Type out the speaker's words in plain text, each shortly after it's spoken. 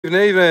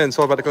Evening,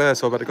 sorry about the glare,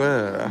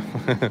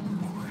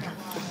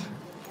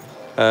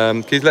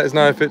 can you let us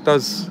know if it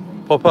does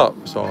pop up,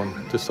 so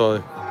just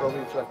so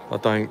I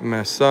don't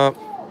mess up.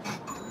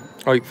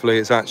 Hopefully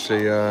it's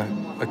actually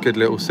a good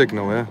little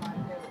signal here.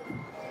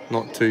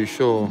 Not too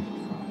sure.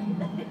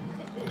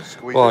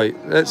 Right,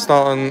 let's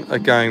start on a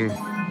game.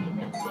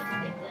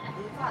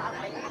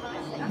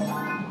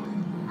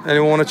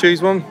 Anyone want to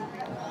choose one?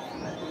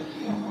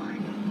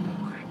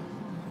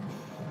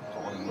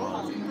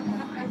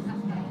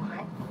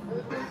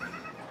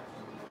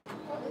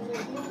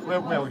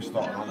 Where we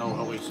starting? I know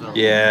how we start.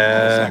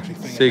 Yeah,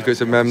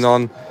 Secrets of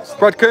Memnon.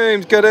 Brad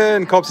Coombs, get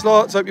in. Cobb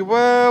Slots, hope you're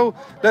well.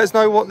 Let us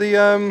know what the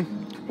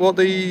Why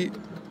did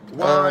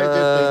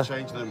they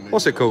change them?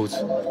 what's it called?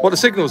 What the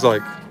signal's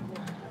like.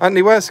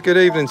 Anthony West, good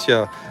evening to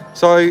you.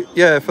 So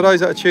yeah, for those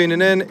that are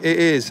tuning in, it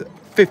is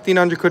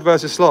 1,500 quid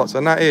versus slots,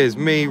 and that is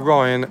me,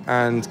 Ryan,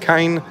 and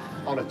Kane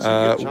On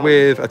a ticket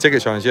with a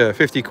ticket challenge. Yeah,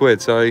 50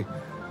 quid. So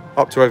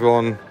up to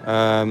everyone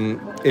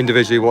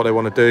individually what they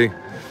want to do.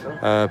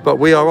 But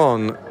we are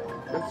on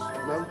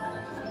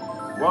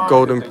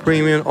Golden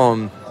Premium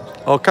on.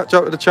 I'll catch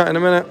up with the chat in a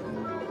minute.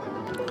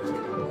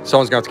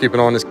 Someone's going to have to keep an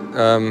eye on this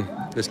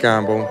this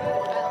gamble.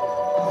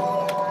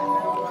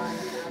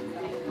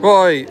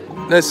 Right,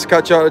 let's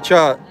catch up with the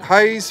chat.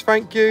 Hayes,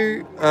 thank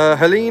you.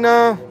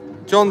 Helena,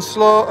 John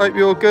Slot, hope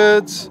you're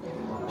good.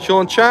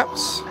 Sean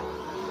Chaps,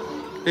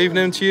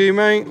 evening to you,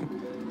 mate.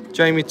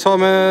 Jamie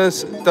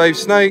Thomas, Dave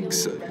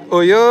Snakes,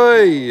 oi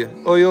oi.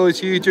 Oi oi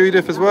to you,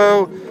 Judith, as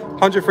well.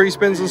 100 free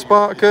spins on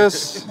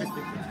Spartacus.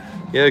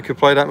 Yeah, we could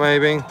play that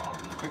maybe.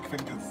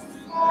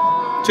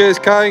 Cheers,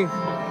 Kay.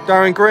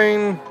 Darren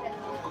Green.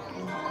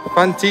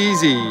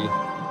 Fanteasy.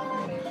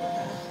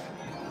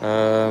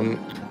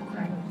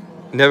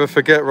 Never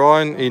forget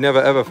Ryan. He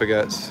never ever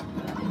forgets.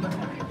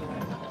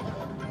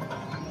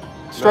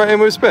 Straight in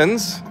with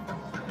spins.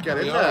 Get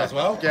in there as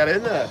well. Get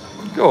in there.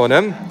 Go on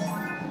then.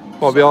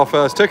 Might be our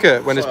first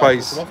ticket when this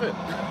pays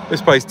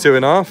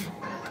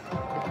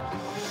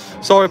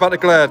 2.5. Sorry about the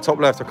glare top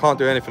left. I can't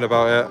do anything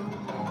about it.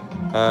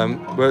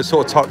 We're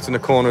sort of tucked in the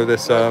corner of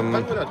this.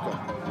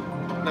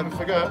 Never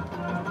forget.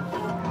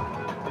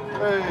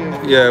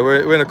 Hey. Yeah,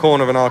 we're in the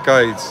corner of an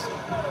arcade.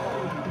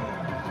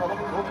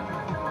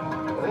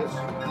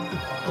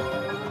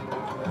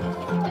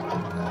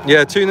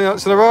 Yeah, 2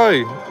 nights in a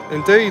row.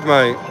 Indeed,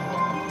 mate.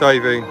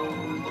 Davey.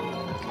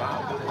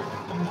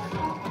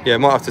 Yeah,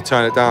 might have to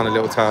turn it down a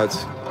little tad.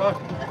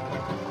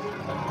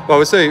 Well,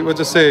 we'll see. We'll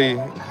just see.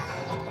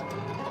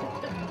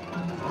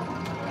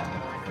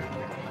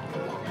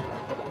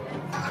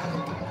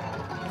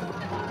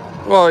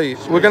 Right,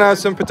 we're going to have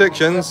some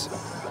predictions.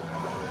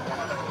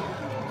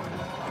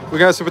 We're going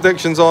to have some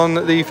predictions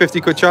on the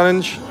 50 quid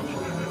challenge.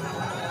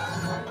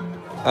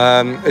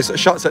 It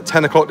shuts at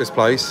 10 o'clock, this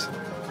place.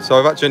 So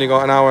I've actually only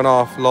got an hour and a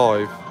half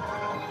live.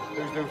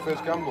 Who's doing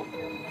first gamble?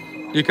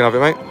 You can have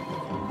it, mate.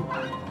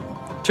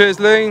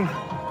 Cheers, Lee.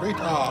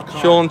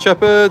 Sean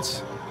Shepherd.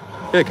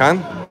 Yeah, it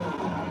can.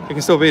 It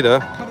can still be there.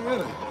 Can it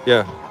really?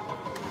 Yeah.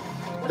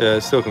 Yeah,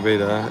 it still can be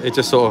there. It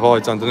just sort of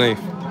hides underneath.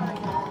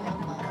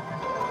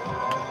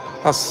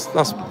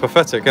 That's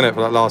pathetic, isn't it,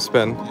 for that last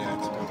spin?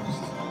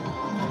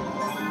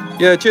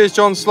 Yeah, cheers,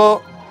 John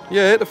Slot.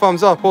 Yeah, hit the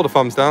thumbs up or the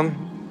thumbs down.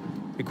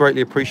 Be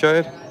greatly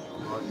appreciated.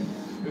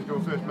 Who's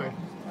going first, mate?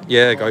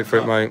 Yeah, go for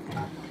it, mate.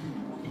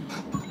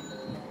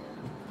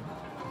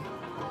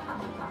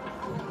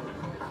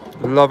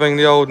 Loving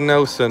the old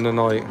Nelson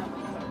tonight.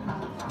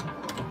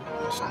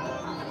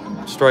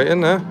 Straight in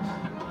there.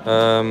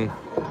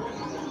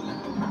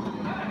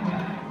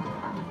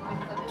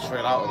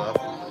 Straight out of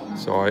there.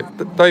 It's all right.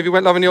 Davey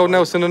went loving the old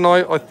Nelson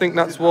tonight. I think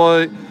that's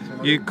why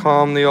you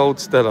calm the old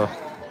Stella.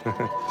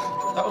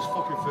 That was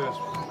fucking first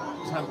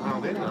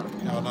 £10 in that.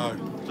 Yeah, I know.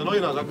 It's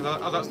annoying that because I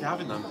was actually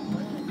having them.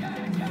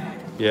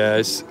 Yeah,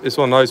 it's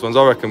one of those ones.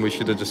 I reckon we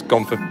should have just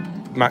gone for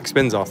max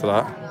spins after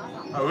that.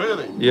 Oh,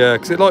 really? Yeah,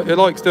 because it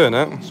likes doing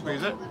it.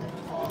 Squeeze it.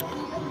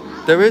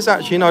 There is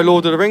actually no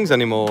Lord of the Rings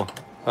anymore.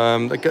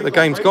 The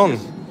game's gone.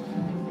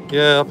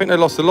 Yeah, I think they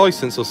lost the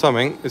license or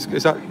something.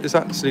 It's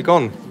actually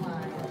gone.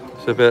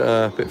 It's a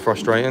bit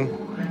frustrating.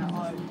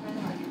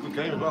 Good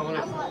game as well,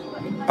 isn't it?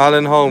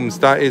 Alan Holmes,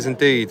 that is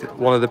indeed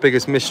one of the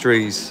biggest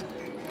mysteries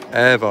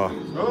ever.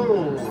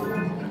 Oh,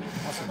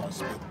 that's a nice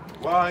spin.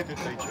 Why did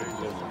they change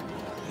it?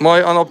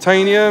 My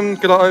Unobtainium,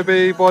 good luck,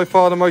 Obi, by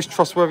far the most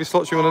trustworthy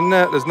slot stream on the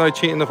net. There's no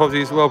cheating, the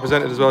property is well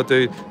presented as well,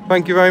 dude.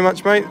 Thank you very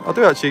much, mate. I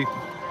do actually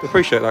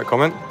appreciate that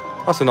comment.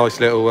 That's a nice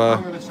little...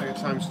 I'm going to say it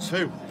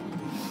 ×2.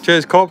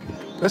 Cheers, Cobb.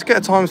 Let's get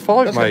a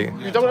 ×5, mate.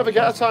 You don't ever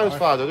get a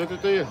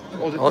 ×5, do you?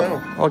 Or is it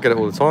down? I'll get it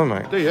all the time,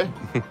 mate. Do you?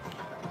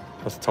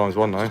 That's the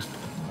 ×1 though.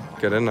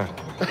 Get in there.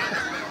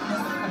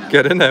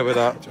 Get in there with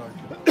that.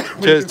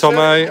 Cheers, Tommy,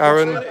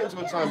 Aaron. You can turn it into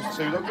a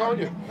 ×2, though, can't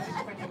you?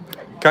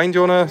 Kane, do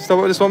you want to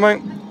start with this one,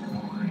 mate?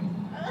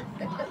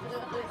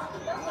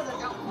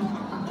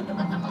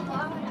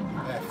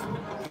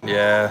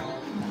 Yeah.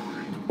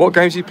 What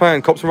games are you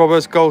playing? Cops and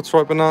Robbers, Gold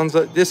Stripe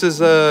Bonanza. This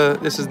is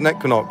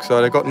Netconox,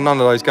 so they've got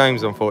none of those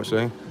games,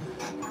 unfortunately.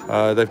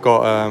 They've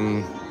got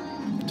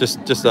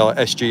Just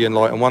SG and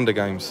Light and Wonder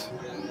games.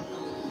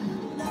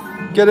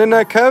 Get in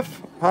there, Kev.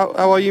 How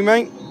are you,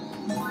 mate?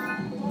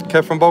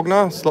 Kev from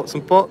Bognor, Slots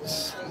and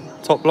Bots.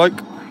 Top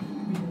bloke.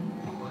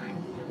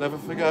 Never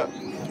forget.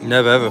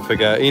 Never ever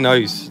forget. He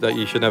knows that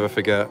you should never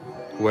forget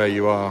where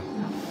you are.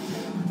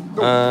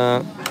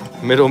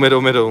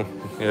 Middle.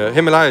 Yeah,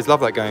 Himalayas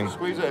love that game.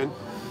 Squeeze it in.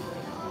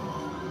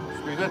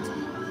 Squeeze it.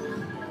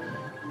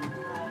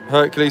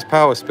 Hercules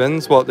power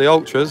spins. What, the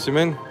ultras, you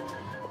mean?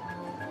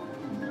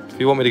 If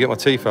you want me to get my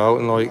teeth out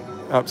and like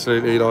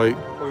absolutely like...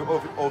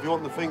 Or if you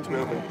want the thing to be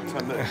open in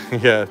 10 minutes.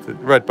 Yeah, the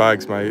red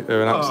bags, mate.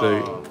 They're an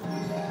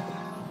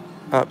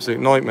absolute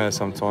nightmare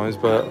sometimes,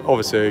 but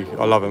obviously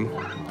I love them.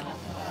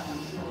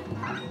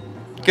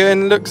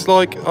 Again, looks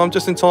like I'm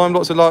just in time.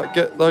 Lots of luck.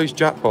 Get those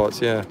jackpots.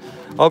 Yeah,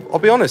 I'll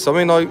be honest. I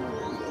mean,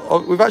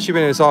 we've actually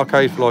been in this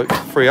arcade for like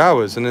 3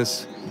 hours, and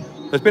there's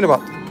been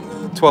about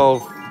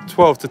 12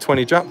 to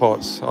 20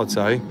 jackpots, I'd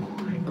say.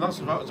 And that's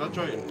about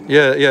exaggerating.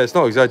 Yeah, it's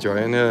not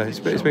exaggerating. Yeah, it's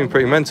been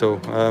pretty mental.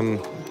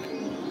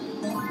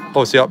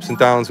 Obviously ups and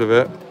downs with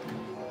it,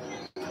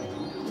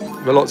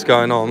 but lots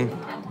going on.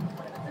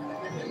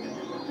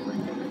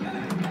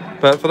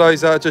 But for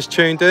those that are just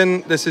tuned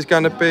in, this is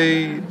going to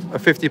be a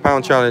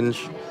 £50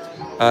 challenge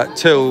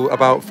till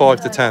about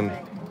 5 to 10,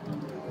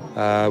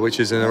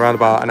 which is in around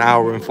about an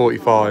hour and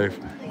 45.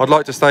 I'd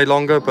like to stay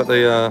longer, but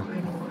the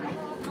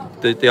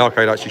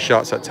arcade actually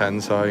shuts at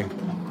 10, so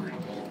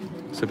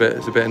it's a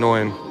bit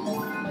annoying.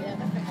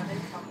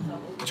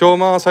 Sure,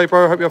 Mars, hey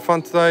bro, hope you have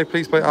fun today.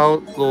 Please play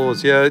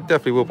Outlaws. Yeah,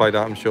 definitely will play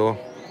that, I'm sure.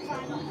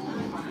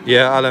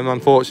 Yeah, Alan,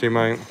 unfortunately,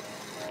 mate.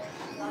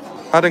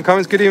 Adam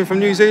Cummins, good evening from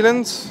New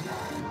Zealand.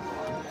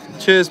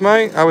 Cheers,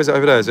 mate. How is it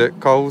over there? Is it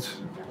cold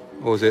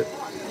or is it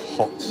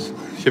hot?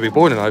 Should be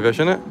boiling over,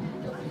 shouldn't it?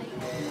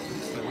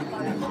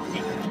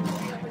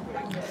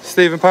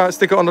 Stephen Parrott,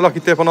 stick it on the Lucky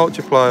Dip on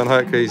Ultra Play on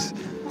Hercules.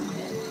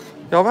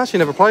 Yeah, I've actually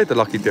never played the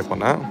Lucky Dip on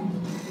that.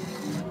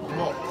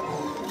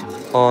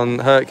 On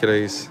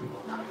Hercules.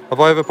 Have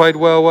I ever played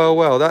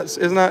well? That's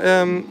in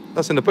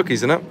the bookies,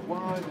 isn't it?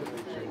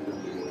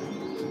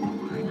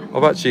 I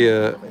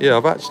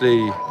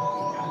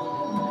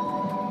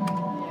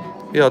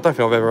don't think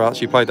I've ever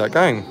actually played that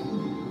game.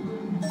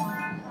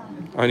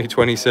 Only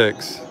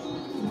 26.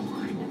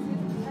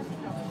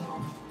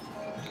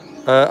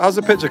 How's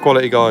the picture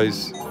quality,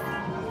 guys?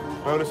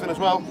 Bonus in as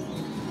well.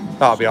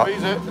 That'll be up.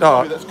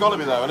 That's got to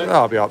be there, isn't it?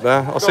 That'll be up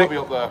there. It's got to be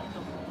up there.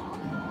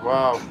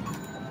 Wow.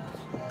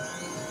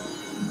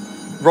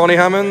 Ronnie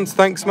Hammond,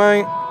 thanks,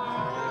 mate.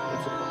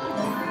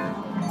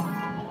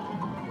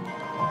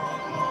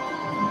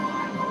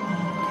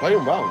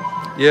 Playing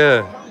well.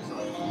 Yeah.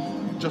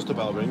 Just a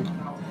bell ring.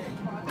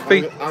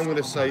 Feet. I'm going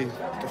to say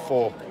the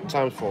 4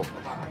 times 4.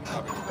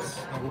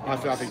 I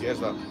think it is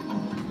that.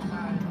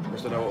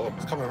 Mr. Know-It-All.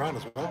 It's coming around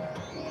as well.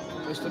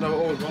 Mr.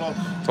 Know-It-All has gone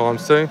off.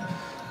 Times 2.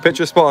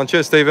 Picture spot on.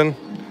 Cheers, Stephen.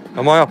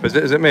 Am I up? Is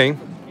it me?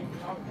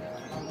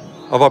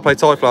 Have I played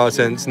Tie Flower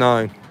since?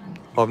 No,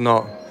 I've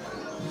not.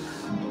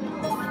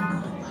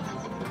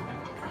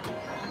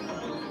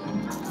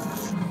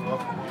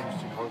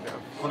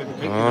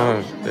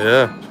 Oh,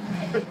 yeah.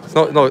 It's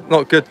not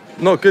good.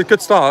 Not good.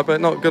 Good start,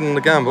 but not good on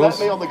the gambles.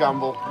 Let me on the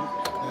gamble.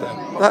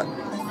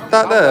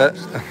 That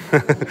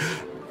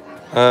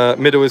there.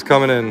 Middle is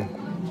coming in.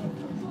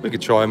 We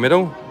could try a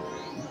middle.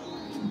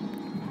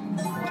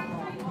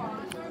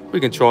 We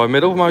can try a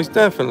middle, most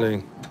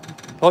definitely.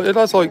 It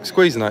does like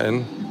squeezing that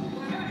in.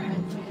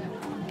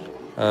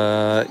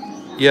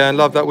 Yeah, and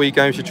love that Wii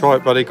game. Should try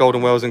it, buddy.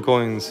 Golden Wells and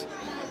coins.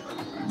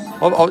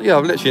 Yeah,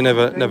 I've literally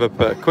never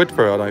put a quid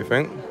through it, I don't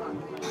think.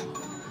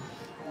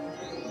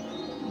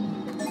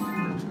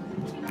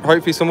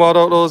 Hopefully some Wild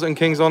Outlaws and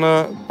King's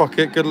Honor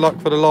bucket. Good luck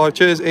for the live.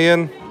 Cheers,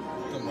 Ian.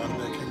 Don't mind a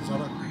bit of King's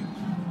Honor.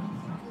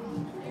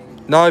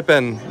 No,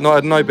 Ben. Not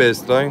had no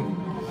beers today.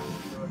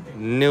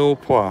 Nil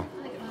point.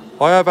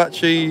 I have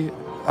actually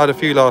had a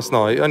few last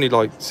night. Only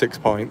like 6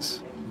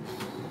 pints.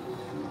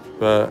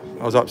 But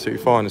I was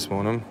absolutely fine this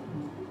morning.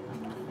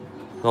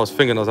 I was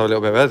thinking I was having a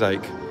little bit of a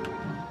headache.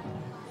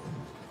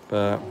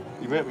 But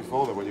You made it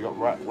before though when you got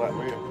wet,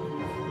 were you?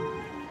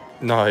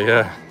 no,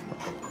 yeah.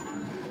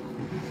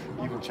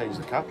 You can change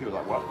the cap, you were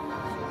like, what?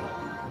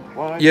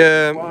 Why?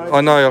 Yeah, Why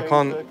I know, I change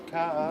can't. the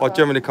cap? I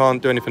generally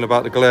can't do anything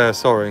about the glare,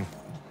 sorry.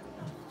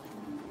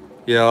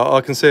 Yeah,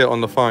 I can see it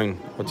on the phone.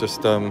 I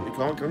just You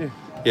can't, can you?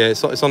 yeah,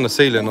 it's on the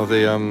ceiling of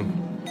the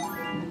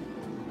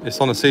it's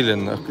on the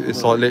ceiling.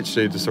 It's like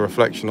literally just a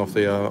reflection of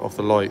the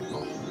light.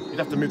 You'd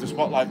have to move the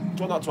spotlight.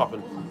 Do you want that to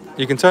happen?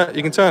 You can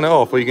turn it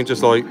off, or you can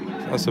just like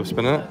that's a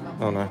spinning it.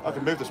 Oh no. I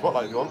can move the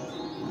spotlight if you want.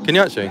 Can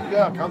you actually?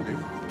 Yeah, I can do.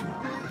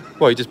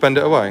 Well, you just bend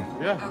it away.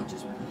 Yeah.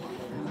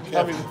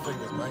 Careful with the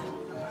fingers, mate.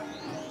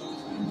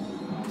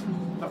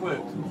 That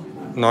worked?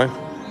 No.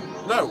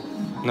 No.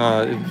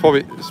 No,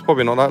 it's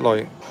probably not that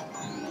light.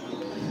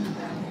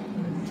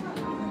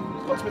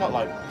 It's got to be that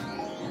light.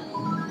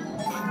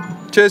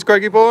 Cheers,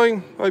 Greggy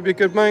boy. Hope you're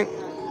good, mate.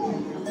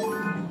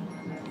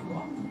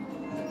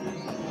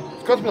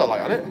 It's got to be that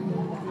light, hasn't it?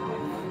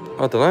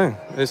 I don't know.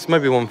 It's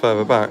maybe one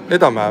further back. It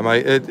don't matter,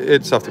 mate. It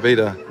just have to be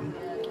there.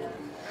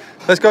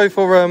 Let's go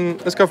for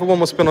one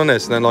more spin on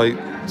this, and then like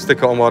stick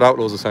it on Wild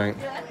Outlaws or something.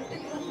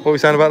 What are we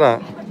saying about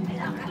that?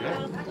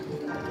 Yeah.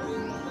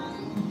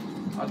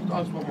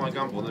 I just want my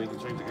gamble, and then you can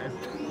change the game.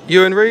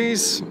 Ewan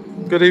Rees,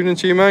 good evening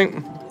to you, mate.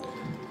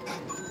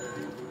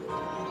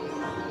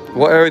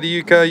 What area of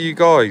the UK are you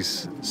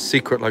guys?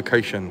 Secret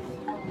location.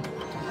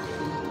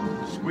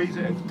 Squeeze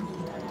it in.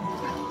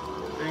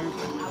 Ding.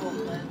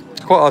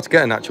 It's quite hard to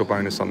get a natural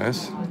bonus on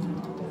this.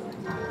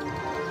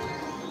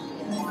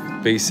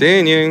 Be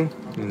seeing you,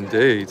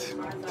 indeed.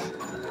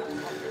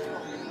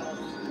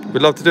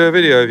 We'd love to do a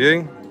video of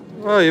you.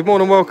 Oh, you're more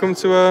than welcome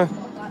to.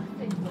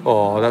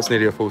 Oh, that's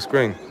nearly a full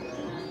screen.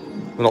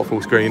 Well, not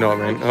full screen, you know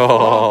what I mean?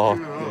 Oh,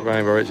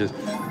 Rainbow Riches.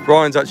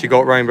 Brian's actually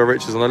got Rainbow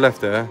Riches on the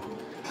left there,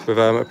 with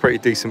a pretty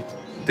decent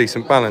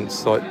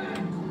balance, like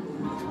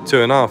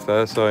 2.5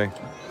 there. So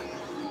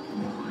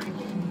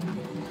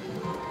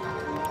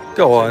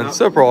go on,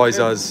 surprise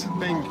us.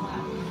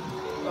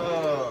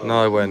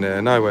 Nowhere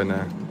near, nowhere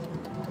near.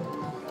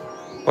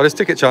 Well, this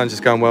ticket challenge is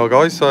going well,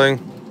 guys. So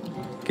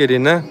get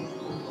in there.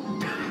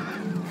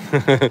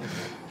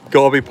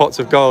 Gotta be pots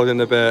of gold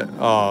in a bit.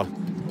 Ah,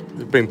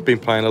 we've been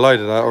playing a load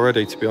of that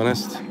already, to be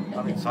honest.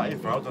 I've been sat here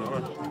for hours,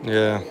 haven't I?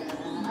 Yeah.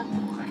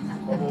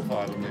 One more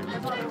five,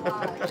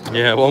 maybe.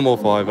 Yeah, one more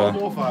fiver. One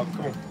more five,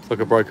 come on. It's like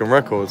a broken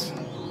record.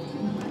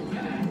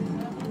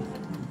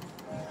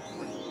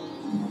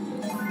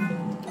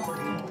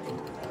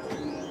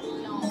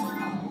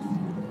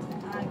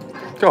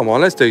 Come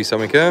on, let's do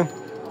something here.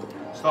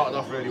 Started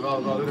off really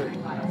well, didn't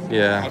it?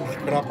 Yeah.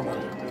 Put up on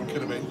it.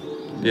 Could have been.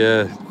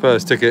 Yeah,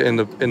 first ticket in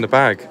the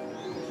bag.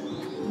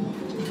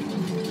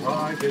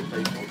 I did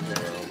Facebook.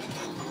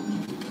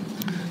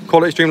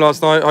 Quality stream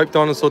last night. Hope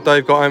Dinosaur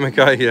Dave got home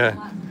okay. Yeah,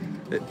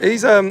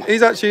 he's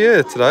actually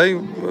here today.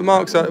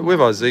 Mark's with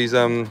us. He's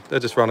they're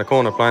just round the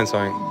corner playing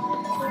something.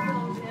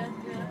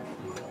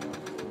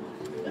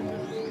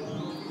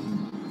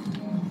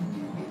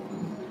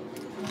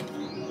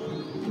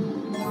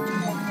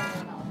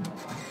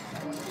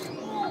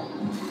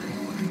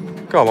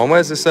 Come on,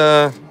 where's this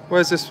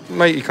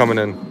matey coming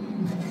in?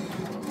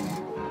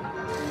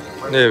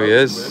 There he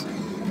is.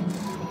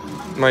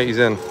 Matey's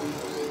in.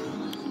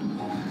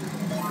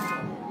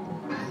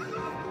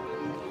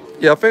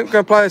 Yeah, I think we're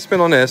going to play a spin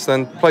on this,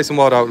 then play some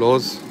Wild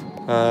Outlaws,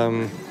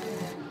 and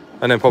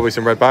then probably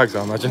some red bags,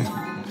 I imagine.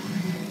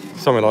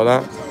 Something like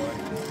that.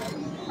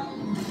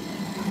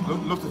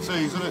 Look to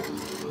tease, isn't it?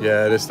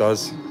 Yeah, this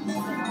does.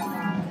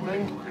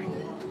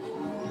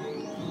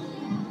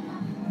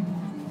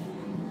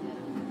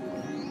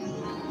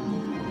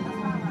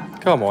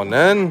 Come on,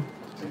 then.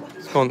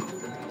 It's gone.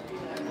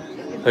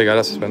 There you go,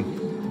 that's a spin.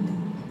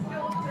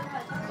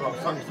 Well,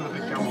 thanks for the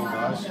big gamble,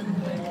 guys.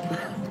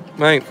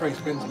 Mate. 3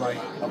 spins, mate.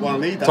 I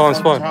want to lead that. Time's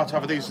fine. To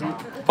have a decent.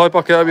 Hi,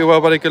 Bucket. Hope you're well,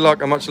 buddy. Good luck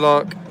and much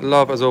luck.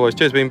 Love, as always.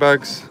 Cheers,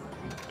 beanbags.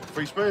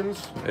 3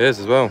 spins. It is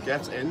as well.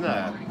 Get in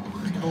there.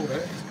 He's called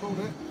it.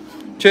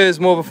 Cheers,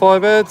 more of a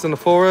 5 heads and a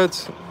 4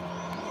 heads.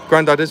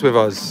 Grandad is with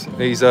us.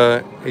 He's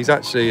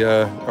actually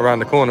around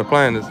the corner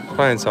playing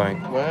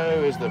something.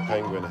 Where is the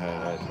penguin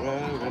head? Where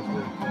is the...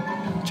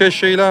 Cheers,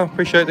 Sheila.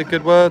 Appreciate the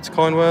good words,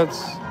 kind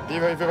words. Have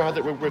you ever had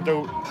it with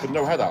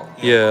no head out?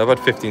 Yeah, I've had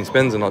 15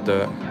 spins and not do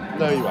it.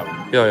 No, you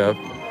haven't. Yeah, yeah.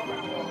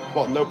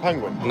 What? No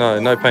penguin?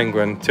 No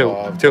penguin. Tilt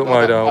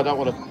mode I out. don't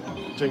want to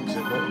jinx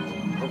it, but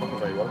it's not looking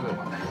very well, is it?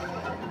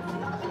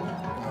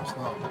 No, it's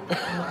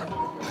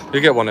not. You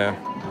get one here.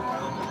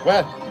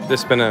 Where?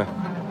 This spinner.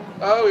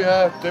 Oh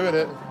yeah, doing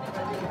it.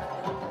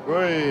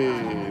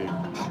 Whee.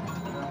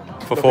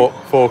 For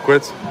 4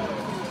 quid.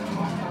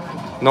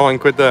 9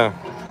 quid there.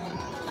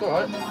 It's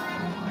alright.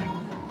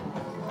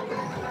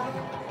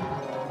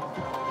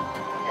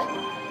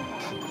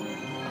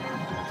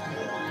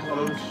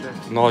 Oh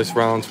shit. Nice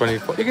round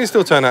 24. You can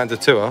still turn that into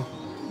 2-er.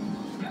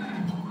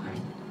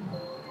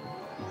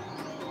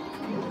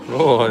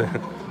 Oh,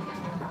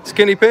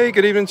 Skinny P,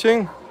 good evening,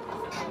 Ching.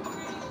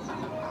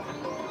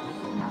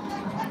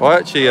 I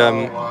actually,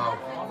 Wow.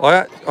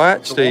 I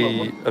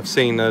actually have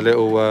seen a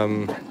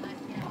little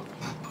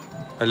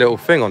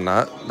thing on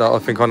that I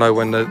think I know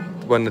when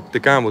the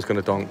gamble's going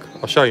to donk.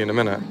 I'll show you in a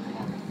minute.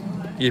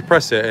 You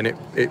press it and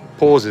it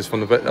pauses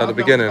from at the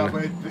beginning.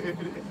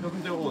 It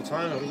doesn't do it all the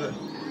time, does it?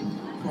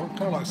 Well,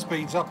 kind of like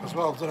speeds up as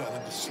well, doesn't it? And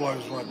then just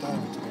slows right down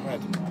into the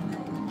red.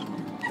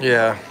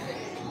 Yeah.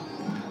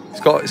 It's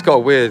got a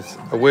weird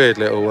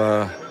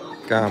little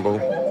gamble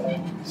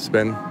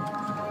spin.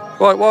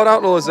 Right, Wild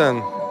Outlaws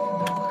then.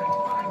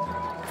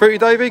 Fruity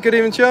Davey, good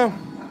evening to you.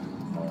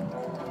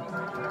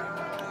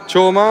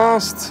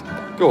 Chormast.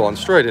 Go on,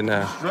 straight in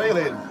there. Straight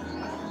in.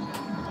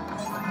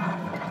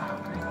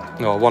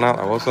 No, 1 out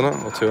that was, wasn't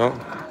it? Or 2 out.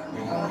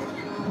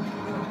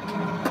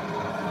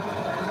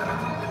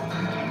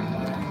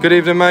 Good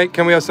evening, mate.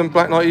 Can we have some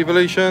Black Knight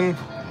Evolution?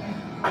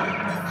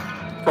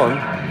 Go on.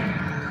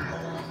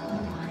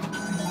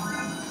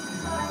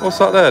 What's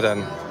that there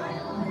then?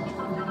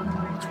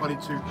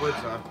 22 quid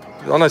there.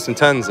 I know some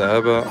 10s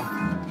there, but...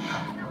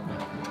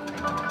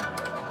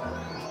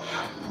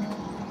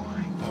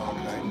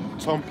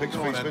 Tom picks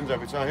 3 spins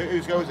every time.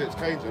 Whose goes it? It's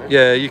Kane's, isn't it?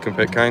 Yeah, you can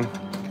pick, Kane.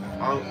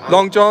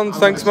 Long John,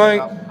 thanks, mate.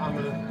 I'm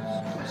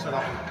gonna set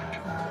up.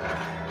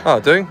 Oh,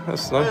 do?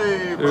 That's nice.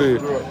 Hey, Ooh.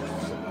 bro.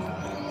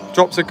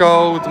 Drops of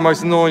gold, the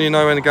most annoying you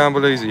know when a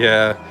gamble loses.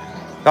 Yeah,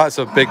 that's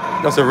a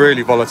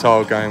really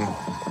volatile game.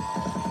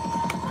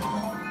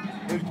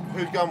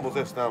 Who gambles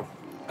this now?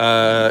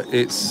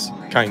 It's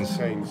Kane's.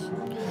 Keynes.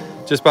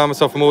 Just banned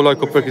myself from all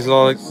local bookies.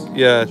 Like,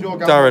 yeah, It's your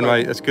gamble, Darren, mate.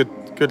 mate. That's good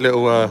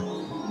little, a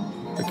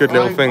good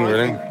little thing,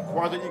 really.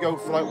 Why don't you go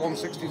for like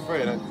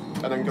 163 and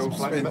then go for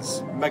like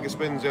Spins. mega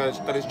spins? Yeah,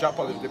 then it's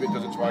jackpot if it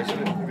does it twice. If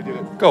you do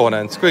it. Go on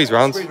then, squeeze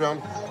rounds. Squeeze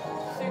round.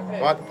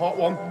 Right, part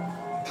one.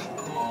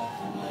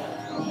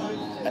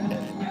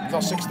 It's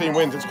not 16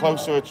 wins. It's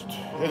closer.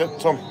 Hit it,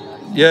 Tom.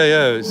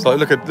 Yeah. It's like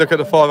look at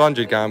the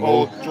 500 Or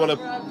gamble. do you want to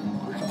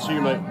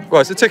consume it?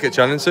 Well, it's a ticket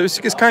challenge, so it's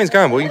Kane's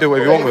gamble. You can do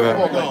whatever you want with it.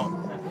 What we got?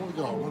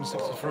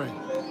 163.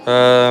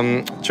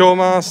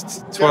 Chormast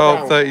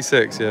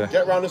 12.36. Yeah.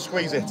 Get round and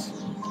squeeze it.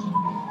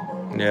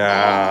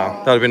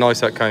 Yeah, that'd be nice.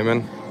 That came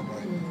in.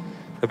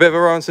 A bit of a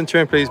Ryan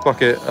Centurion, please,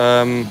 Bucket. They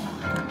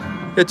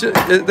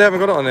haven't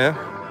got it on here.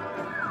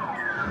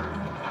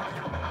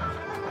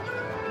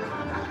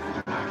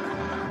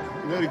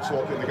 You nearly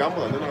talked in the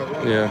gamble then, didn't I?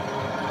 Yeah.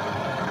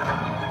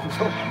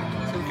 So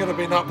he could have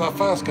been up that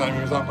first game.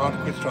 He was up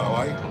 100 quid straight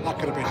away. That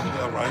could have been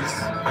a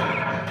race.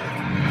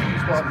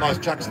 It's got nice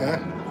jacks there.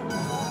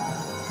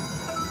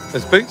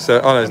 There's boots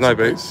there. Oh, no, there's no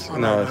boots.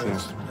 No, it's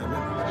there's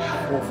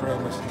 4-3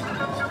 on this.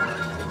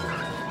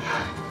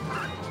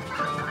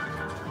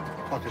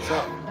 Buckets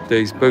up.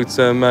 These boots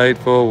are made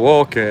for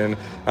walking,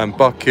 and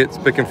Bucket's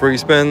picking free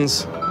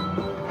spins.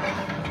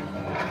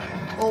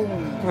 Oh,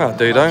 Ah,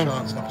 Dudo. no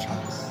chance.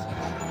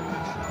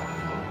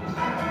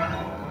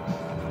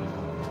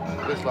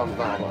 This land's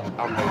down.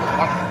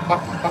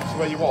 That's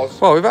where you was.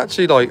 Well, we've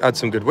actually had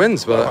some good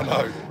wins, but I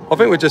know. I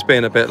think we're just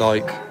being a bit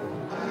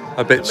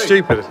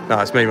stupid. No,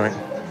 it's me, mate.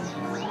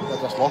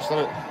 That's lost,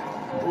 isn't it?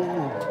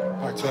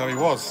 Back to how he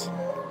was.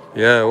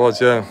 Yeah, it was.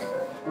 Yeah.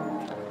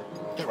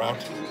 Get round.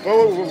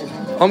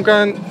 Whoa. I'm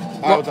going.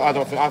 I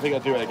think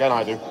I'd do it again.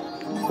 I do.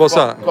 What's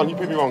that? Go on, you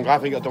prove me wrong. I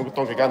think I'd dunk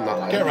again.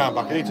 That. Get round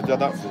back. You need to do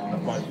that.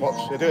 Right,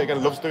 watch. You do it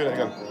again. Loves doing it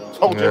again.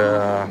 Told you.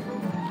 Yeah.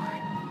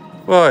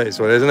 Well, it's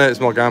what it is, isn't it? It's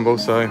my gamble,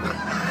 so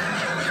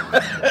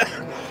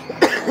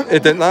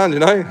it didn't land, you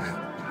know.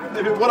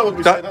 What would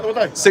we say that, would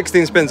they?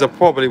 16 spins, I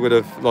probably would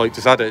have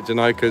just had it, you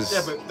know, because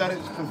Yeah, but then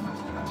it's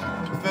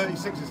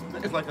 36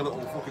 is like a little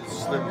fucking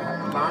slim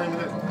line,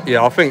 isn't it?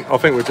 yeah, I think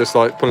we're just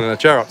pulling a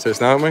chair up to this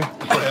now, aren't we?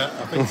 Yeah,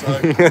 I think so.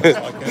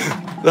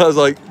 That was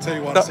like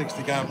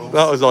 2-160 gambles.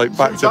 that was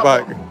back to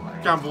back.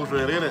 Gambles,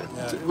 really, isn't it?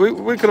 Yeah.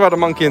 We could have had a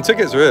monkey and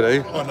tickets, really.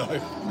 I know.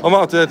 I might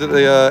have to edit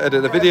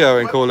the video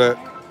and call it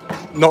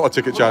not a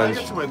ticket We're challenge.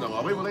 here to win, though,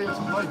 are we? We're here to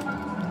play.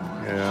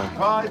 Yeah.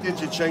 Why did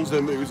you change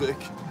the music?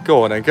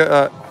 Go on then, get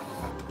that.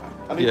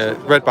 I need Yeah, to-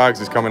 Red Bags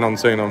is coming on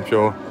soon, I'm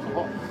sure.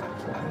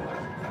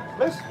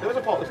 Liz, there was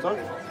a pot this time.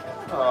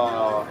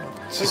 Oh,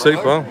 It's a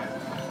super.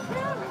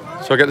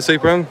 Shall I get the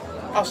super in?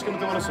 ask them if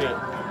they want to see it.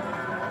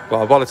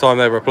 Well, by the time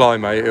they reply,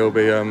 mate, it'll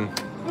be. I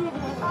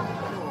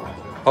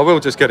will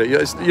just get it.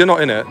 You're not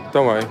in it.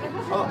 Don't worry.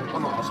 Oh,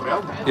 I'm not asking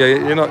them. Yeah,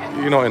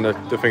 you're not in the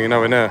thing. You're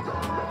nowhere near.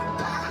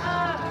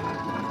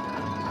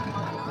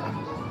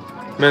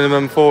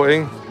 Minimum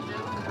 40.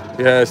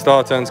 Yeah,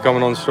 star turn's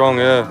coming on strong.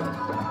 Yeah.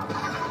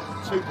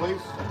 2,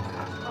 please.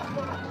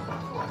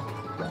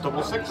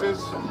 Double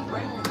sixes.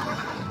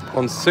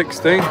 On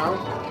 60. Now.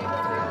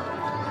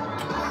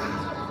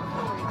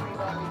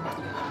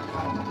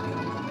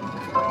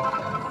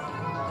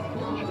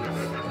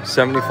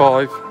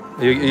 75.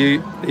 Are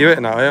you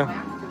hitting that, are you?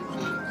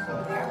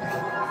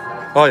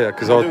 Oh yeah,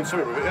 because I'm doing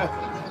something with it, yeah.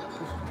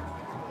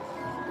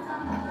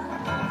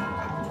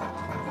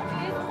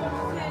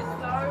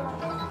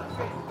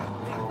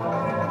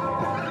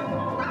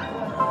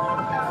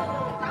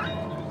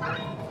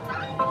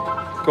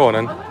 Go on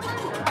then.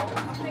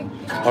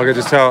 I could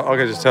just tell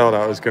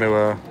that I was going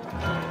to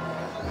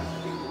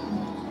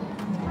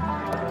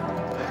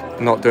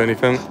not do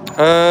anything.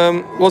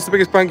 What's the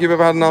biggest bank you've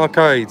ever had in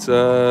arcades?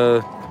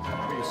 You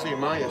see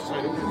mine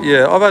yesterday, didn't you?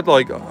 Yeah, I've had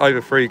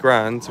over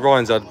 $3,000.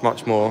 Ryan's had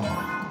much more.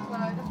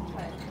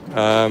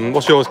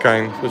 What's yours,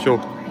 Kane? What's your?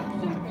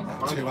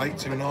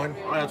 2-8,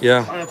 2-9.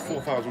 Yeah. I had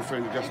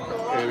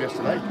 4,300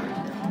 yesterday.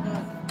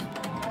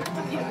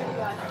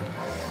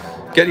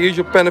 Get the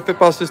usual benefit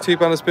busters,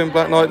 £2 spin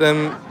Black Knight,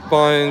 then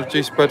buying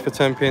juice spread for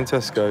 10p in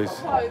Tesco's.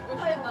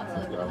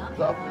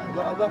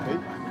 That'll be.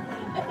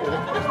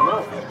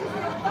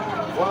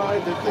 Why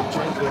did they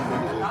change their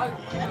music?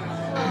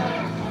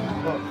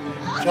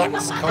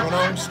 Jack's coming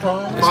on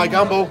strong. My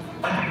gamble.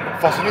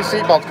 Fasten your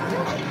seatbelt.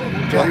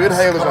 Get your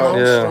inhalers out.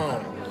 Yeah.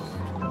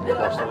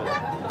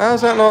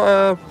 How's that not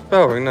a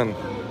bell ring then?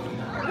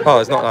 Oh,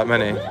 it's not that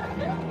many.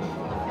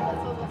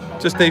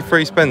 Just need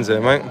 3 spins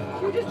here, mate.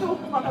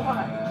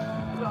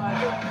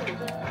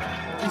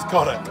 He's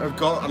got it. I've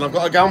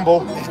got a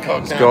gamble. He's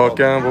got a God,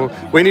 gamble.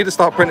 We need to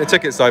start printing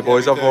tickets though,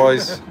 boys,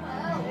 otherwise...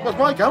 That's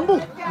my gamble.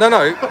 No,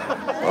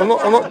 I'm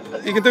not.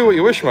 You can do what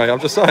you wish, mate. I'm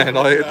just saying,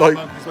 Monkeys will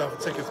have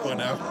tickets by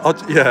now.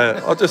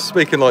 I'm just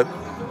speaking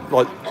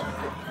like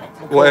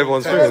what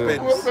everyone's doing.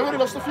 We've only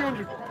lost a few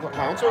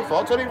 £100 so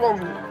far. It's only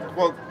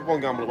one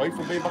gamble away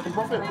from being back in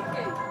profit.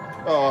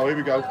 Oh, here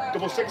we go.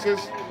 Double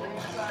sixes.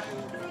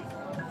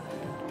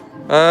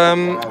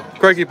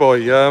 Greggy boy.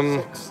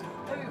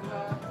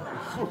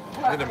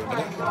 Minimum,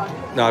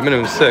 innit? No,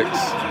 minimum 6.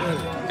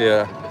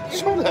 Yeah.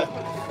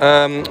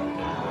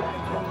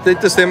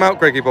 Just the amount,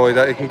 Greggy boy,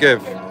 that he can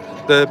give.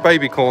 The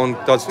baby corn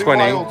does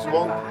 20.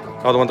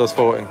 The other one does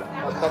 40.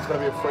 That's going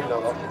to be a 3 now.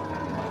 That.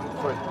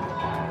 3.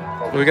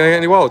 Are we going to get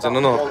any wilds in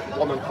or not?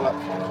 One and collect.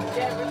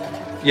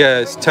 Yeah,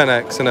 it's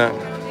 10x, isn't it?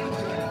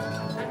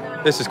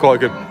 This is quite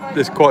a good.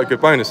 This is quite a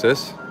good bonus.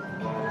 This.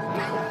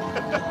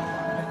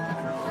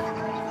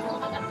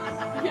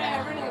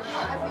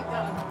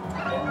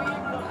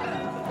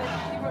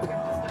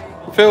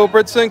 Phil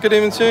Bridson, good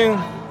evening to you.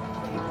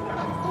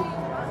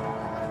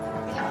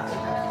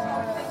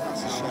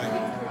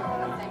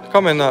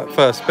 Come in that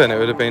first spin, it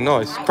would have been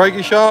nice.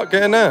 Craigie Shark,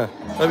 get in there.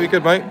 That'd be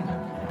good, mate.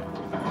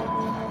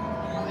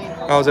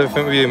 How's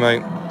everything with you,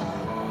 mate?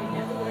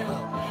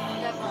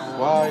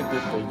 Why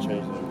did they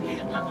change it?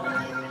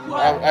 I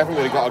haven't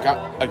really got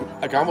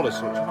a gamble as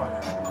such.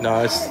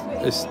 No,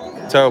 it's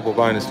terrible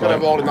bonus, It's kind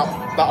of mate. holding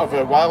that of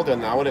a wilder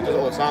now, and it does it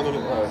all the time,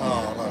 doesn't it?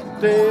 Oh,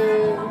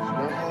 Ding.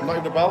 No, not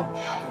even a bell.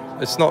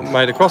 It's not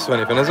made across of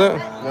anything, is it?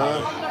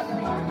 No.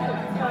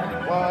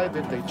 Why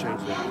did they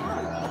change it?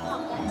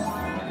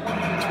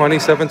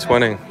 27-20. It's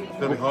going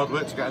to be hard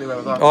work to get anywhere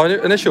with that. Our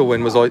initial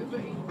win was like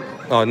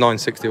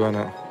 960,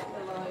 wasn't it?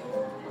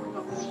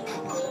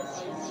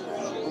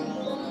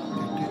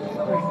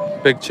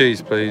 Big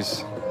cheese,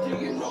 please.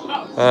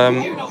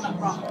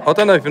 I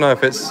don't know if you know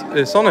if it's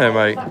on here,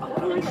 mate.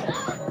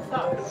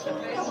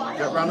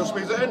 Get round and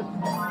squeeze it in.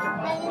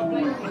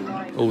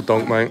 All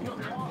donk, mate.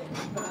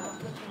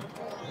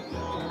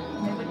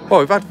 Oh,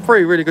 we've had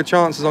 3 really good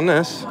chances on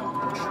this.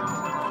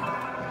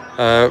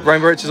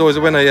 Rainbow Rich is always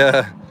a winner,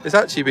 yeah. It's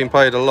actually been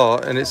played a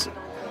lot, and it's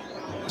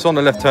on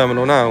the left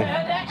terminal now.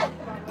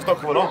 It's not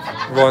coming off.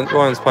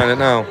 Ryan's playing it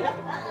now.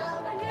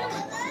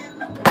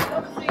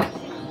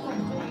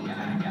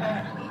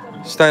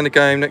 Stay in the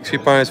game, next few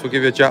bonus will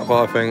give you a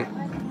jackpot, I think.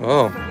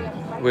 Oh,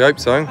 we hope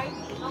so.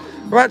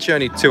 We're actually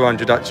only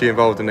 200 actually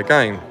involved in the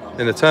game,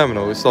 in the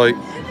terminal. It's like,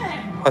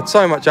 had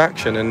so much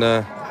action in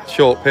a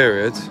short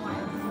period.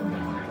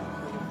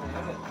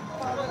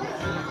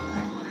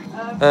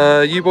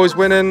 You boys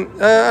winning.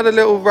 Had a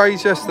little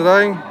raise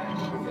yesterday.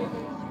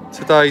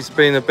 Today's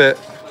been a bit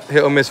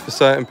hit or miss for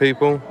certain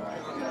people.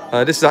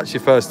 This is actually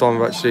the first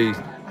time I've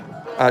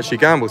actually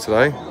gambled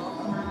today.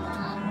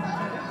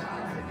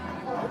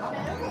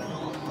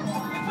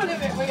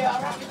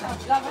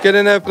 Get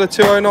in there for the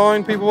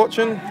 209 people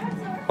watching.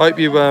 Hope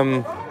you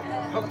have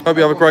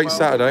a great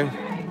Saturday.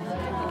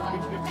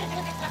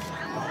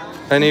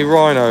 Any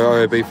Rhino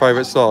OOB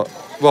favourite slot?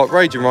 What,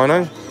 Raging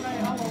Rhino?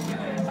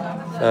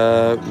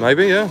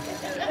 Maybe, yeah.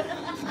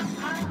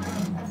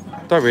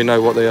 Don't really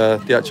know what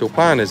the actual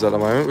plan is at the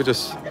moment. We're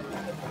just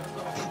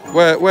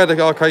where the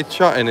arcade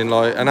shutting in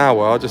like an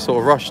hour. I just sort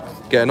of rushed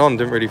getting on.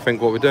 Didn't really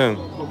think what we're doing.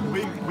 Well,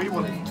 we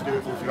wanted to do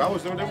it for a few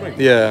hours, didn't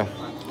we? Yeah.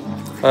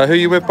 Who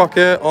you with,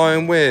 Bucket? I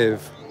am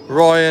with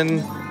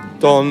Ryan,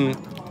 Don,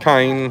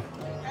 Kane,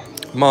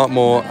 Mark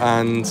Moore,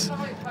 and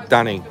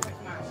Danny.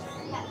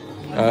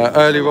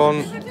 Earlier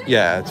on,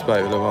 yeah, it's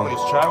both of them on.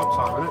 It's child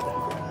time, isn't it?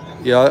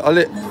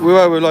 Yeah, we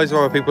were with loads of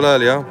other people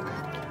earlier.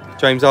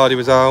 James Hardy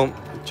was out,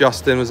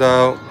 Justin was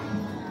out.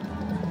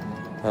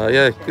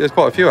 Yeah, there's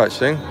quite a few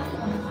actually.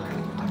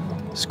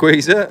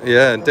 Squeeze it?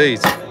 Yeah, indeed.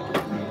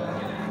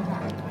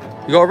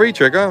 You got a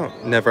re-trigger?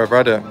 Never ever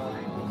had it.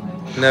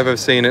 Never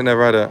seen it,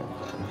 never had it.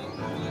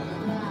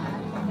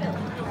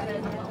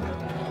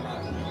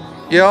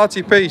 Yeah,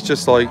 RTP is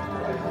just like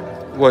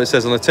what it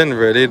says on the tin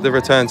really, the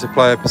return to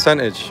player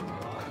percentage.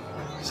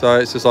 So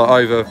it's just like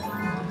over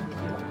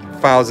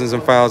thousands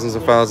and thousands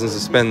and thousands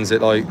of spins,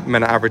 it like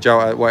meant to average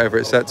out at whatever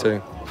it's set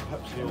to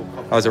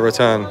as a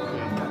return.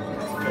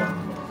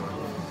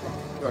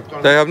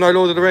 They have no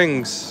Lord of the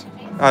Rings,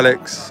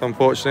 Alex,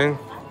 unfortunately.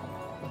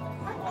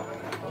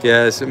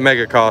 Yeah, it's a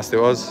mega cast it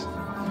was.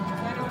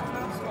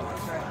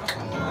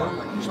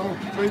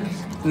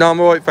 No, I'm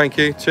alright, thank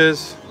you.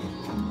 Cheers.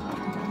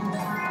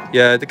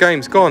 Yeah, the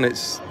game's gone.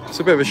 It's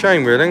a bit of a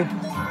shame, really.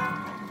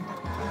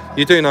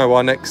 You do know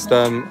our next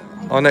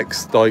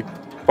like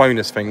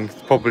bonus thing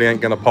probably ain't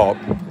gonna pop.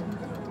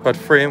 We've had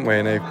 3, haven't we?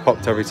 And they've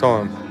popped every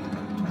time.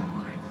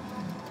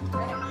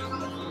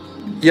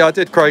 Yeah, I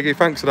did, Craigie.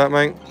 Thanks for that,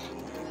 mate.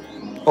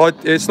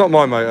 It's not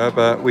my motor,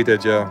 but we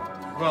did, yeah.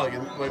 Well,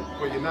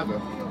 you never.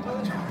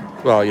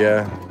 Well,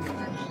 yeah.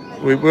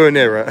 We were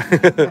near it.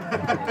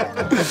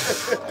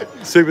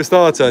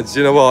 Superstar turns.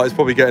 You know what? It's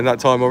probably getting that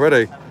time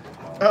already.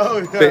 Oh,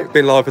 yeah.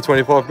 Been live for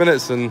 25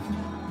 minutes and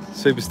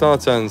Superstar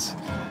turns.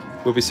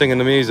 We'll be singing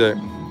the music,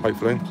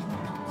 hopefully.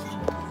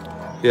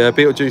 Yeah,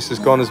 Beetlejuice has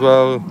gone as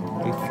well,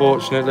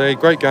 unfortunately.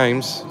 Great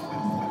games.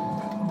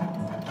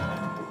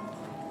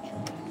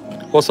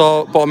 What's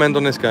our bottom end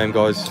on this game,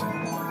 guys?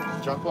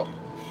 Jackpot.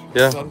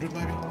 Yeah? 100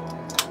 maybe?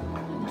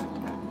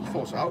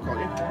 Force it out, can't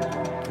you?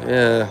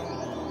 Yeah.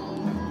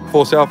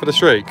 Force it out for the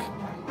streak.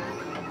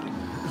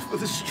 For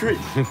the streak.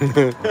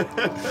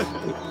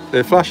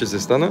 It flashes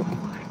this, doesn't it?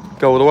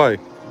 Go all the way.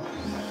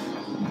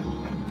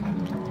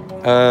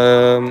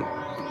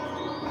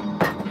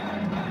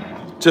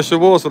 Just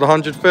rewards for the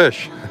 100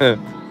 fish.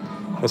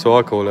 That's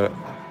what I call it.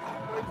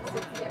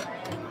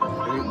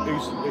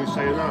 Who's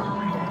saying that?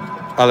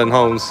 Alan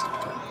Holmes.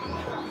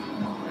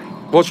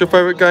 What's your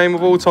favourite game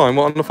of all time?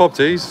 What on the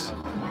FOBTs?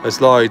 There's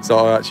slides that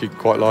I actually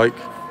quite like.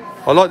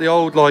 I like the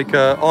old like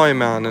Iron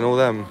Man and all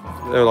them.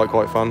 They were like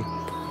quite fun.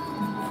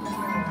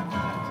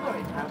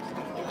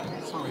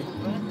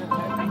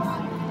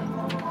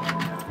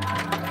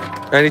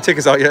 Any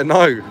tickets out yet?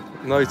 No,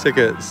 no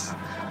tickets.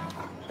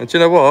 And do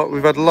you know what?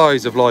 We've had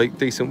loads of like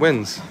decent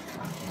wins.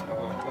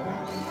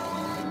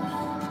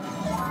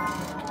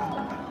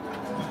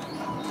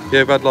 Yeah,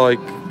 we've had like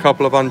a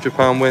couple of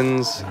 £100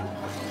 wins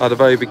at the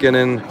very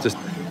beginning. Just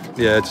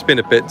been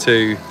a bit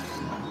too.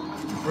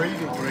 Greedy.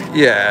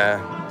 Yeah.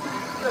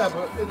 Yeah,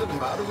 but it doesn't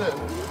matter, does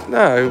it?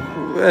 No,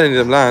 any of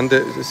them land.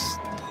 It's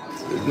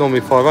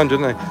normally 500,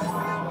 isn't it?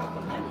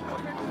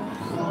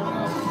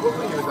 What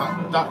thing is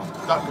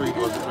that greed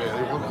wasn't really.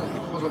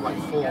 It wasn't like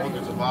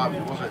 400 to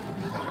 500, was it?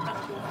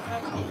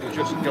 It was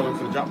just going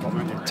for the jackpot,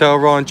 weren't you? Tell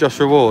Ryan just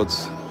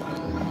rewards.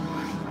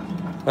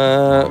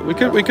 We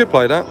could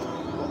play that.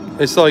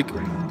 It's like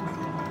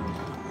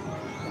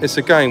it's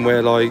a game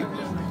where like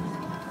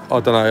I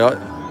don't know.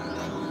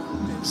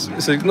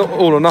 It's a not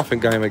all or nothing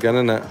game again,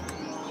 isn't it?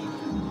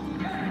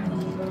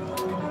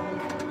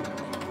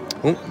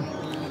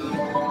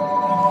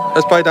 Oh.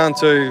 Let's play down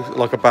to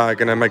like a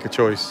bag and then make a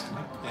choice.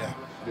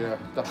 Yeah,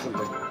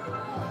 definitely.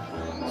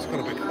 It's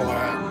going to be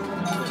quiet.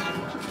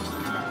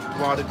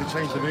 Why did they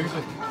change the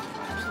music?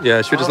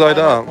 Yeah, should we just load it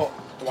up?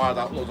 Why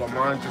that was on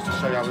mine, just to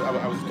show you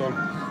how it's done.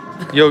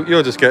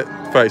 You'll just get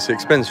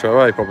 36 spins straight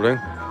away, probably. Yeah,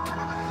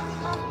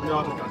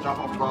 I just got a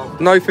jackpot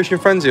 12. No Fishing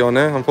Frenzy on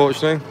there,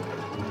 unfortunately.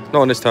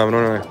 Not on this terminal,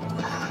 anyway.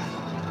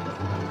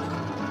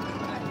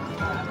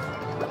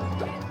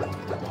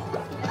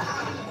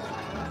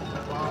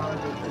 Why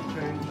did they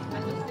change?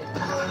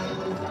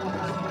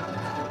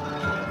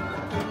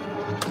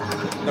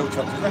 No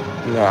chance, is there?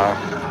 Nah.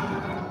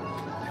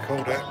 You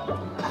called it.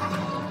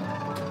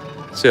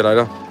 See you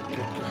later.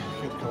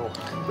 Good call.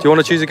 Do you want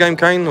to choose a game,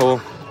 Kane,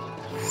 or?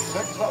 Is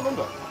that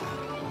number?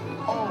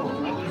 Oh,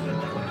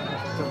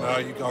 I don't know how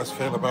you guys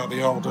feel about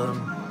the old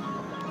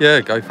Yeah,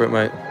 go for it,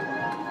 mate.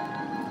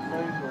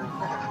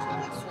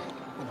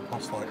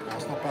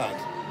 that's not bad.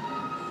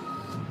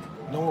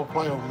 Normal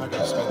play or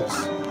mega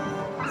spins?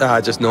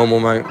 Just normal,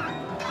 mate.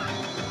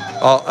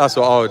 Oh, that's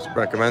what I would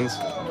recommend.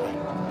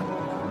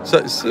 So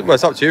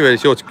it's up to you.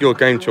 It's your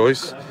game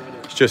choice.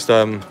 It's just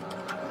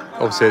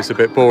obviously it's a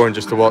bit boring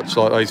just to watch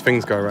like those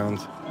things go around.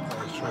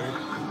 That's true.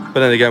 But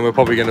then again, we're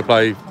probably going to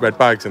play red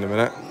bags in a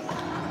minute.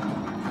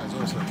 That's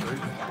also true.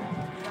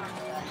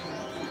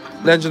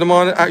 Legend of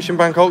Mine, Action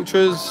Bank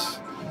Ultras,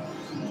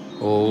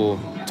 or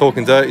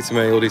talking dirty to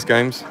me, all these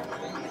games.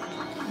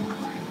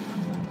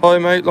 Hi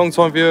mate, long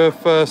time viewer,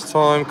 first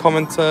time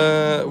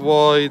commenter.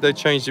 Why they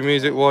changed the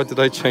music? Why did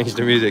they change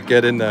the music?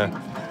 Get in there.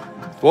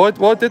 Why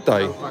did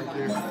they? thank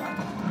you.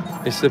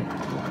 It's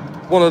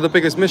one of the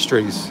biggest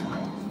mysteries.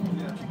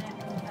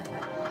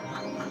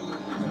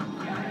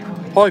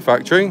 Pie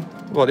Factory?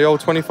 What, the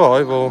old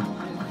 25 or?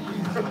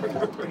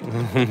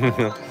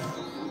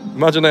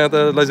 Imagine they had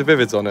loads of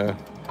Vivids on there.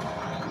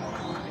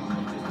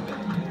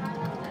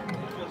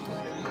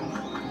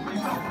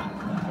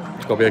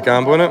 It's got to be a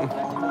gamble, innit?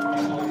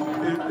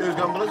 Whose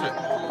gamble is it?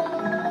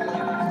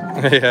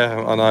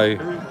 Yeah, I know.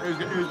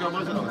 Whose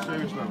gamble is it on?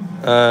 Serious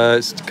now?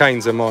 It's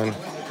Kane's and mine.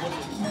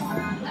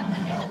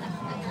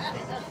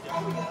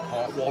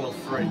 Part 1 of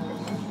 3.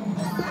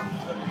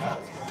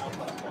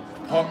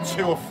 Part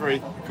 2 of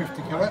 3.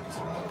 50 collect?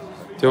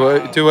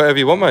 Do whatever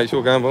you want, mate. It's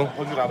your gamble.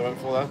 100 I went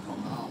for then.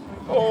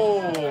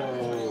 Oh!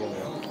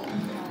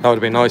 That would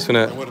have been nice,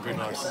 wouldn't It it? would have been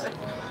nice.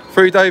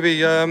 Through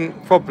Davey,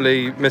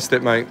 probably missed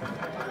it, mate.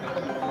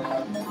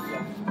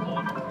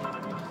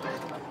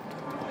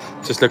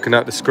 Just looking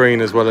at the screen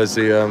as well as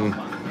the. We've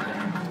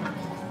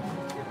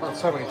had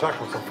so many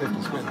jackpots on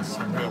 50 spins.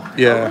 Unreal.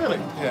 Yeah. Oh, really?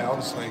 Yeah,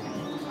 honestly.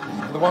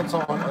 The one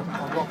time I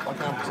got my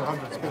gamble to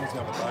 100 spins the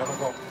other day and I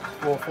got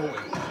 440.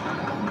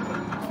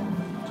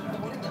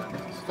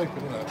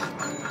 Stupid, isn't it?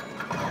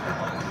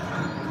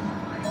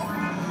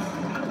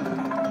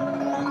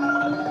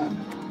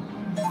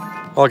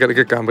 I'll get a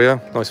good gamble, yeah.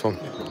 Nice one.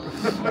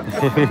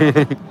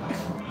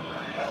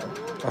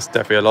 That's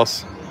definitely a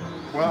loss.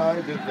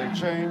 Why did they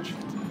change?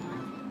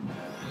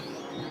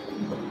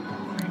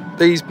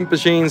 These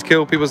machines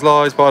kill people's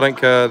lives, but I don't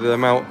care the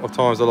amount of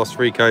times I lost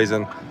 3Ks.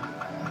 And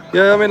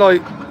yeah, I mean,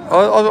 like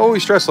I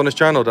always stress on this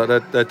channel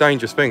that they're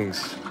dangerous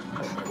things.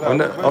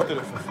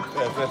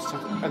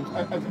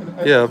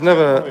 Yeah, I've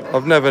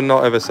never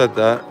not ever said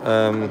that.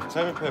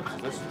 Entertainment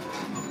purposes.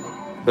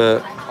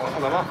 But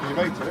And I'm happy you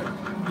made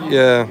it.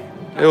 yeah,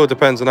 it all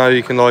depends on how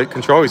you can like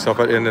control yourself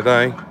at the end of the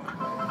day.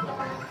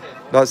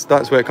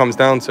 That's where it comes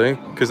down to,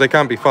 because they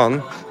can be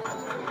fun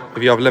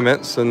if you have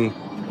limits and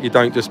you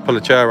don't just pull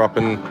a chair up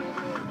and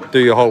do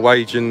your whole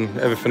wage and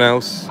everything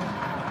else.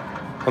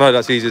 I know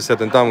that's easier said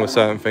than done with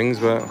certain things,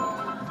 but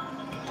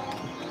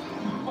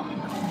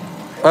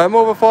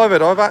more of a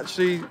five-head. I've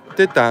actually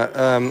did that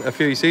a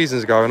few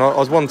seasons ago, and I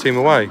was one team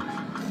away.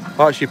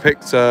 I actually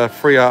picked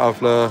 3 out of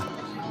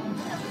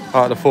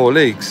the 4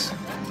 leagues.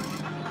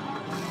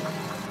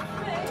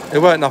 It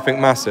weren't nothing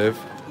massive.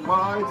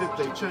 Why did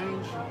they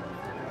change?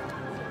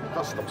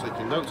 That's stop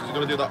taking notes. Is he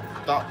going to do that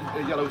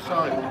yellow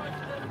sign?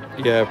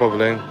 Yeah,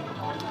 probably.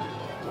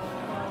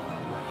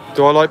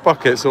 Do I like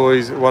buckets?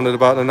 Always wondered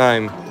about the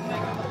name.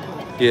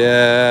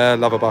 Yeah,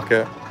 love a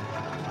bucket.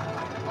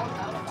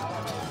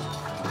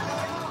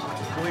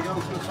 Can we go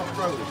to the top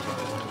row this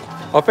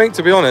time? I think,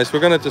 to be honest, we're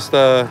going to just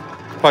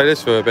play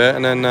this for a bit,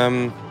 and then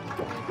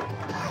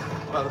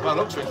Well, the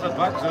looks of it's red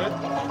back, isn't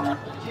it?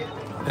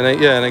 and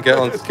then get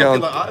on the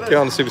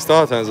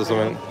superstar turns or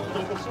something.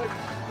 Double 6.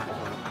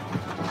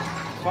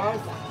 5.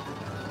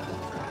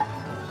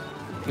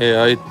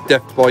 Yeah,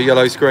 death by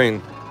yellow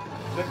screen.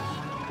 6.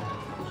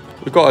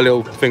 We've got a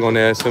little thing on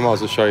here, so I might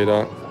as well show you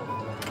that.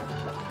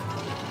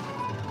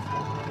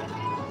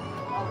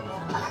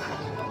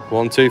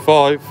 1, 2,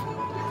 5.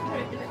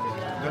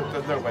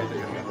 There's no way that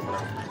you're going to get them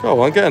now.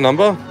 Go on, get a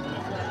number.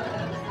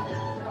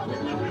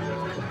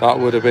 That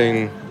would have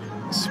been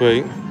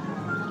sweet.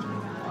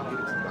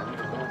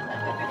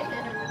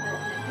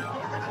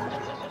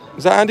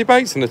 Is that Andy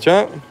Bates in the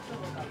chat?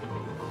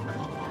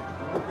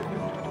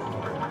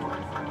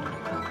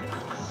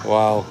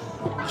 Wow,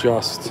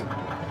 just.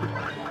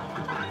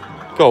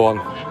 Go on,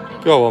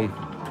 go on.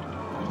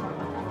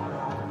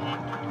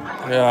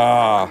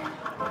 Yeah,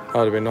 that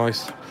would have been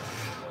nice.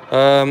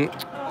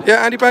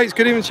 Yeah, Andy Bates,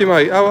 good evening to you,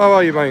 mate. How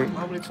are you, mate?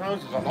 How many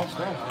times has that lost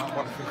now?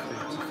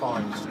 150 to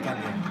 5,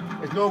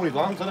 standing. It's normally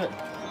lands, isn't it?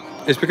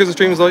 It's because of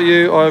streamers like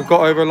you, I've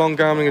got over a long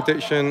gambling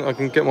addiction. I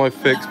can get my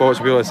fix by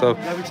watching people myself.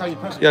 Every time you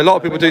press it. Yeah, a lot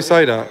of people do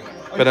say that,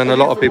 but then a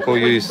lot of people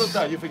use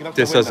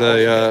this as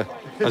a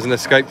as an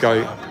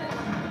scapegoat.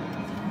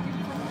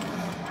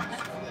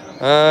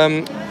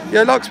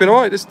 Yeah, luck's been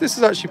alright. This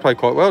has actually played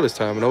quite well, this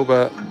terminal,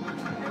 but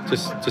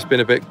just been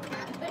a bit.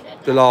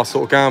 The last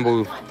sort of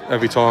gamble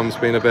every time's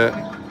been a bit.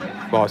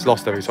 Well, it's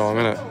lost every time,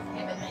 isn't it?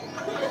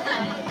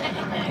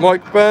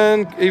 Mike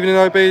Byrne, evening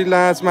OB,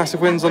 lads,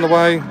 massive wins on the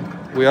way.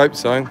 We hope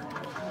so.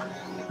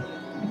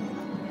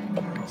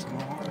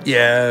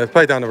 Yeah,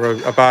 play down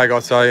a bag,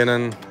 I'd say, and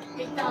then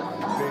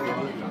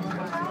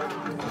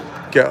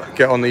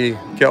get on the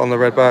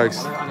red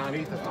bags. And I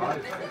need the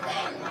 5.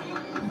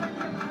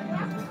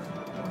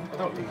 I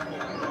don't need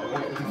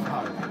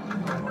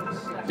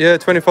 5. Yeah,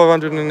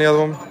 2,500 in the other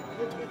one.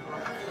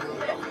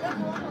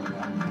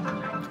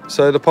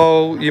 So the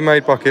poll you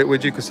made, Bucket,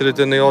 would you consider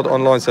doing the odd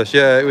online session?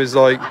 Yeah, it was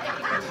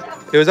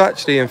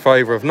actually in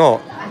favour of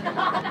not.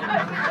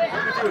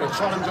 Doing a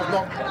challenge of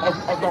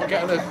not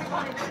getting a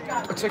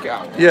ticket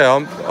out. Yeah,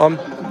 I'm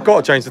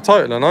got to change the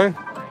title, I know.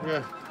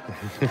 Yeah.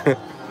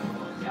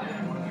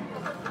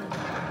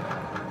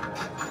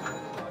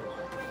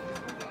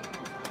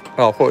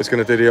 Oh, I thought it was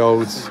going to do the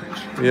old.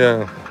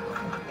 Yeah.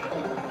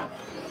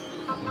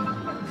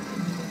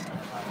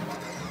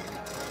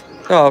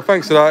 Oh,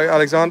 thanks for that,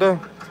 Alexander.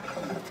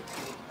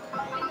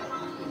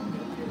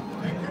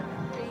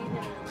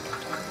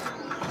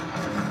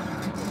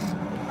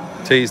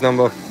 Tease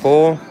number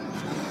 4.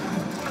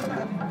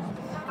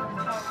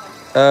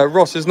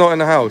 Ross is not in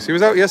the house. He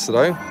was out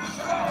yesterday.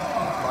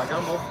 My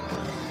gamble.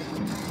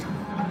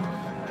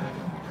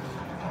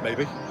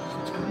 Maybe.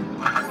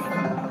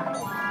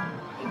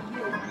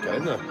 Get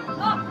in there.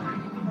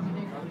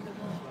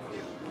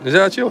 Is it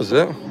actually yours, is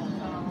it?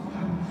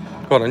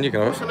 Go on then, you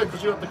can have it.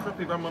 Because you had the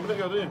crappy van a minute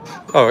ago, didn't you?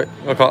 Oh, wait.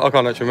 I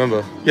can't actually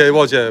remember. Yeah, it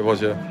was, yeah.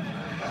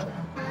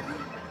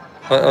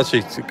 I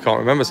actually can't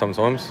remember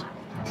sometimes.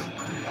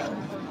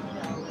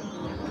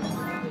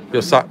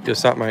 You're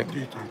sat, mate.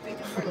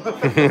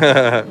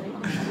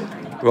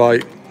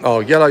 Right. Oh,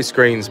 yellow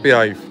screens,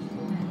 behave.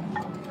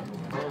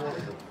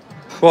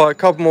 Right, a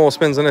couple more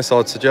spins on this,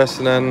 I'd suggest,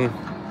 and then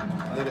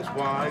it's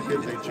wide.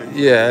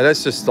 yeah,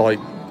 let's just like.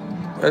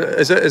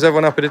 Is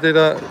everyone happy to do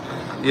that?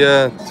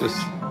 Yeah, just.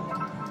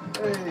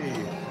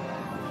 Hey.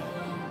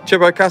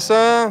 Chippo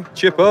Casa,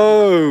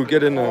 Chippo,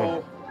 get in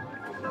there.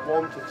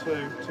 1 to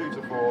 2, 2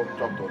 to 4,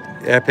 job done.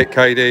 Epic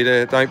KD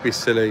there. Don't be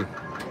silly.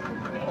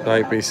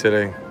 Don't be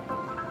silly.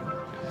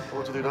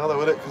 What to do now, though,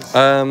 with it? 'Cause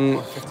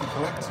 50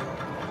 collect.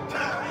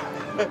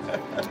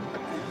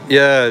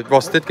 Yeah,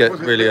 Ross did get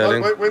really early.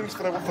 Wins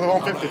for the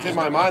 150. It's in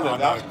my mind like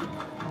that.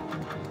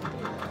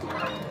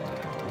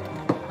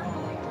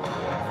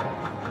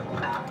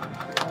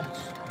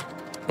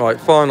 Right,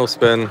 final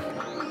spin.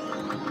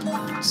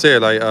 See you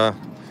later.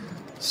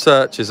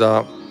 Search is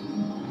up.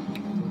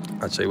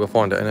 Actually, we'll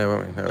find it in here,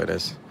 won't we? There it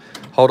is.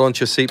 Hold on to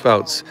your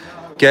seatbelts.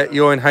 Get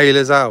your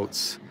inhalers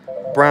out.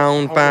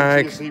 Brown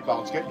bag. Get your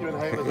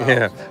inhalers out.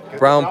 Yeah, Get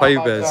brown the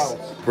papers. bags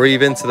out.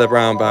 Breathe into the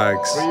brown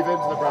bags. Breathe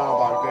into the brown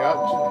bag.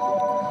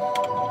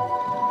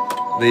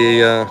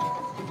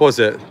 What was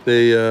it?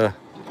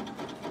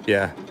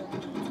 Yeah.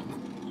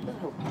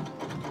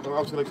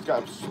 I'm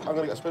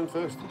gonna get a spin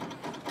first.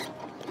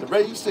 The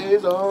race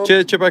is on.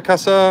 Cheers,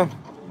 Chibokasa.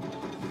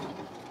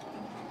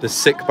 The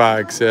sick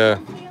bags, yeah.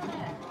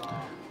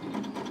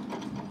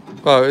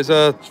 Well, it's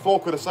It's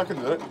 £4 a second,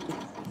 isn't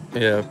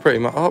it? yeah, pretty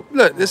much. Oh,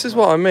 look, this is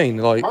what I mean.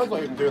 Like, Mine's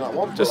not even doing that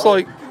one. just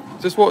like,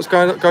 just what's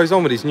goes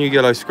on with these new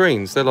yellow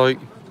screens. They're like,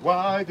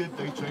 why did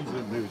they change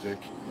the music?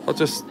 I'll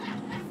just.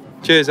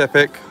 Cheers,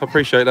 Epic. I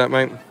appreciate that,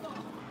 mate.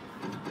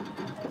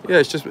 Yeah,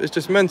 it's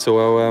just mental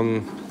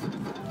how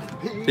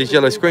these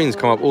yellow screens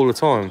come up all the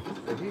time.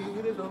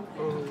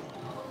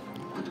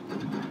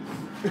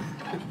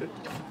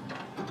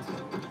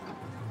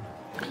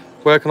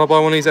 Where can I buy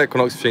one of these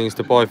Equinox machines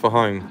to buy for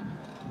home?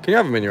 Can you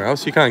have them in your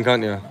house? You can,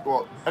 can't you?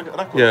 What? An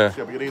Equinox? Yeah.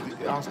 But it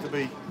has to be.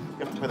 You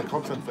have to pay the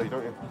content fee,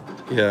 don't you?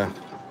 Yeah.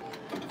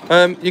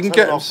 You can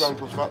get them. £7.5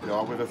 plus VAT they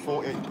are with a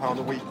 £48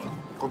 a week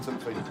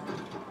content fee.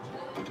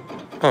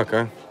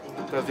 Okay.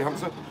 There's the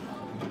answer.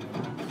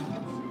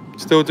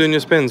 Still doing your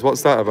spins.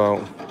 What's that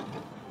about?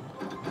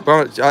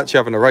 We're actually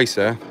having a race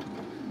here.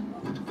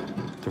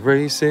 The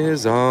race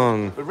is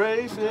on, The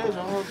race is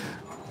on.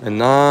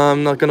 and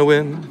I'm not gonna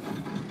win.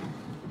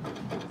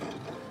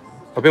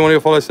 I've been one of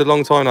your followers for a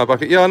long time now,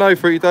 Bucket. Yeah, I know,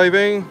 Fruity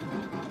Davey.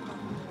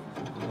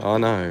 I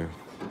know.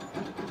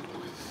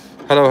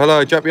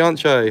 Hello, Jack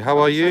Bianche. How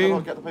are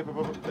you? Get the paper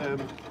bag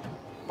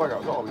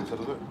out. Got all inside,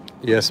 does it?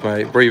 Yes,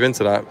 mate. Breathe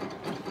into that.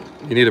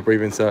 You need to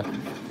breathe into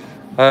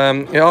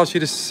that. It asks you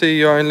to see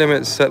your own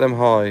limits, set them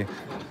high.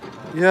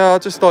 Yeah, I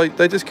just like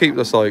they just keep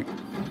us like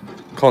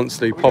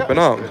constantly popping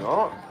up.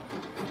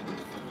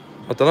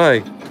 I don't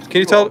know. Can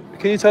you tell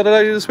the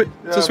lady to switch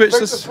The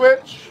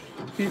switch.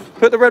 You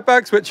put the red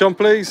bag switch on,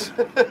 please.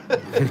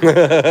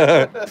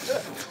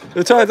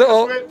 The time's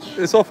off.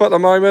 It's off at the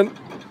moment.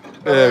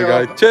 There we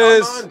go.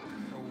 Cheers.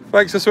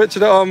 Thanks for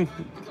switching it on.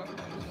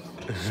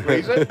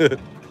 Squeeze it.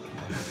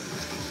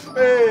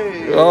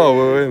 Hey. Oh,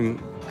 we're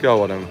in.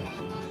 Go on him.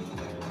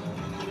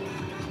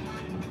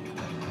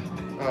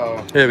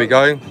 Oh. Here we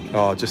go.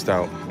 Oh, just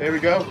out. Here we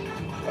go.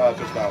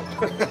 Just out.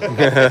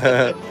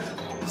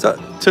 Is that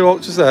 2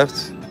 ultras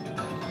left?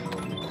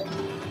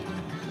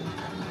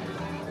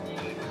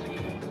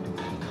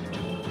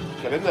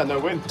 Get in there, no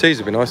win. Teas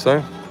would be nice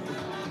though.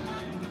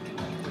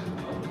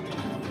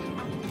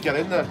 Get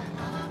in there.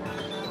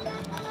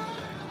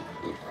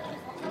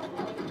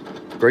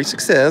 Great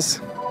success.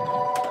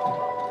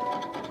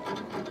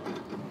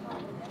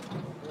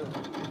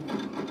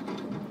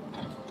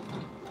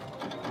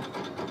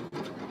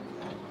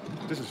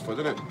 This is fun,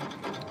 isn't it?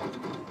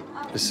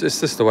 It's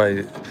just the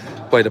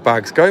way the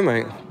bags go,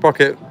 mate.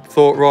 Brockett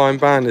thought Ryan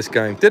banned this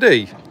game. Did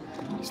he?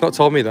 He's not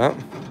told me that.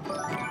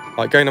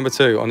 Right, game number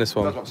 2 on this That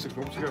one. was about 6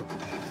 months ago.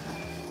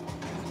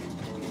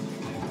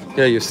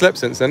 Yeah, you've slept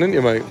since then, haven't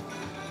you, mate?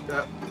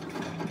 Yeah.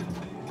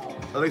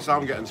 At least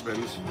I'm getting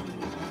spins.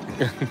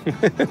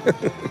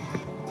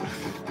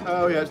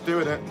 Oh yeah, it's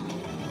doing it.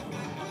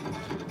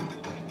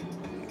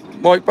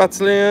 Mike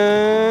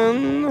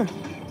Battalion.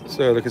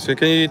 So look,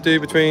 can you do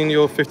between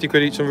your 50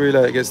 quid each on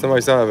roulette? It gets the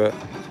most out of it.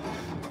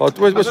 Oh,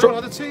 Has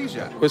anyone had a tease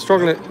yet? we're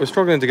struggling to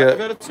Have you get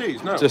had a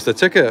tease? No. just a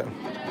ticket.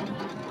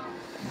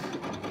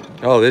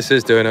 Oh, this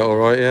is doing it all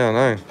right. Yeah, I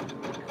know.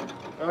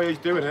 Oh yeah, he's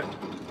doing it.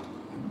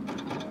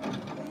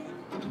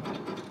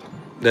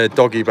 They're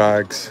doggy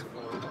bags.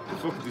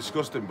 Fucking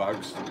disgusting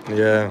bags.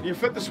 Yeah. You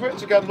flipped the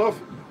switch again, love.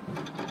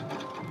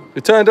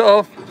 We turned it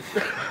off.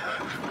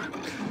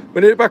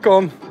 We need it back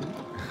on.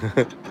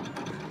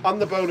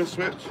 And the bonus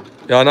switch.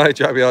 Yeah, I know,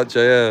 Jack Bianche.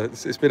 Yeah,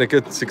 it's been a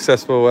good,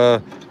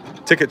 successful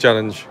ticket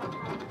challenge.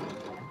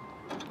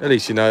 At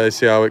least you know,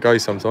 see how it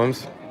goes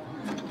sometimes.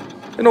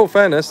 In all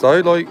fairness, though,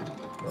 like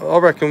I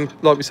reckon,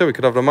 like we said, we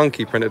could have the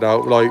monkey printed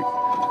out like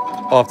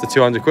after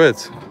 200 quid.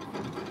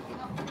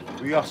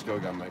 We asked go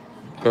again, mate.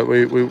 But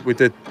we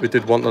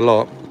did want a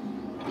lot.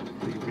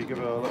 We give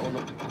it a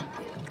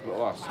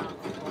little ask.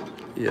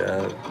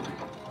 Yeah.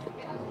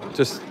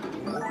 Just.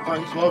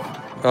 Thanks, love.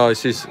 Oh,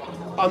 she's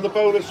And the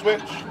bonus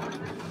switch.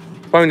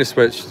 bonus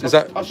switch. Is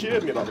that? Has she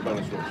heard me about the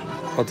bonus switch?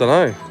 I don't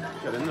know.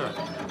 Get in there.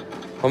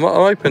 I'm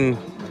open.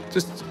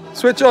 Just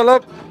switch on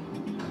up.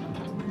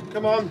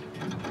 Come on.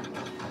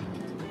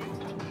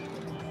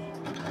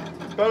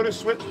 Bonus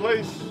switch,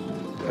 please.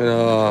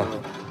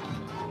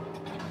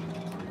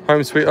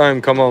 Home sweet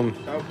home. Come on.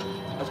 Oh,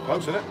 that's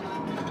close, isn't it?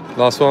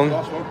 Last one.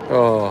 Last one.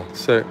 Oh,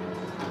 sick.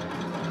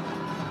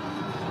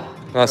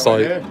 That's Go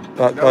like in here.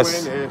 that, Go in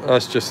here.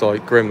 that's just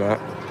like grim. That.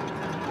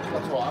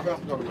 That's what I've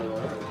got to go.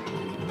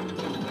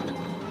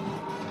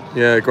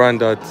 Yeah,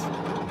 Grandad.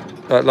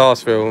 That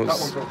last field.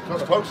 That's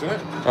close, isn't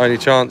it? Only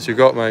chance you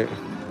got, mate.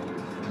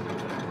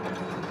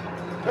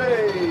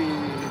 Hey!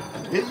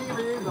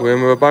 We're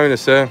in with a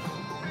bonus here.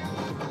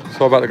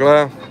 Sorry about the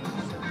glare.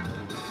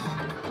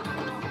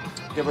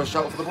 Give her a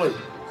shout for the blue.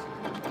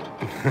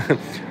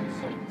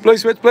 Blue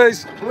switch,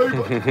 please.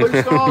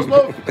 Blue stars,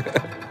 love.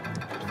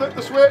 Flip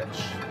the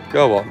switch.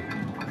 Go on.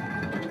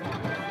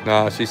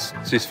 Nah, she's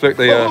flicked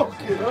the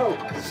Fucking hell.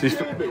 she's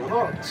Scared me, or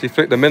not? she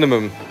flicked the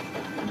minimum.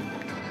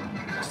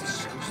 That's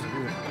disgusting,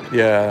 isn't it?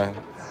 Yeah.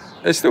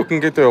 It still can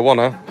do a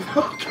wanna.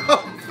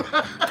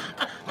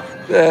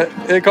 Yeah,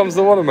 Here comes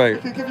the one, mate.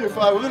 He can give you a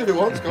 500 if he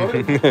wants, can't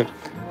he? Yeah,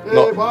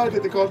 Not- why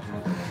did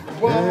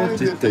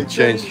they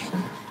change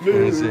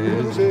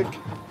music?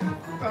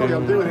 Oh yeah,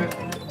 I'm doing it.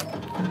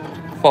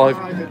 5.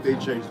 Why did they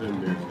change the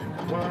music?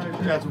 Why?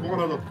 Yeah, it's one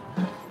of them.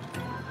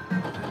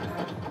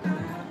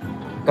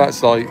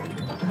 That's like,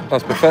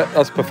 that's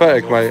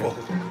pathetic, mate.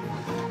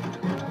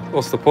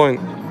 What's the point?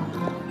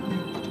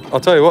 I'll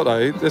tell you what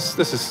though, this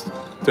is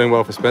doing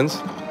well for spins.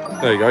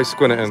 There you go,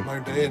 squint it in.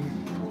 Moaned it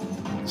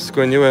in.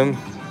 Squint you in.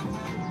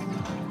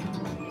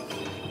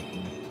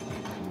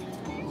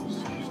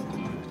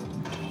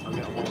 I'm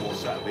getting one more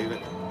set, leave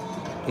it.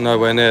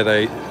 Nowhere near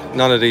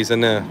none of these are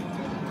near.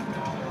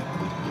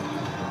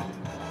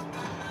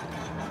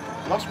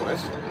 Last one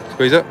is.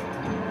 Squeeze it.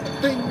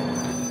 Ding!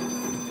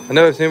 I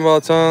never seen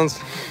wild turns.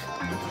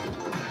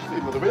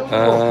 Even with the wheels.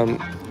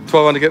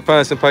 1200 get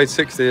first and paid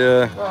 60.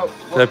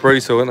 They're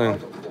brutal,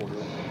 aren't they?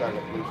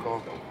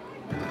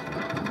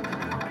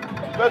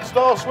 Red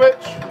star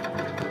switch.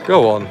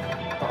 Go on.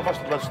 That's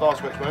the red star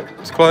switch, mate.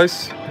 It's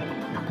close.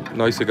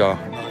 No cigar.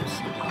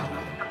 Nice.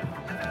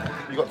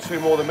 You got 2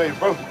 more than me.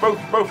 Both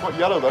got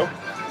yellow though.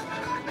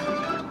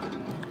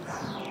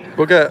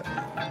 We'll get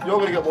You're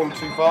gonna get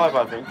 125,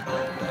 I think.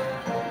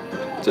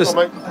 just.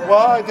 Come on, mate.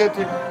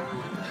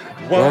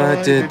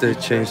 Why did they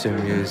change the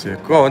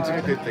music? Go on. Why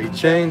did they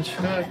Change.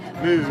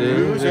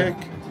 music?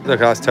 Look,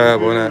 that's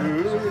terrible, isn't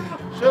it?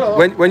 Shut up.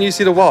 When you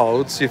see the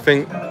wilds, you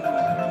think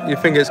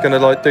it's gonna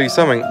like do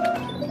something.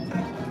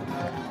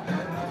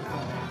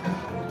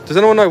 Does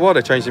anyone know why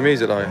they changed the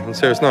music though? On a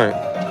serious note.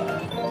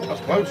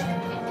 That's close.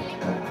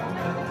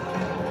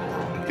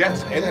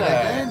 Get in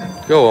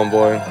there. Go on,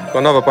 boy. Got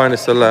another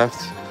bonus to the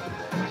left.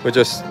 We'll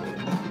just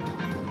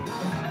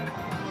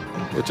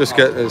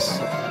get this.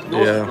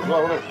 Yeah.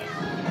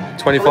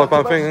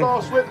 £25 thing.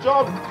 Star switch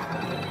on.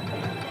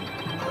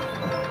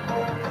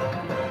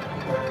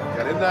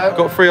 Get in there.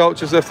 Got 3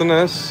 ultras left on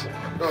this.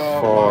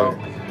 Oh,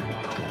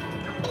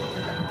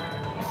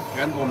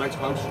 again, go next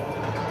close.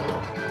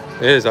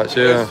 It is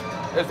actually. Yeah.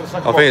 Here's the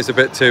second I think it's a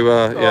bit too.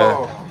 Yeah.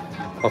 Oh.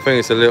 I think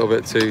it's a little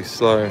bit too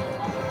slow.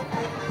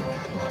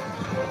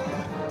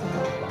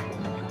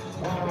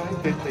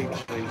 Why did they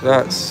change?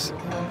 That's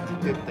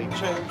Did they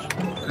change?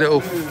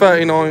 little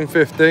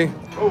 39.50.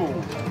 Oh,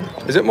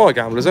 Is it my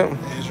gamble? Is it?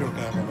 Here's your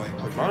gamble,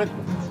 mate. fine.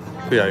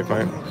 Behave,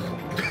 mate.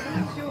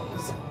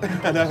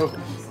 I know.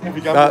 If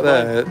you That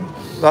there,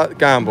 that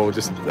gamble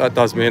that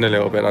does me in a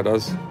little bit. That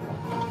does.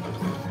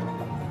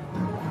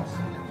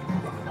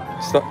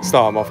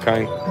 Start 'em off,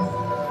 Kane.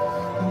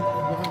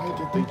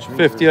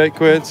 58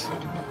 quid.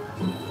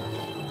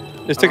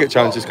 This ticket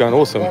challenge is going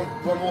awesome.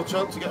 One more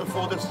chance to get a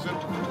 4 discs in.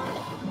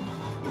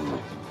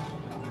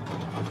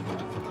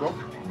 Go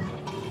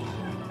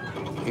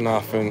on.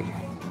 Nothing.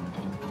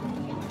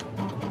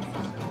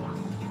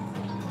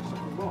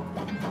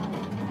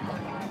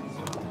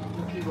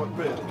 You got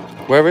bit.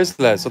 Where is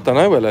Les? I don't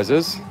know where Les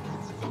is.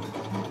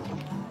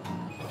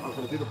 I'm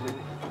gonna do the blue.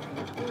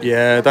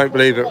 Yeah, don't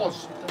believe it.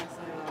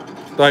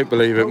 Don't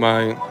believe it,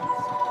 mate.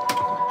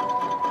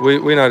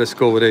 We know the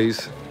score with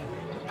these.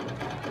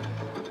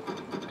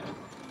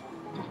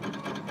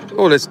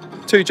 Oh, there's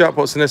 2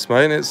 jackpots in this,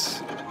 mate, and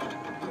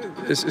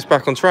it's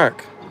back on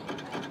track.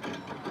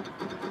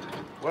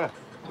 Where?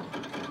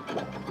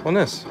 On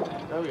this.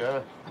 Oh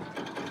yeah.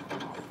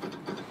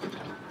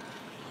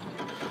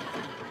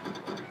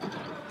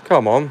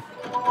 Come on.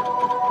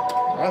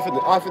 I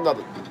think that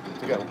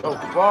to get. Oh,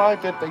 why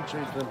did they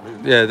change the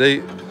move? Yeah,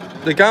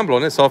 the gamble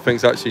on this I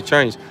think's actually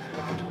changed.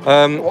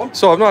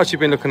 So I've not actually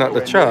been looking at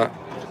the chat.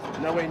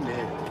 Nowhere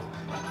near.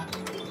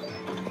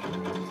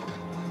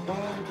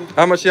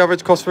 How much the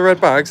average cost for red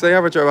bags? They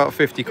average at about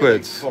 50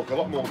 quid. Fuck, a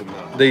lot more than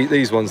that.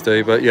 These ones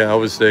do, but yeah,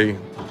 obviously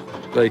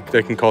they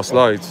can cost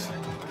loads.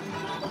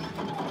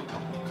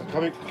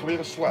 Can we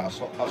have a sweater?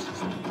 As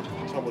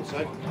Tom would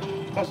say.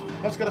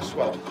 Let's get a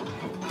sweater.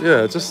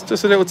 Yeah, just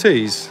a little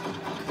tease.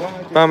 Why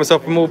did Found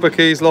myself with more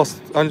bookies,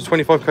 lost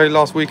 125k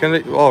last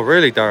weekend. Oh,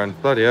 really, Darren?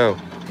 Bloody hell.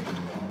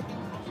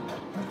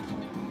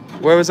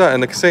 Where was that? In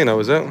the casino,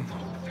 was it?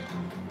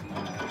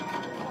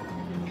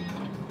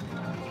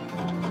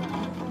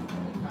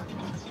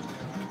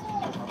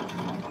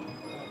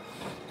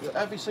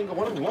 Every single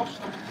one of them lost.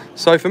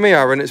 So for me,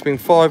 Aaron, it's been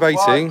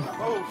 580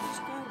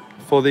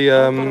 for the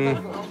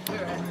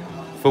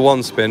for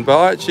one spin. But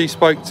I actually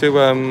spoke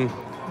to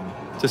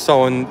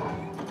someone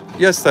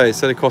yesterday.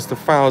 Said it cost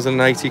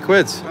 1,080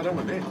 quid. I don't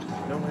want it.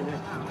 No one near.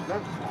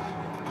 No.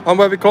 I'm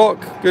Webby Clock.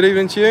 Good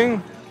evening to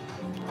you.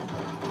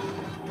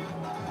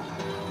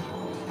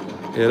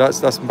 Yeah,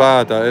 that's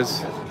bad. That is.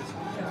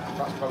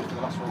 That's close to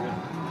the last one. Yeah.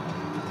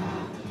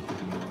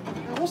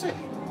 Where was it?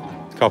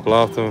 A couple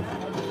after.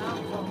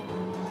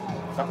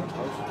 That one's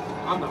close.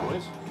 And that one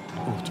is.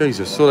 Oh,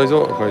 Jesus, saw those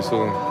autoplays.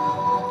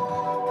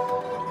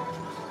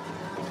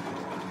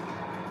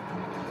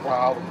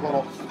 Wow, one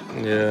off.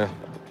 Yeah.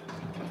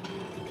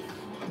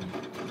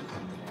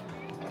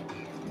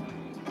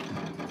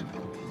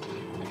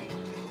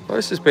 Well,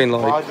 this has been Why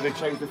like. did they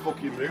change the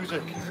fucking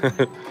music?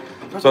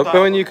 So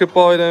when you could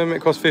buy them,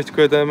 it cost 50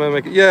 quid. Then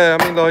make it. Yeah,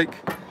 I mean like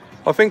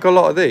I think a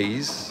lot of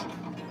these,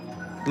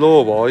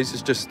 law-wise,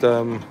 it's just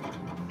gone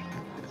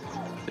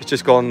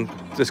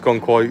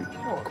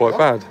quite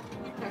bad.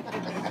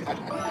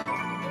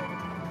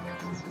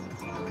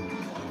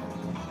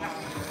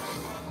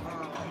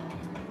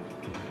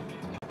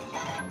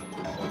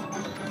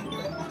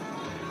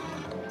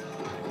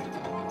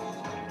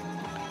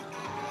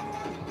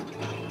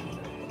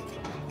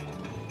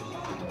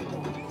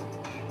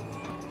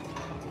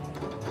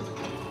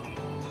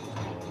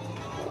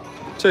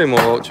 Two more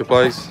ultra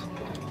plays.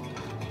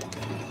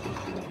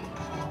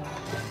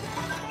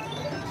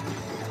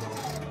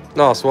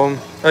 Last one.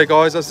 Hey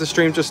guys, as the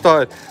stream just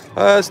started.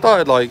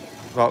 Started like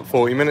about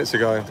 40 minutes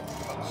ago.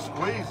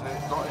 Squeeze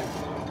it, not in.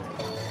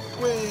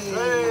 Squeeze.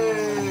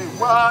 Hey,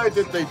 why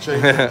did they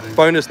change it?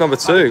 Bonus number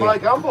 2. Play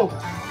gamble.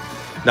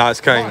 Nah, it's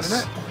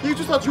Kane's. You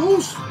just had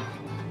yours.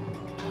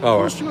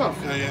 Oh, right. You have.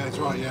 Yeah, that's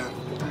right, yeah.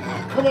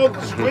 Come on,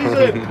 squeeze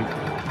it.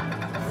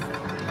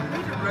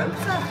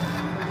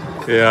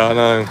 Yeah, I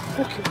know.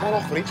 Fucking one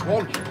off on each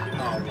one.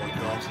 Oh my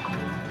god.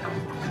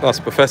 That's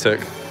pathetic.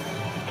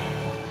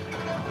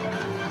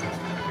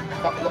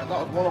 That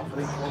was one off on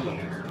each one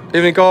though.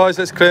 Evening guys,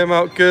 let's clear them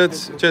out good.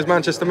 Cheers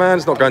Manchester man,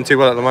 it's not going too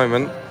well at the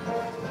moment.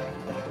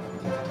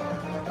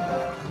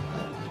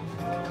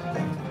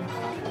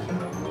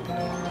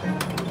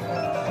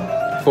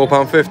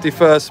 £4.50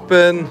 first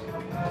spin.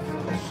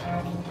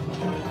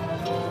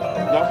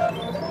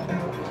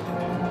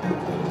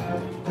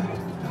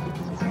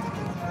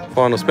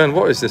 Final spin.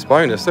 What is this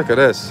bonus? Look at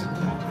this. It's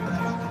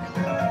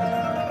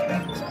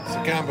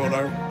a gamble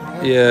though.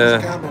 Right? Yeah.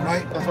 It's a gamble,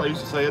 mate. That's what I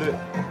used to say, isn't it?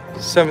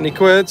 70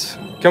 quid.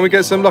 Can we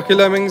get some lucky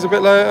lemmings a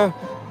bit later?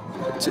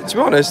 To be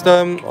honest,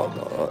 I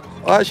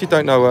actually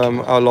don't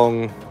know how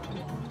long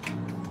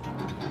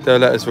they'll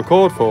let us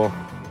record for.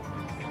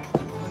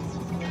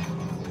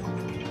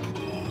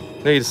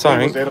 Need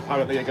something. There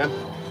apparently again.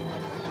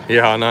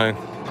 Yeah, I know.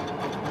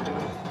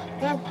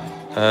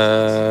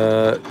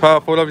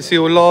 Powerful, lovely to see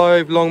you all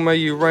live. Long may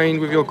you reign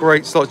with your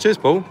great slot. Cheers,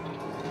 Paul.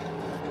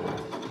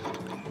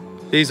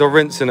 These are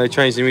rinsing. They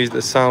changed the music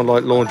to sound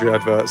like laundry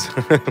adverts.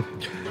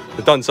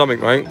 They've done something,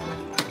 mate.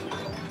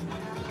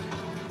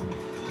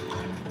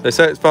 They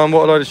say it's fun.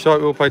 What a load of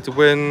shite. We all play to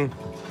win.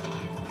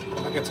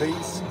 Like a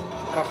tease.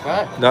 That's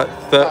fair.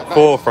 That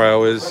fourth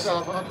rail is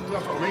That's what I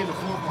mean. The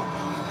fourth one.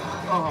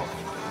 Oh.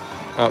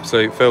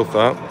 absolute filth.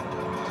 That.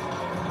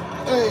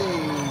 Hey.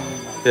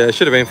 Yeah, it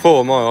should have been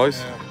 4 in my eyes.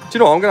 Yeah. Do you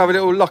know what? I'm gonna have a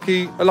little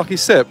lucky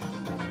sip. I've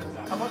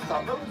had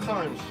that many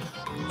times.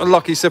 A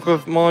lucky sip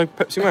of my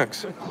Pepsi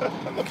Max.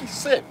 Lucky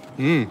sip.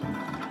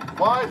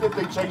 Why did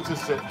they change the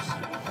sips?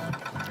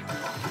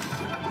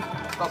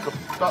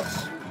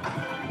 That's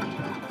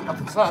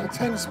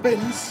 10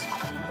 spins.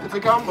 it's a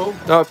gamble.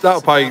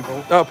 That'll pay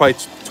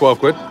 12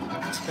 quid.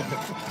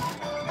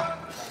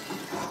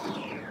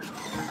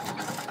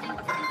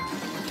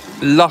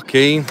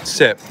 Lucky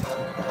sip.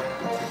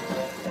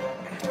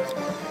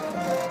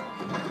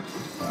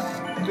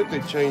 Did they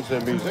change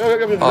their music?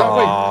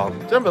 Oh,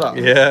 remember that?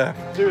 Yeah.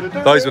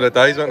 Those were the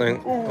days, weren't they?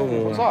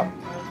 Ooh, what's that?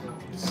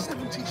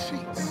 70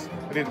 sheets.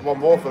 I needed one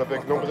more for the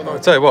big number, didn't I? I'll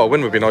tell you what, a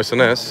win would be nice on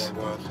this.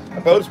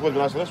 A bonus would be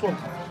nice on this one.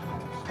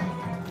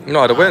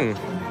 No, I'd win.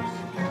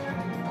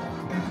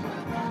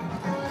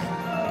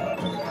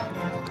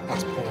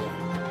 That's poor.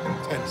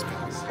 10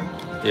 spins.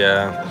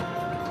 Yeah.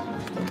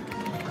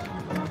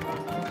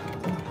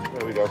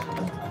 There we go.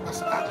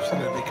 That's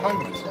absolutely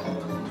comas.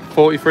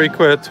 43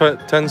 quid,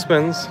 10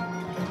 spins.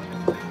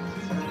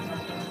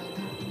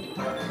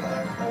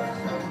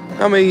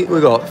 How many?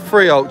 We've got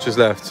 3 ultras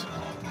left.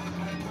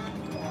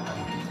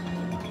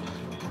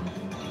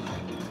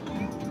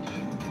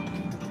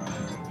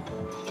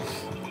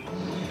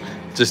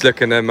 Just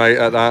looking there, mate,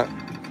 at that.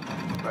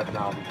 Right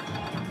now.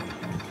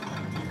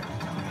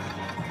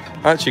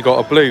 Actually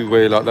got a blue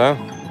wheel up there.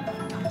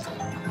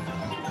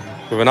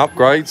 With an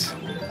upgrade.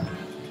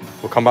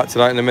 We'll come back to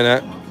that in a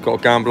minute. Got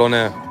a gamble on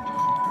here.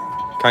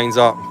 Kane's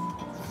up.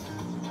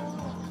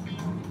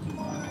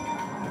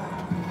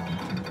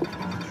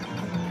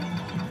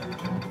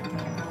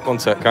 One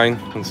sec, Kane.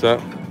 One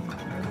sec.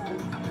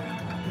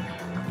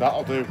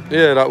 That'll do.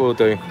 Yeah, that will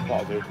do.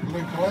 That'll do.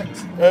 Blue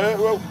correct.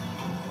 Well,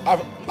 I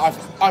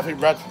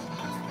think red.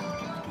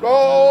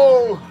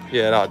 Oh!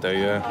 Yeah, that'll do,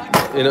 yeah.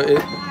 You know,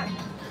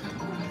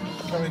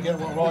 Can we get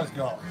what Ryan's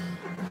got?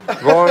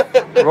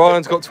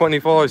 Ryan's got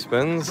 25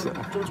 spins.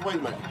 Just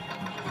wait, mate.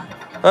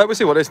 We'll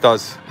see what this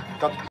does.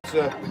 That's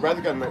red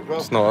again, mate. Well,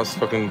 It's not, it's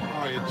fucking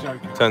Oh, you're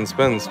joking. 10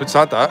 spins. We just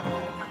had that.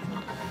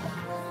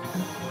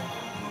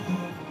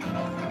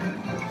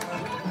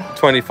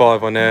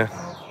 25 on there,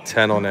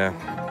 10 on there.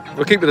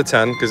 We'll keep it at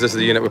 10 because this is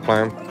the unit we're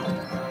playing.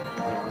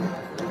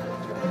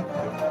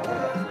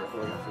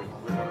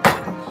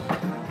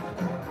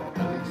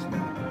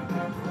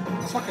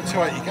 It's like a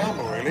 280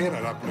 gamble, really, isn't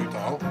it, that blue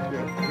dial?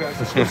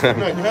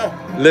 yeah.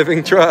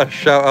 Living trash.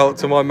 Shout out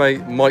to my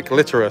mate Mike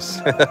Litterus.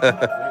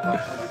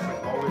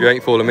 You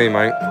ain't fooling me,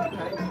 mate.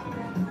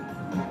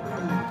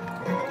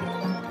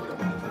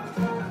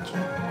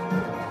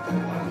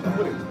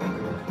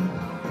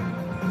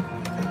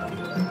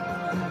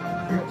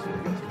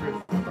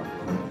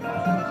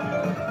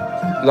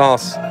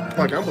 Last.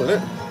 My gamble,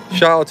 isn't it?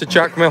 Shout out to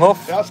Jack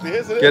Mahoff. It actually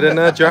is, isn't it? Get in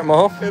there, Jack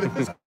Mahoff. It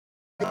is.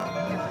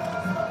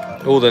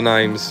 All the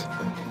names.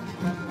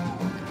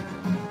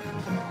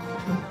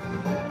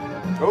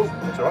 Oh,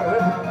 that's alright,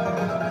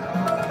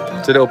 isn't it?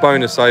 It's a little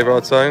bonus saver,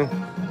 I'd say.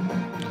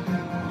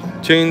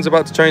 Tune's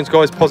about to change,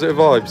 guys. Positive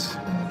vibes.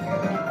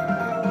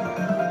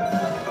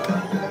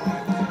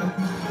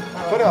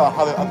 Funny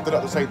how they did it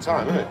at the same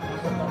time, isn't it?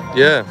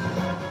 Yeah.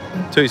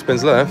 2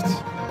 spins left.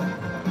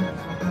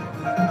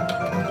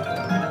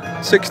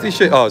 60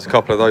 shit. Oh, it's a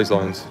couple of those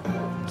lines. Is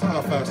that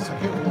our first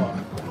ticket or what?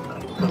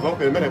 It won't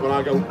be a minute when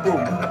I go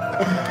boom.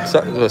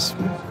 So, that's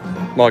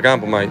my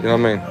gamble, mate. You know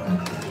what I mean?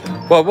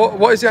 Well,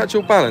 what is the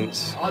actual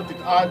balance? I'd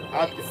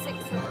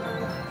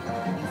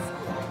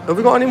Have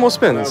we got any more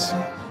spins?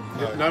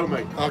 no,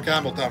 mate. I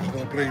gambled that for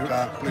the blue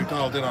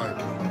dial, didn't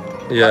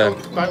I? Yeah.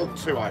 Dial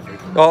 2, I think.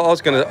 Oh, I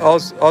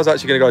was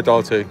actually gonna go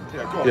dial 2.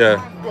 Yeah, go on.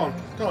 Yeah. Go on.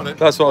 Go on then.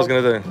 That's what I was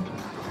gonna do.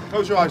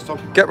 Close your eyes, Tom.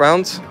 Get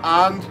round.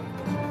 And.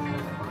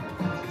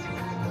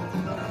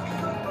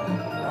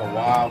 Oh,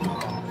 wow.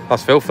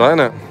 That's filth, that,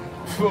 isn't it?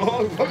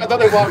 I don't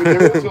know why we do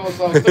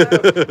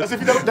it. As if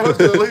you don't know it's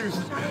going to lose.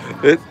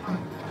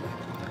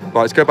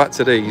 Right, let's go back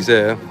to these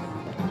here.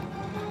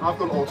 I've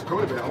got all to come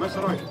in a bit on this,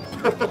 haven't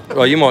I?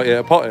 Well, you might hit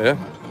a pot here.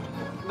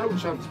 No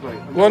chance, mate.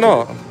 Why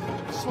not?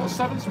 It's what,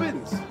 7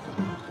 spins?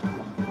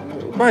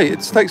 Mate, it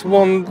takes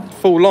one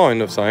full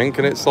line of something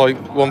and it's like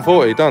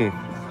 140, done.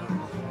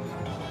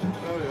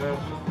 Oh, yeah.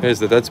 Here's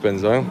the dead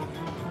spins though.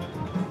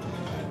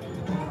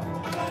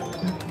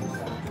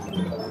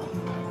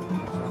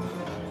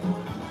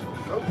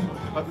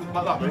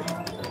 Like that, mate.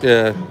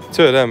 Yeah,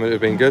 2 of them would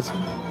have been good.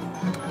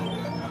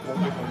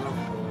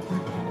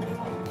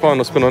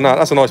 Final spin on that.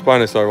 That's a nice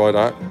bonus though, right?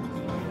 That.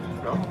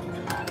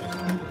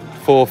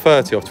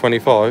 430 off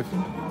 25.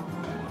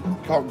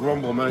 Can't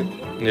grumble, mate.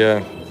 Yeah.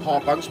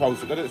 Half bank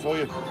swallows did it for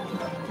you.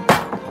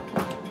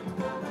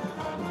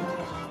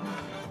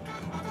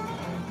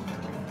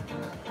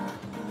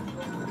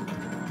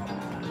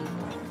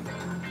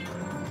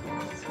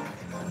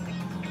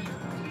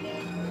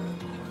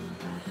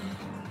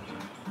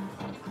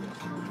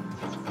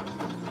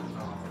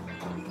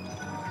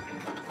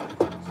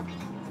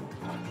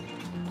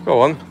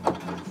 Go on.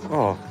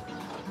 Oh.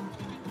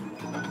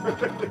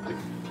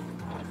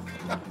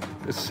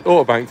 It's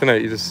auto-banked, isn't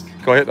it? You just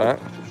got to hit that.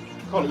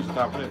 Can't lose the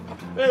count, can it?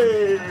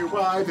 Hey,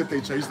 why did they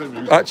change the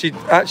rules?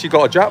 Actually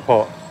got a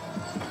jackpot.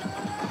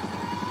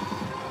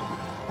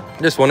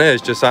 This one here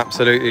is just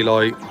absolutely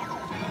like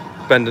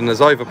bending us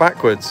over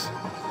backwards,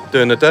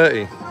 doing the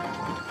dirty.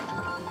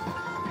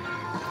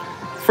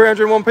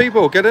 301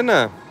 people, get in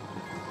there.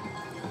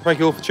 Thank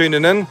you all for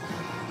tuning in.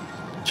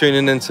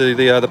 Tuning into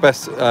the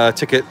best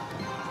ticket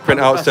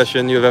print-out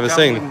session you've ever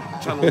seen.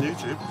 Channel on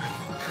YouTube.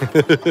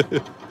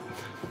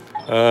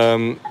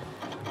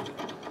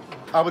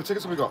 How many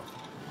tickets have we got?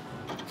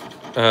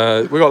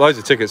 We got loads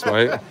of tickets,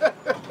 mate.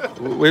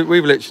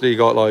 We've literally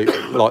got like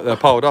they're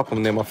piled up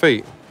on near my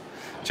feet.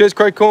 Cheers,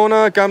 Craig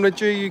Corner, Gambler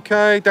G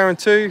UK, Darren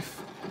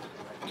Tooth.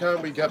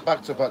 Can we get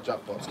back-to-back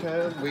jackpots?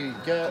 Can we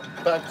get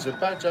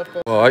back-to-back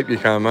jackpots? Well, I hope you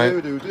can,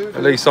 mate.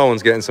 At least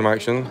someone's getting some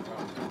action.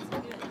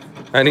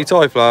 Any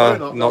tie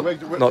flower?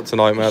 Not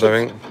tonight, mate, I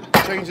don't think.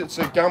 Change it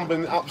to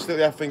gambling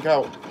absolutely everything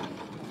out.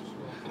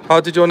 How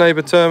did your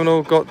neighbour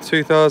terminal got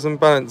 2,000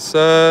 balance?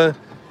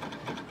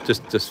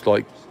 Just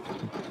like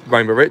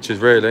Rainbow Riches,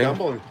 really.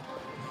 Gambling.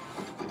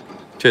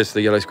 Cheers to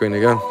the yellow screen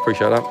again.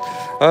 Appreciate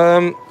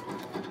that.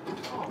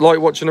 Like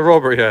watching a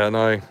robbery here,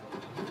 no.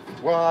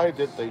 Why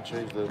did they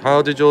change the...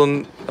 How did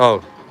your...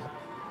 Oh.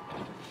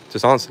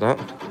 Just answer that.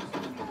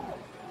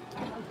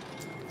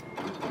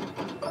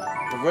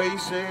 The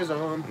race is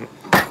on.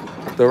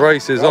 The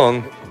race is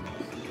on.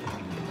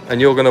 And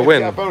you're going to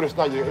win. Yeah, bonus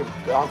now.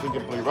 I'm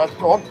thinking blue red.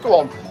 Go on, go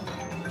on.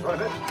 Try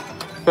it.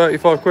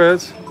 35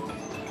 quid.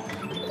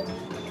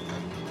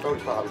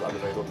 Bonus might have that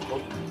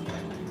available.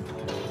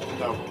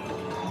 No.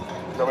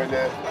 Go in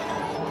there.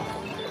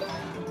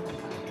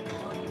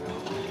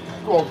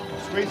 Go on,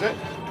 squeeze it.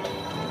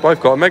 Both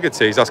got a mega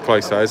tease. That's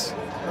close, says.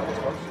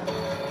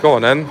 Go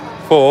on then.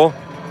 4.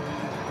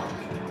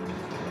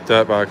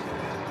 Dirtbag.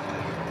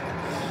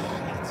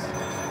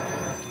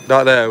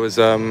 That there was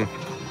that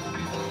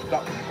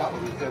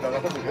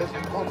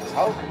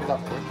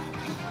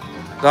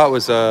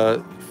was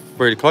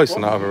really close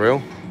on that other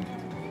reel.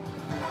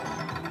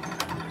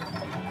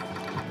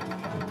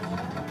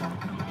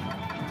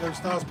 Go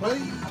stars,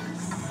 please.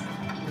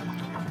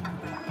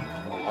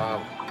 Oh,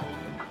 wow.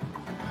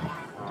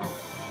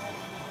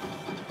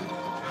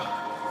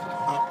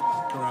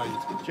 Great.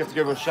 You have to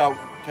give her a shout,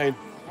 Kane.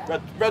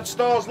 Red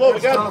stars, love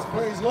again. Stars,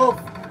 please, love.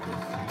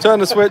 Turn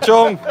the switch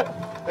on.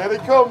 Here they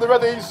come, the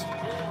reddies.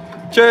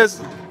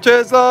 Cheers.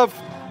 Cheers, love.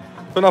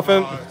 For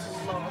nothing.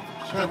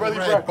 Show the ready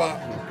red for-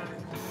 button.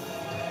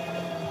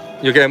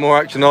 You're getting more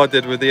action than I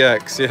did with the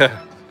X,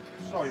 yeah.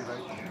 Sorry, mate.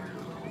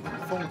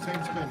 14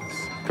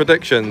 spins.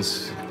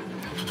 Predictions.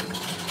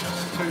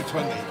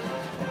 220.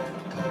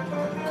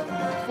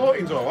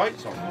 14's alright,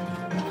 Tom.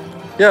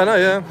 Yeah, no,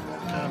 yeah.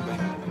 Can be.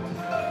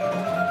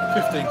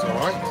 15's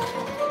alright.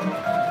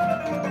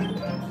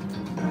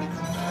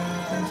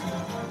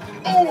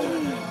 Oh!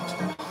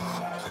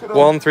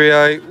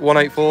 138,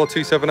 184,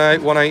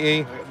 278,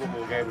 180. One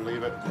more game and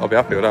leave it. I'll be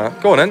happy with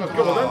that. Go on then.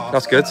 Go on then.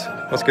 That's good.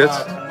 That's good.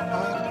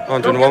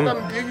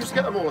 101. You used to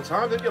get them all the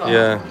time, didn't you? Like?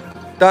 Yeah.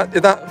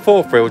 If that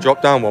fourth reel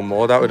dropped down one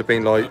more, that would have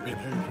been like,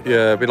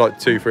 yeah, it'd be like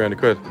 200-300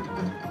 quid.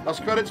 That's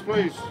credits,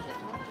 please.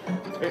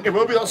 It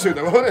will be that soon,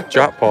 though, won't it?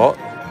 Jackpot.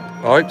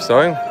 I hope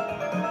so.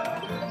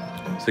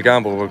 It's a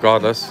gamble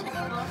regardless.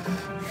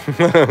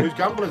 Whose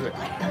gamble is it?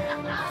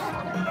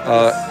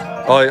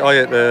 I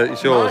hit the,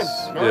 it's yours.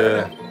 Mine,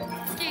 Yeah.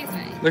 Excuse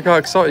me. Look how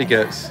excited he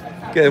gets.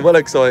 Getting well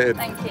excited.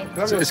 Thank you.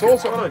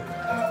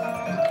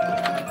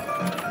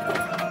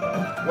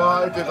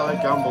 Why did I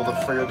gamble the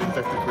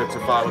 350 quid to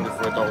 500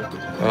 for a donk?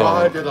 Oh.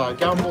 Why did I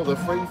gamble the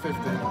 350?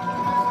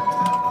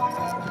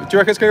 Do you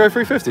reckon it's going to go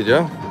 350,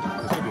 Joe?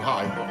 It's going to be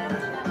high.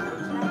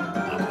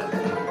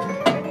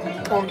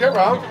 Come on, get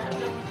round.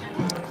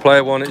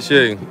 Player one, it's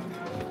you.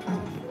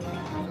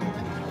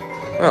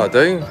 That'll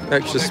do.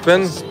 Extra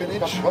spin.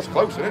 That's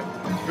close, isn't it?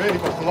 Really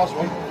close to the last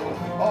one.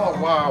 Oh,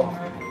 wow.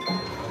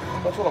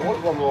 That's what I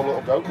wanted, one more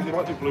little go, because you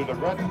might do blue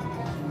and red.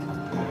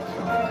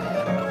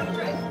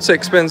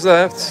 6 spins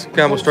left.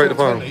 Gamble straight to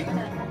final. And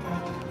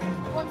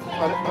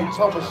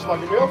Tom was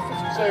slagging me off for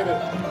saying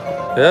it.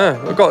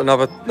 Yeah, I've got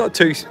another, not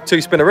two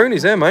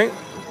spinneroonies there, mate.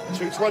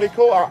 220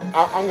 cool.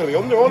 I'm going to be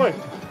under, aren't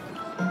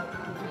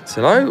I?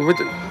 So no, we'll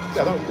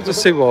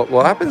just see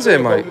what happens here,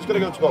 mate. It's going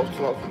to go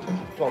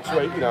 12 to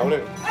 80 now,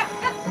 isn't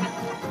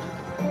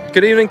it?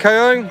 Good evening,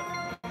 KO.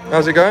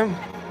 How's it going?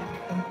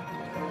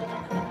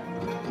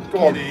 Go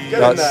on, get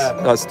in there.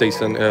 That's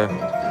decent, yeah.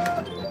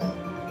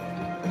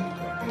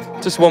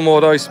 Just one more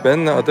of those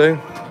spin, that'll do.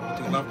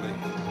 Lovely.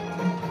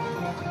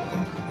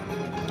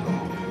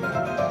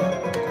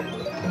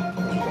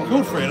 You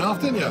called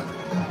 3.5, didn't you?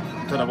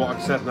 Don't know what I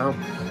said now.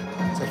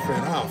 I said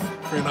 3.5.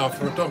 3.5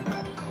 for a dunk.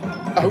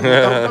 Oh,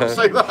 don't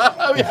say that.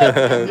 Oh,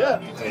 yeah.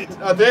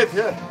 I did,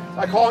 yeah.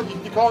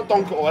 You can't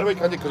dunk it all anyway,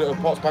 can you? Because it'll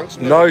pot banks.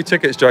 No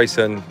tickets,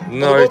 Jason.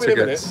 No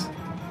tickets.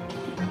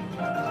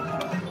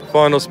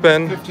 Final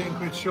spin. 15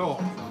 quid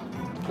short.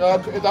 No,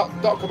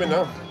 that'll come in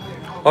now.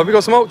 Have we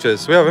got some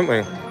ultras? We have, haven't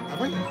we? Have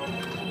we?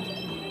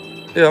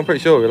 Yeah, I'm pretty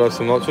sure we'll have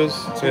some ultras.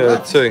 Yeah,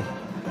 left. 2.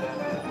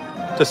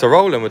 Just a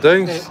rolling, we'll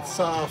do. It's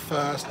our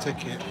first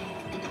ticket.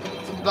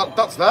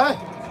 That's there.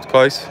 It's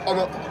close. On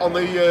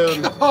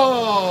the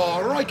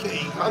Oh, righty.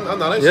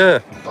 and that is. Yeah.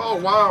 Oh,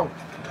 wow.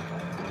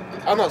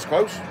 And that's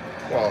close.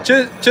 Wow.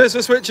 Cheers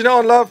for switching it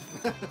on, love.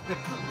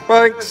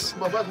 Thanks.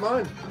 My bad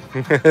mine.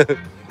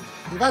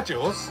 You've had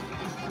yours.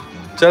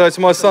 Hello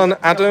to my son,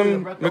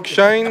 Adam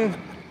McShane.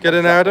 Get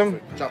in, Adam.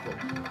 Chapel.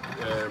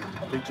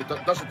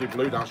 That should be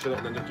blue now,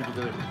 shouldn't it? And then give you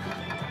the...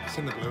 It's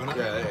in the blue, isn't it?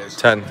 Yeah, it is.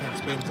 10. 10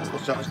 spins.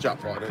 That's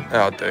jackpot, isn't it?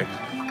 That'll do.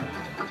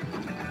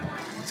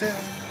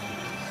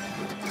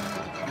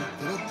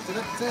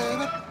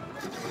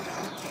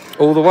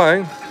 All the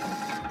way.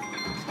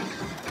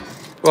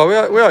 Well,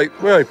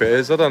 we hope it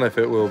is. I don't know if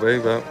it will be,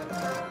 but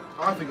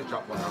I think it's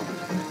jackpot now.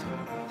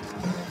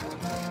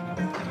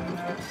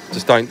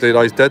 just don't do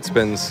those dead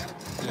spins.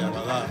 Yeah,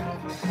 like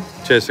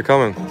that. Cheers for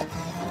coming.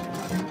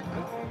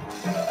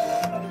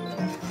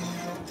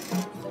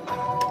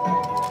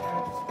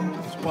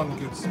 It's one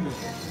good spin.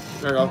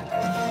 There you go.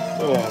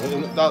 Oh,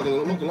 that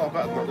looked a lot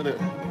better than that,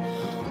 didn't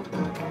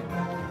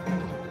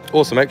it?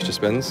 Awesome extra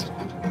spins.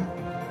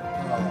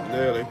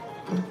 Nearly.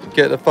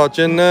 Get the fudge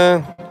in there.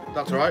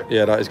 That's all right.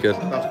 Yeah, that is good.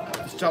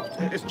 It's jackpot,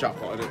 isn't it?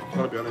 It's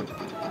got to be on it.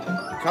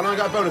 Can I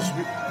get a bonus?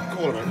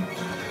 Call him in.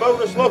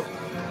 Bonus, love.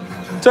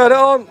 Turn it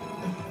on.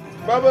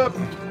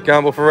 Bubba.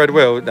 Gamble for red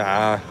wheel.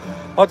 Nah.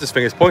 I just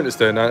think it's pointless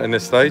doing that in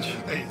this stage.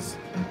 It is.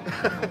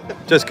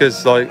 Just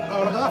because, like,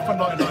 Oh, and half for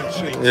 99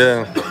 sheets.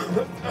 yeah.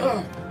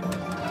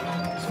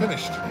 It's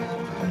finished.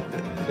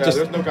 Yeah, Just-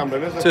 there's no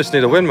gambling, is there? Just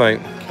need a win, mate.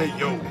 Okay,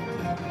 yo.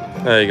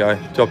 There you go.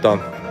 Job done.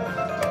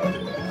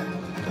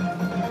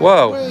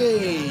 Wow.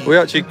 Whee! We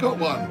actually- got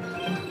one.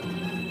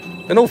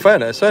 In all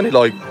fairness, only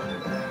like,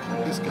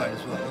 This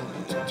game's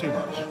too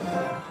much.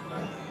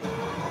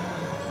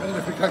 Imagine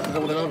if we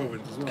calculate all the other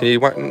wins as well. can you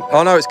whack?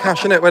 Oh no, it's cash,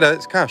 isn't it? Wait,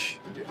 it's cash.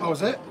 Oh,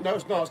 is it? No,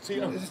 it's not. It's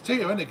Tito. It's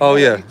Tito, isn't it? Oh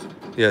yeah.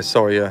 Yeah,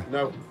 sorry, yeah.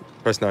 No.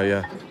 Press no,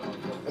 yeah.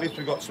 At least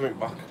we got something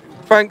back.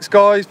 Thanks,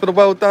 guys, for the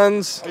well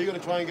dones. Are you going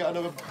to try and get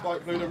another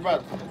light blue and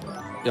red?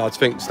 Yeah, I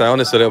think stay on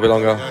this a little bit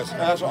longer. Yeah, it's-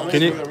 That's what I mean.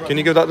 Can you blue and red. can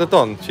you give that to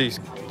Don? She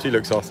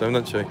looks after him,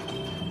 doesn't she?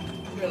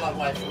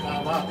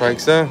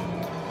 Thanks, sir.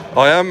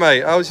 I am,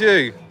 mate. How's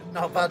you?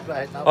 Not bad,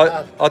 mate. Not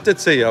bad. I did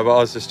see you, but I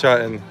was just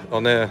chatting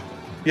on there.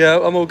 Yeah,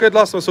 I'm all good.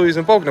 Last time I saw you was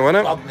in Bognor, wasn't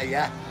it? Bognor,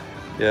 yeah.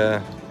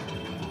 Yeah.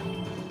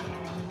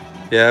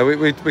 Yeah,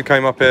 we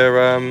came up here.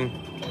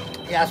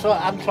 Yeah, I saw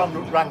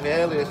Anton rang me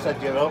earlier,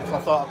 said you're up, so I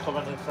thought I'd come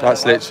in and say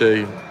That's hello.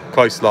 literally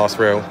close to last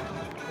reel.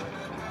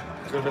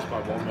 It's going to miss by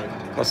one, mate.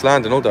 That's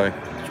landing all day.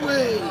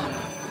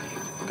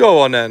 Whee! Go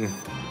on then.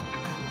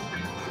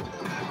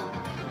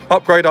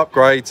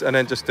 Upgrades, and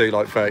then just do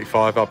like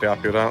 35. I'll be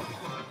happy with that.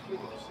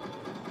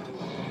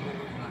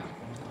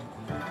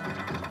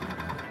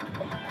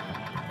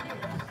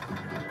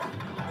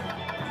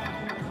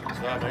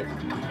 Yeah, mate.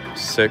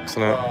 6,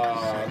 isn't it?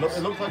 It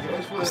looks like it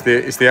is.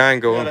 It's the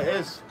angle. Yeah, it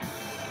is.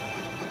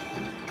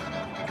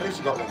 At least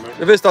you got one, mate.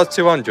 If this does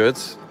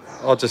 200s,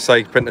 I'll just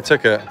say print the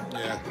ticket.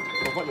 Yeah.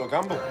 I've got your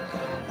gamble.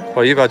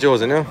 Well, you've had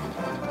yours, haven't you?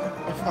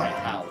 Right,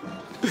 hell.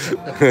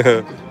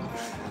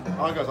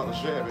 I goes on the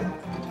shit of it.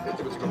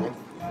 It was a good one.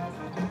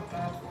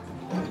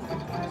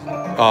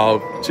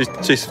 Oh,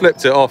 she's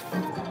flipped it off.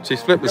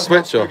 She's flipped the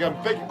switch off. Again.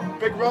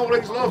 Big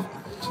rollings, love.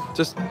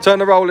 Just turn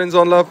the rollings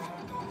on, love.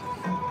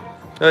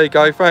 There you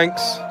go,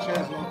 thanks.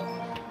 Cheers,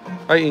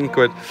 love. 18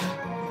 quid.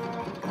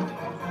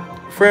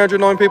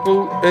 309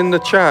 people in the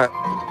chat.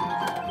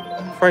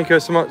 Thank you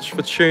so much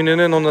for tuning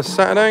in on the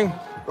Saturday.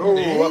 Oh,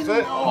 what's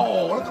it?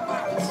 Oh, look at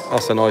that.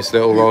 That's a nice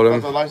little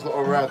rolling. That's a nice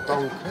little red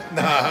donk.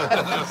 No.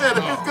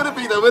 It's going to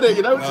be though, isn't it?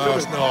 You know No,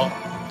 it's not.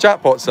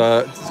 Jackpot's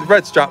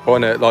red's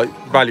jackpot, isn't it? Like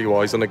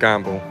value-wise on the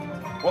gamble.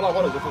 What I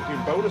want is a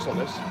fucking bonus on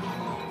this.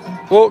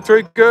 Walk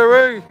through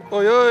Guru.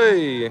 Oi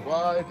oi.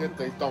 Why did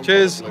they donk?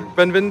 Cheers,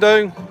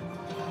 Benvindo.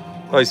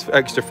 Those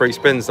extra free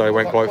spins though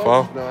went quite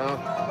far. No.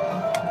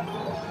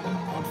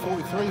 I'm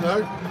 43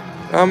 though.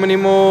 How many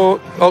more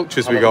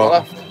ultras we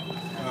got? Left.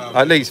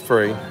 At least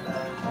 3.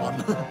 One.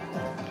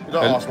 You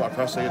don't ask what I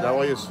press, so you know,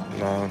 are you?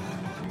 No.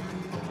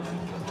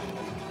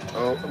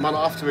 Oh, man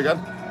after again.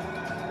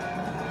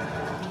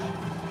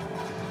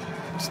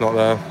 It's not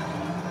there.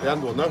 The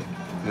end one, no.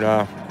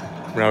 No.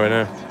 No,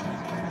 no.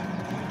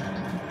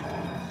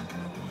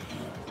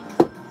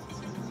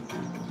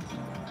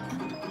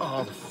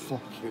 Oh, the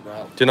fucking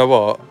hell. Do you know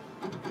what?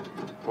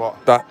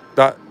 What? That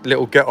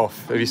little get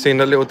off. Have you seen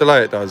the little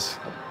delay it does?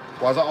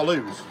 Why is that a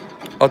lose?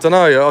 I don't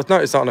know. I've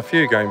noticed that on a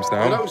few games I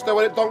now. noticed that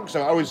when it donks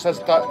out, it always says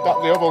that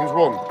the other one's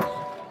won.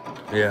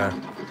 Yeah.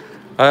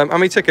 How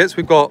many tickets?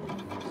 We've got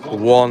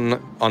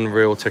 1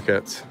 unreal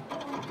ticket.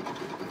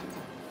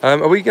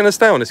 Are we going to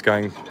stay on this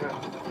game? Yeah.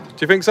 Do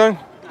you think so?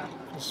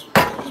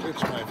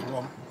 Switch mate if you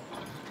want.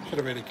 Should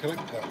have really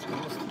clicked that, to be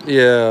honest.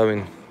 Yeah, I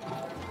mean,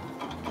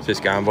 it's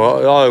just gamble.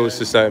 I always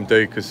just let him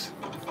do because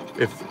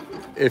if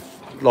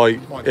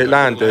like Might it go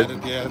landed,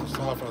 yeah, it's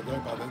half I do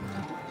about then.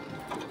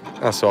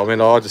 that's what I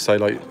mean. I just say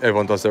like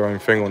everyone does their own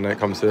thing when it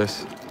comes to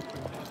this.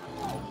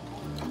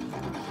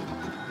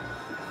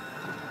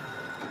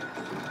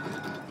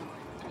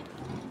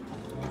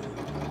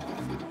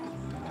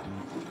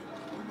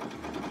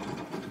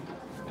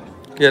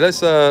 Yeah, let's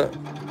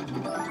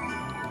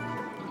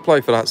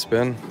play for that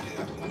spin.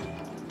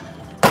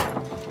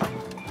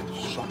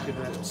 Shocking,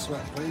 mate. Little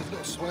sweat, please,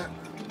 little sweat.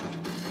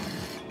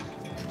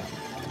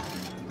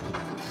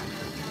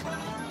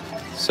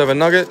 7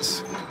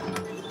 nuggets.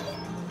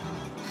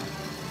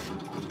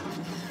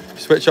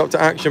 Switch up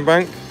to Action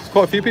Bank. There's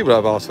quite a few people that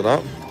have asked for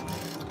that.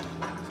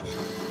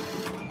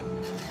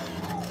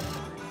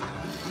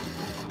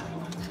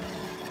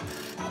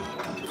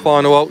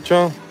 Final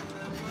ultra.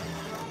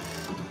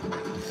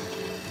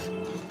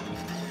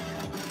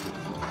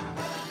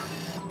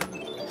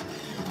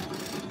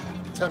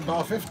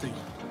 £10.50.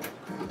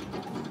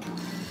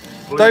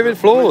 David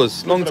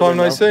Floors, long time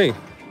no see.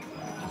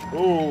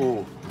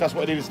 Ooh, that's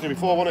what I needed to do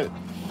before, wasn't it?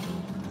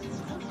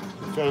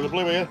 Go to the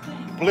blue here.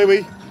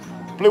 Bluey.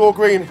 Blue or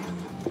green?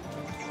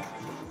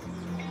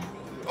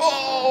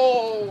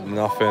 Oh!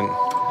 Nothing.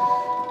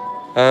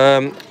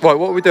 Right,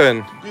 what are we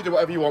doing? You do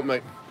whatever you want,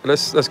 mate.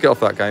 Let's get off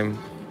that game.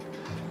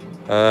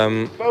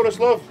 Bonus,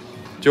 love.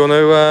 Do you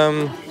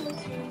want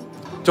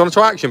to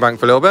try Action Bank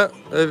for a little bit?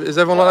 Is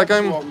everyone like that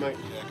game? You want, mate.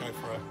 Yeah, go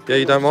for it. Yeah,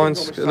 you don't mind.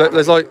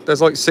 There's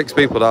like 6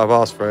 people that have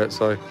asked for it.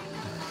 So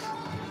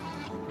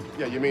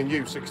Yeah, you mean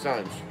you 6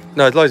 times.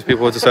 no, there's loads of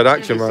people who just said You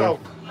Action Bank. yourself.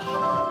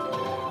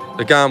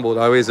 The gamble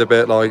though is a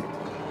bit like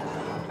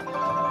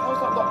How's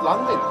that not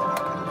landing?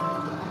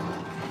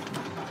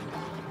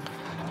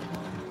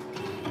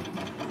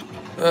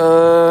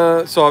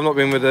 so I've not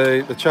been with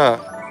the chat.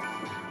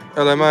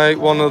 Hello mate,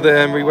 one of the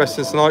Emery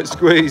Western tonight.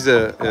 Squeeze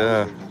it,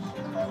 yeah.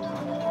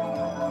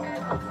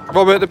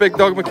 Robert the Big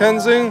Dog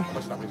McKenzie.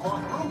 What's that mean? Get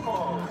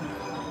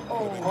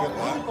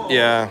that.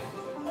 Yeah.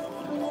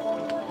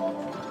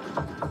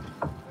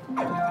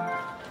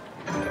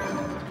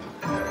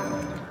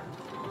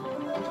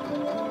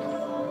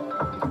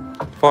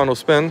 Final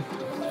spin.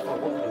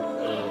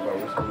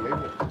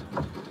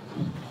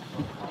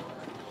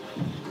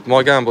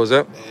 My gamble, is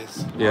it?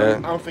 Yes. Yeah.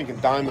 I'm thinking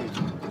diamond.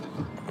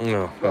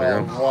 No,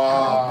 there we go.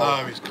 Wow.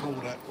 No, he's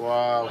called it.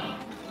 Wow.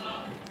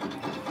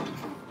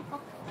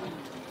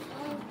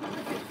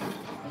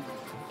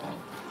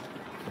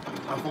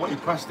 I thought you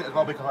pressed it as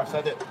well because I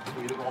said it.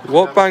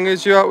 What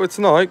bangers you out with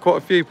tonight? Quite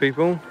a few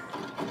people.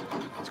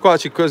 It's quite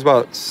actually close,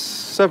 about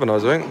 7 I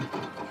think.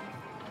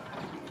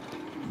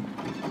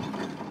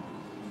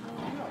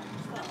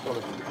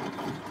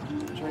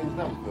 Change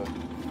them for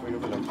 3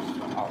 other notes.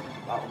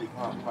 That'll be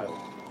part pile.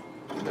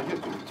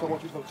 So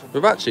much is not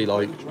We've actually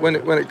like when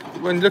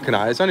you're looking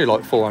at it, it's only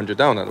like 400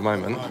 down at the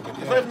moment. No, but It's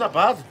yeah. not even that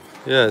bad.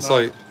 Yeah, it's No.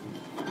 like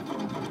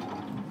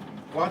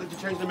Why did you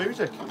change the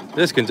music?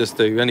 this can just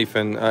do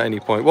anything at any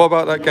point. What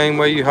about that game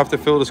where you have to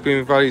fill the screen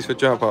with values for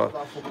jackpot?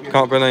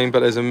 Can't be named, but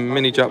there's a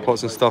mini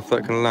jackpots and stuff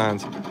that can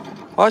land.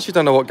 I actually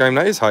don't know what game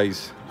that is,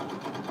 Hayes.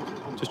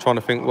 Just trying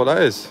to think what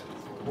that is.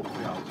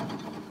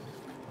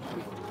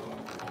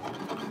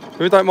 If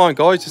you don't mind,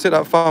 guys, just hit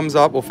that thumbs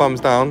up or thumbs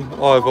down,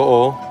 either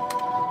or.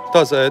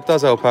 It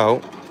does help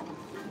out.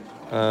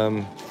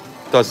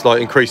 Does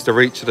like increase the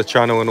reach of the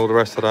channel and all the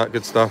rest of that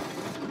good stuff.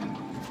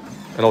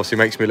 And obviously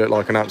makes me look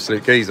like an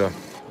absolute geezer.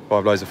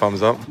 5 loads of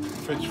thumbs up.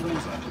 Fridge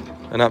freezer.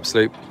 An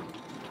absolute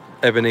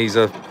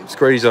Ebenezer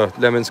squeezer,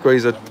 lemon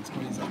squeezer.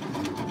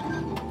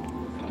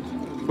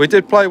 We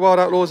did play Wild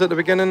Outlaws at the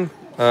beginning.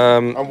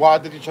 And why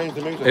did you change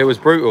the music? It was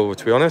brutal,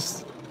 to be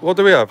honest. What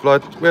do we have?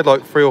 Like we had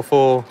like 3 or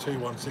 4. 2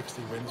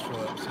 160 wins for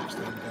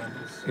 16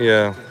 games.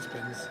 Yeah.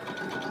 16 spins.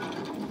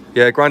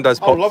 Yeah, Grandad's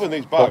I'm loving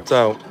these bags. popped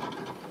out.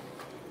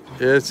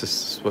 Yeah, it's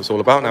just what it's all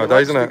about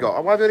nowadays, isn't it?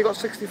 Why have they only got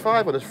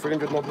 65 when there's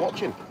 300 not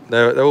watching?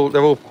 They're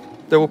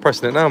all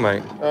pressing it now,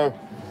 mate. Oh,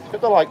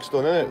 get the likes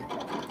done, innit?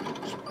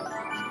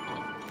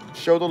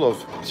 Show the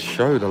love.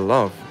 Show the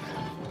love.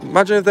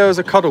 Imagine if there was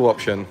a cuddle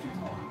option.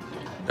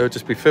 It would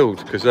just be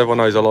filled because everyone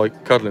knows I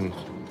like cuddling.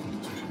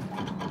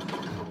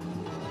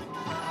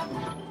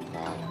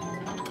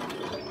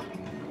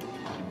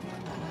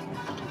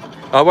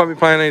 I won't be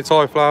playing any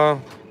Thai flower.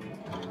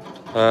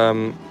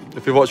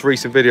 If you watch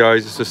recent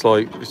videos,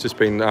 it's just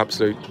been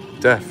absolute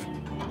death.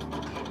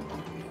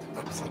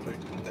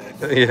 Absolute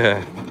death.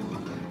 Yeah.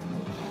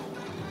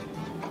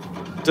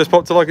 Just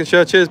popped to like and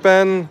share. Cheers,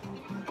 Ben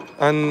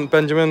and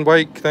Benjamin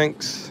Wake.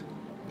 Thanks.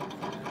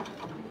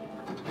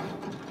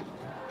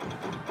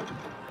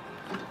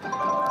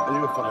 Are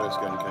you a fan of this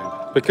game,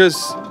 Kane?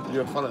 Because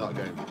You're a fan of that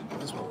game?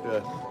 This one. Yeah.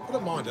 I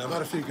don't mind it. I've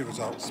had a few good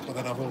results, but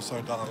then I've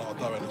also done a lot of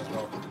doing as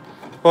well.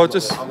 well, I'm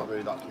just not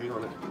really that keen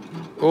on it.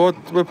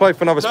 we'll play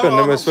for another spin,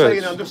 then we'll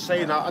switch. I'm just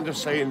saying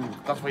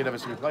that's why you never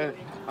see me play it.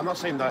 I'm not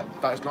saying that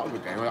it's not a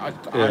good game. I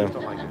Yeah.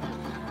 don't like it.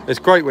 It's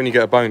great when you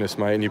get a bonus,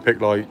 mate, and you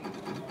pick like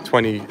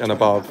 20 and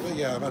above.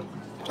 Yeah, I've had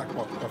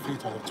jackpot a few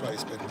times with 20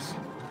 spins.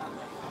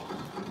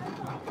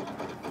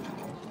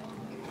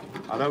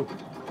 I know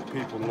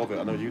people love it.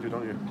 I know you do,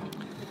 don't you?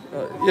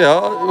 Yeah,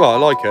 well, I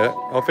like it.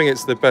 I think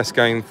it's the best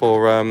game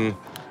for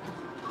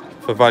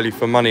value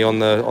for money on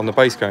the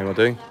base game. I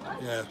do.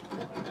 Yeah.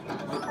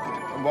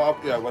 Well,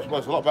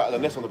 it's a lot better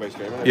than this on the base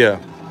game, isn't it? Yeah.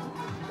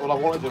 Well, I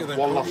wanted Yeah,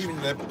 one last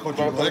even their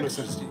quadruple bonus.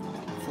 X's,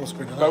 full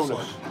screen on that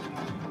bonus. side.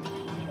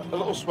 A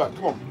little sweat,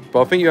 come on.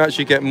 But I think you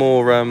actually get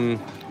more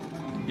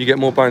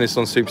bonus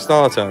on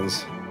superstar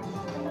turns.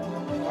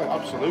 Oh,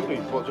 absolutely,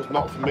 but just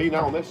not for me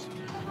now on this.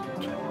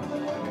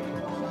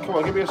 Come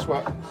on, give me a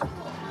sweat.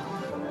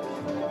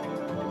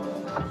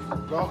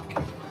 Rock.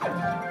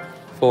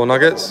 4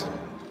 nuggets.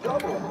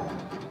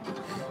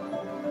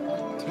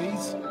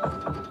 Tease.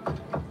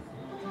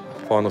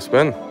 Final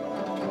spin.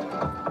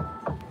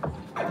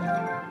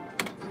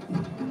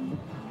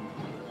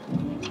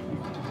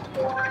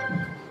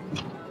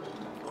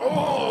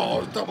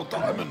 Oh, double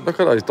diamond. Look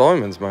at those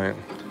diamonds, mate.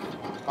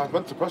 I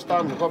went to press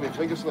diamond, probably a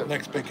finger slip.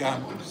 Next big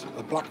game,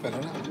 the black then,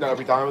 isn't it? No, it'll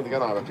be diamond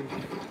again, I reckon.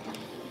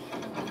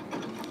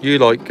 You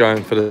like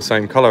going for the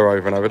same colour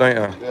over and over, don't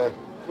you? Yeah,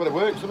 well, it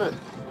works, doesn't it?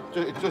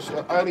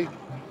 I only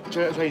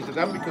changed it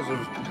then because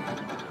of.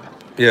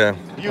 Yeah,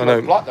 You I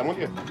went know. black then,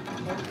 wouldn't you?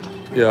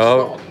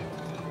 Yeah,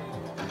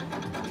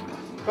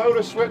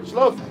 Bonus switch,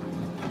 love.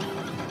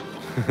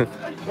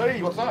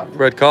 Hey, what's that?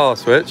 red car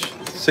switch.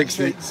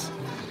 60.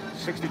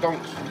 60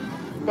 donks.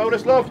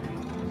 Bonus, love.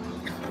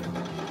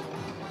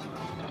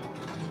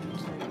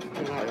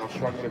 Right, I'll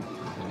strangle him.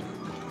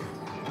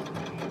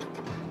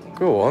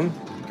 Go on.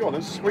 Go on,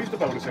 then squeeze the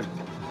bonus in.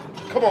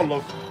 Come on,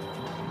 love.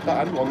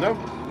 That end one, no?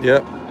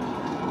 Yep.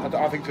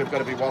 I think there's got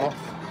to be one off.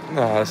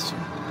 No, that's.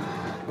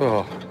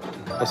 Oh,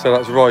 I said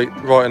that's right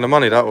in the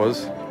money. That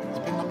was.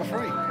 Spin number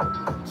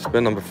 3.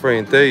 Spin number 3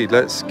 indeed.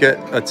 Let's get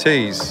a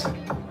tease.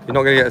 You're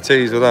not going to get a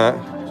tease with that.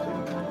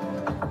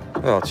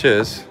 Oh,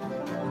 cheers.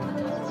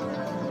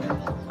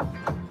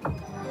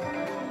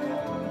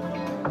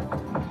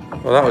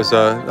 Well, that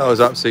was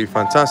absolutely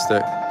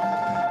fantastic.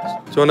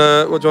 What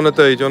do you wanna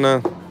do? Do you wanna?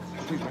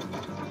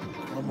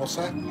 One more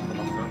set.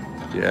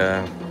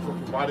 Yeah.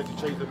 Why did you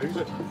change the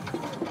music?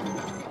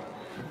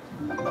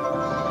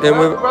 In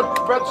with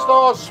Red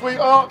stars,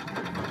 sweetheart.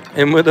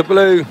 in with the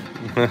blue.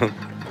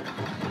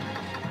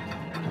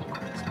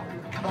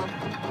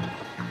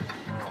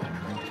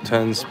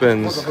 10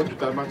 spins. 100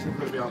 though, man. It's going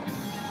to be out.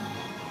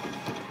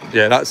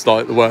 Yeah, that's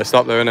like the worst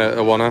up there, isn't it?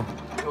 Awana.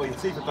 Oh, your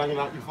teeth are banging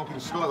out your fucking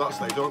skull at that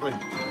stage, aren't they?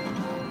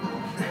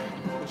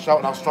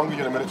 Shouting how strong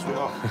you're in a minute,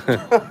 sweetheart.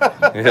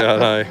 Yeah, I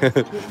know.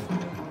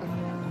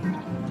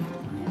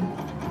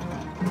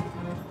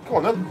 Come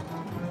on then.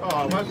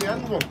 Oh, where's the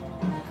end one?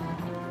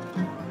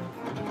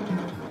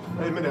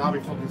 Hey, a minute, I'll be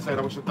fucking saying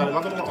I wish I'd done it.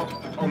 I don't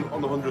know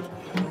on the 100.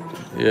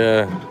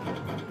 Yeah.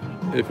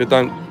 If you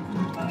don't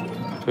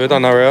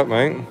hurry up,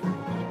 mate.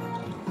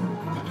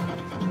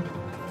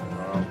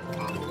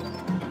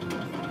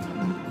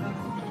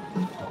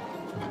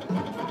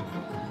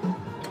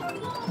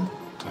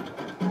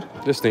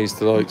 Just needs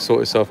to like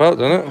sort itself out,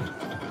 doesn't it?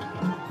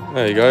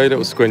 There you go,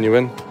 little squin you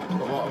in.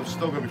 But I'm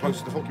still going to be close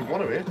to the fucking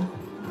one of it.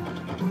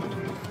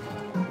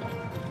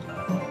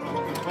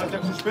 5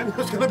 extra spin.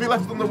 It's going to be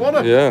less than the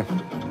one. Yeah.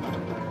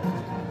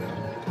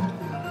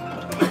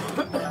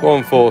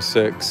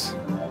 146.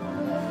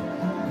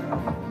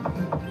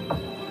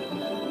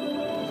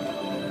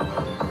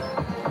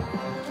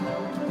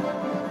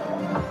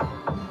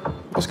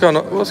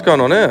 What's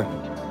going on here?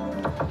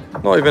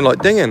 Not even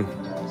like dinging.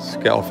 Let's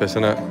get off this,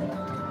 innit?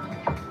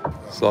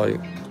 It's like.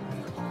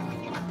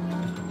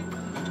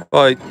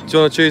 Right, do you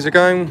want to choose a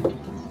game?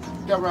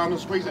 Get around and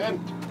squeeze it in.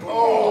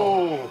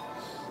 Oh!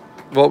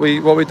 What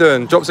we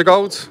doing? Drops of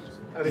gold?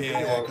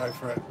 Yeah, go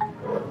for it.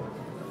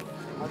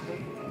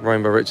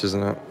 Rainbow Rich,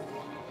 isn't it?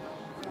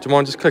 Do you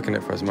mind just clicking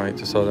it for us, mate?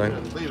 Just so I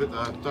don't. Leave it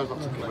there. Don't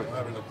have to click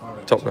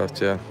it. Top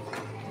left, yeah.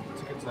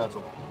 Ticket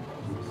turtle.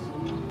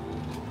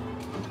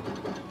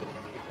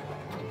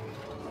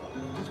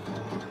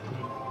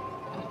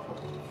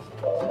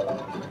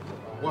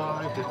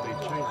 Why did they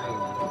change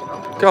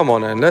them? Come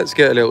on then, let's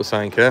get a little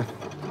sank here.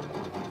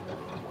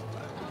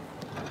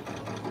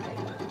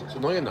 It's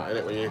annoying that,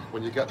 isn't it,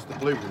 when you get to the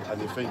blue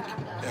and you think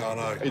Yeah, I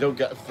know. you don't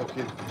get a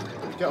fucking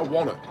get a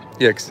one.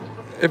 Yeah, 'cause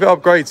if it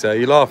upgrades there,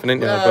 you're laughing,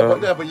 ain't you?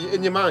 Yeah, but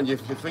in your mind you're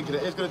thinking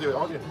it is going to do it,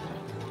 aren't you?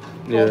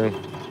 Yeah.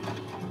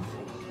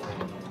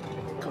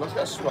 Come on, let's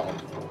get a sweat on.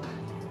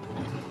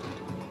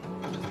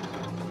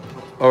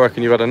 I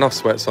reckon you've had enough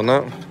sweats on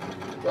that.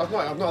 I've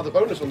not had the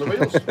bonus on the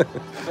wheels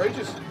for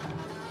ages.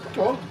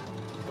 Come on.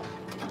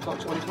 It's like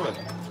 20 quid.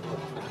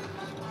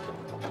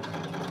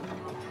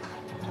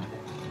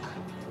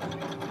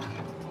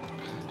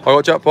 I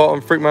got jackpot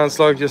on Freakman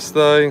Slug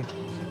yesterday.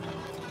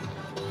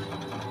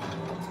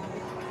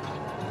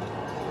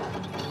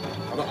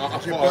 I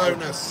Your thought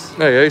bonus.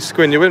 There you go,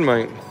 squin you win,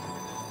 mate.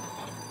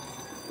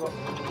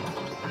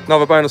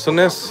 Another bonus on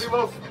this.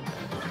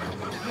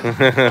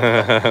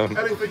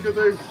 anything to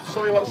do.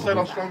 Sorry about to say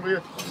last strong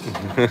beer.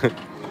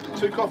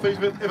 2 coffees.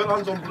 If it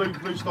lands on blue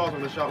stars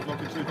on the shout,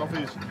 fucking 2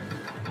 coffees.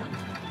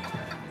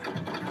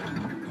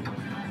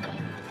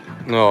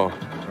 No.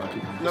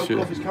 No Shoot.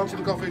 coffees, cancel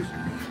the coffees.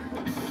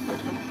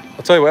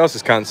 I'll tell you what else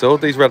is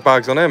cancelled. These red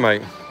bags on here,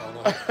 mate.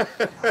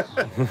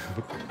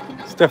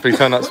 It's definitely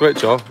turned that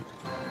switch off.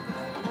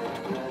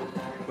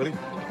 Ready?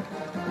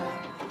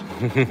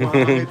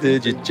 Why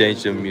did you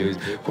change the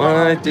music?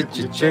 Why did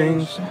you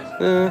change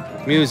the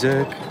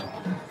music?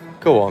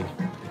 Go on.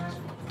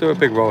 Do a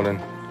big roll in.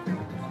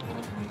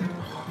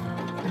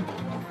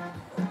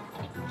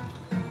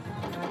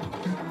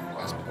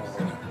 That's poor,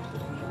 isn't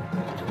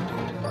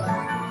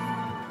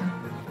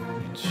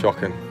it?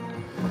 Shocking.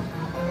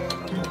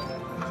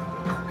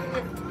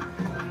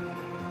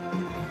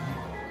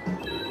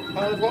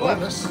 What left?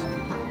 Bonus.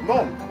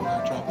 None.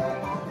 Drop.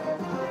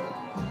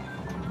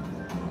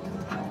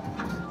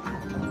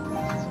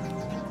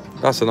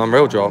 That's an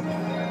unreal drop.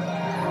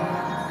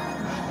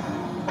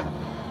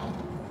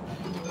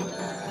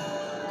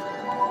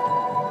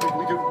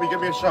 We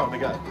give me a shout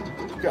and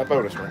get a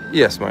bonus, mate.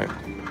 Yes, mate.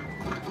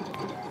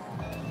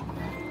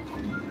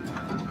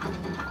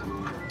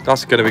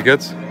 That's gonna be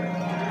good.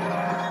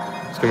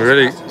 It's gonna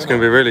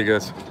be really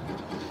good.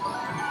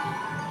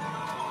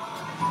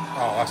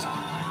 Oh, that is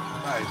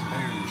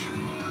huge.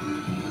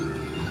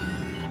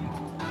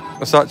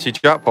 That's actually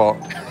jackpot.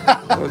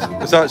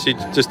 It's actually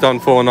just done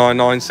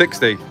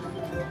 499.60.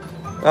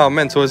 How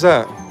mental is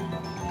that?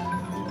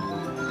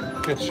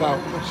 Good shout,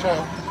 good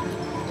shout.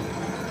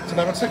 It's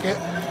another ticket.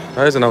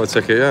 There's another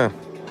ticket, yeah.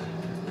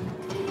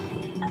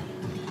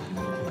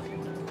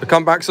 The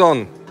comeback's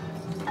on.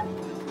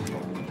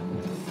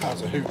 That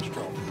was a huge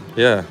drop.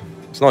 Yeah,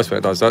 it's nice when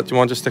it does that. Do you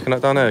mind just sticking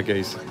that down there,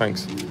 geez?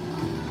 Thanks.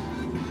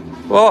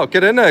 Well,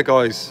 get in there,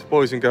 guys,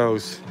 boys and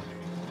girls.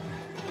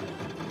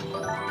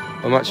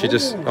 I'm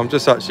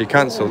just actually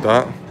cancelled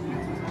that.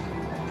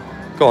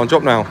 Go on,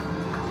 drop now.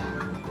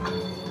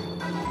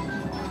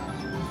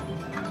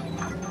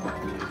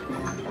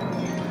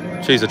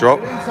 Cheese a drop.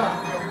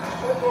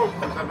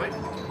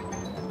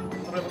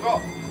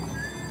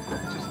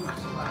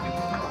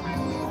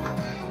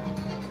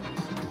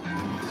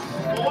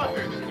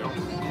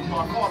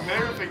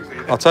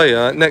 I'll tell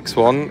you, next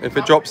one, if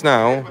it drops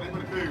now,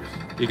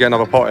 you get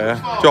another pot here.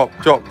 Drop.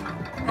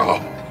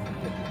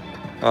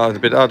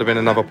 That'd have been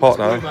another pot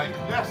now.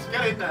 Yes,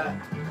 get in there.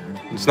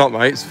 It's not,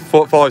 mate. It's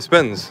 5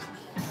 spins.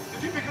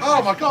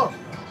 Oh my god.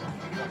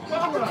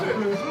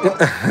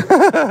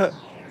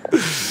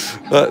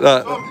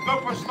 That.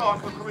 Don't press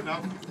start, I'm coming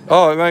now.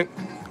 All right, mate.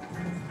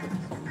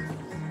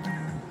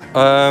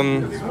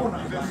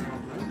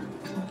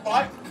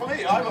 Right, for me,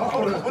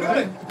 what is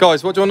it?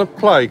 Guys, what do you want to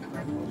play?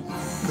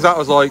 Because that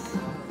was like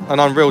an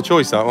unreal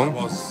choice, that one.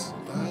 Was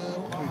what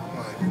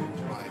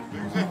do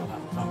we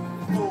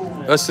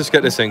play? Let's just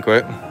get this in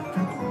quick.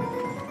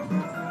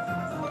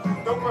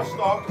 Don't press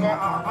start, because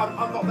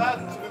I'm not there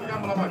to do the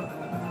gamble, am I?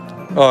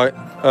 All right.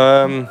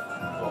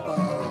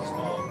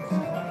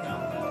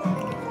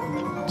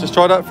 Just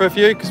try that for a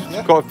few, because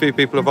Yeah. quite a few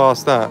people have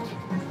asked that.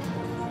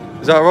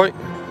 Is that all right?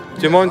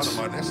 Do you mind? I don't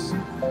mind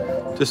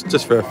this.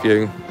 Just for a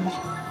few.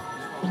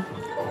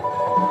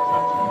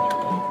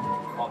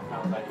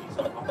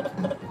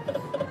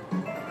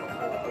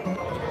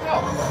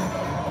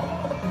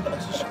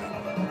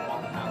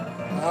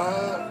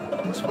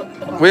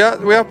 We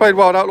have played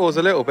Wild Outlaws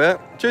a little bit.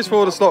 Cheers for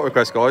all the slot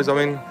requests, guys. I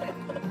mean,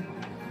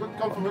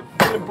 Gone from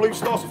a blue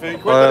stars for 30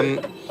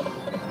 quid.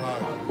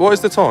 what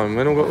is the time?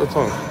 When have we got the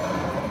time?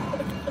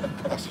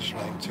 That's a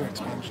shame. 2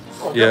 expansions.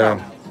 Yeah.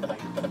 It's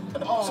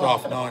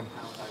 9:30.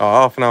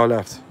 Oh, half an hour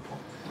left.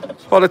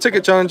 Well, the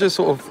ticket challenge is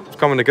sort of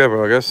coming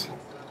together, I guess.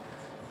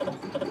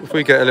 If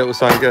we get a little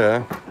something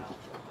there.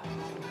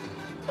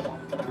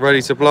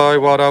 Ready to blow,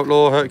 Wild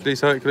Outlaw,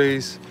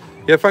 Hercules.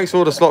 Yeah, thanks for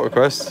all the slot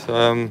requests.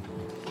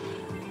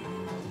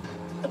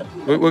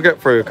 We'll get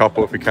through a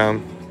couple if we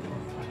can.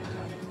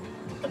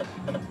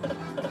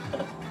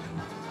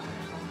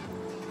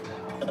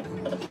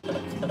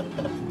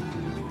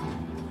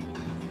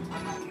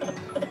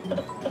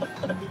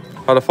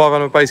 Had a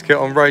 500 base kit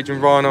on Rage and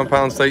Rhino on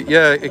Pound State.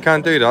 Yeah, it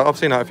can do that. I've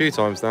seen that a few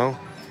times now.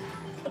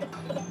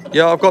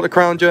 Yeah, I've got the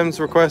Crown Gems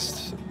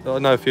request. I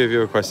know a few of you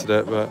requested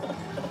it, but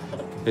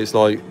it's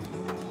like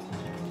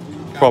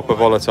proper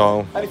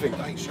volatile. Anything.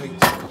 8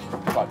 sheets.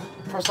 Right.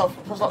 Press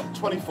that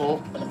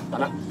 24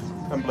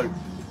 and blue.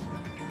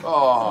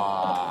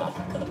 Oh,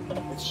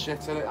 it's shit,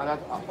 isn't it? And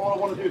all I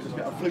want to do is just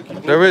get a fluky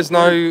blue. There is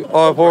no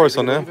Eye of Horus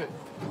on there.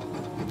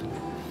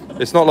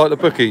 It's not like the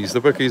bookies.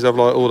 The bookies have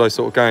like all those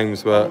sort of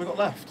games, What have we but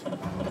got left?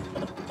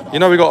 you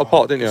know we got a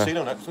pot, didn't you?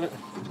 Casino next, isn't it?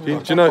 Do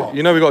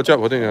you know we got a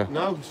jackpot, didn't you?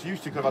 No, it's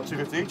used to could have had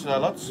 250 each there,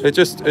 lads. It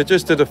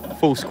just did a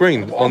full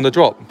screen on the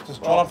drop.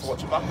 Just draw for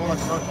watching back all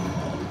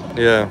tonight.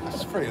 Yeah,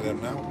 There's 3 of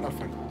them now.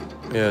 Nothing.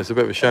 yeah, it's a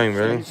bit of a shame,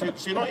 really. So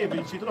you're not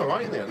even, so you done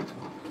alright in the end.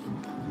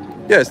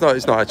 Yeah, it's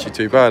not actually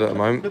too bad at the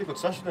moment. Really good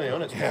session there,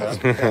 isn't it?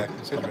 Yeah,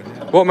 considering.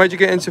 Yeah. What made you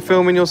get into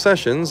filming your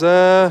sessions?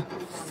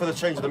 For the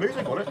change of the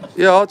music, wasn't it?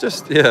 Yeah,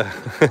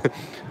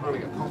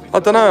 I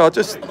don't know. I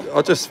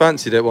just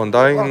fancied it one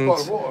day, and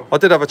I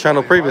did have a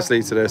channel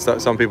previously to this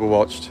that some people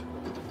watched,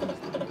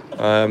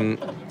 and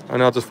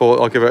I just thought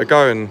I'll give it a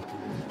go. And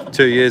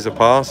 2 years have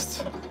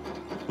passed,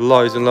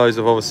 loads and loads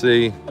of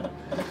obviously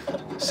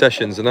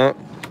sessions and that,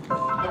 No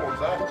one's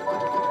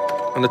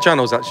there. and the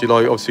channel's actually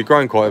like obviously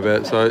grown quite a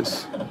bit. So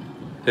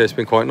it's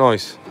been quite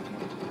nice.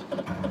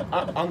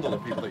 And all the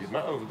people that you've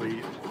met over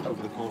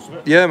the course of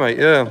it. Yeah, mate.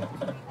 Yeah,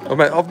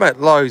 I've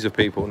met loads of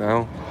people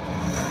now.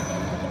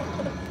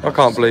 I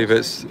can't believe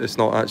it's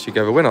not actually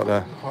gave a win up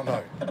there. I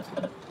know.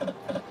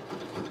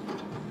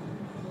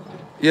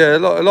 Yeah, a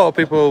lot of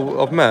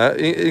people I've met,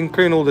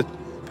 including all the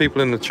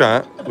people in the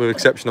chat, with the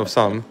exception of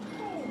some,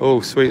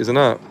 all sweet as a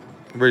nut.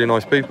 Really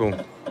nice people.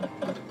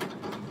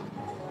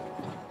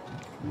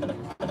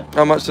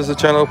 How much does the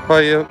channel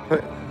pay you?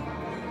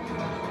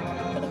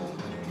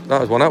 That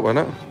was one out,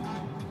 wasn't it?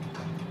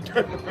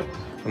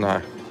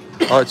 No,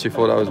 I actually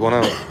thought that was one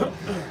out.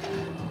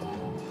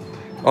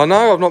 I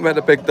know I've not met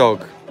the big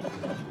dog.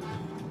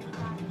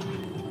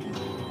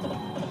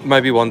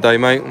 Maybe one day,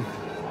 mate.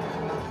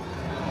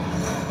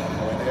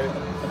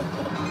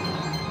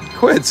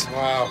 Quids.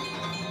 Wow.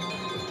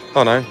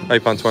 Oh no,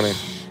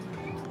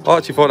 £8.20. I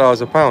actually thought that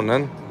was £1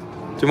 then.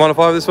 Do you mind if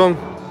I have this one?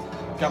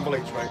 Gamble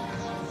each, mate.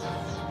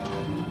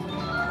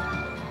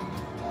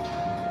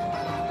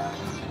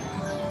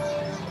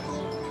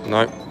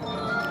 No.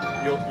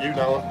 You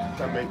know it,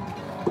 and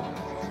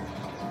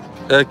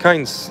me.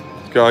 Kane's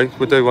guy,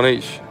 we'll do one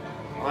each.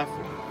 I think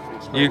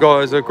it's You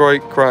guys are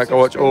great crack. I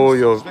watch all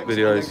your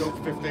videos. Go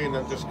for 15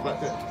 and just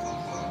collect it.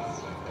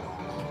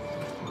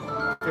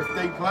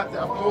 15 collect it,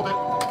 I've called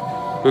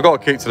it. We've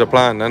got to keep to the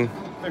plan then.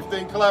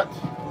 15 collect.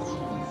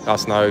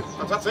 That's no.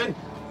 That's in.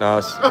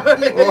 That's.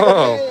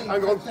 Whoa.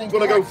 Hang on, do you want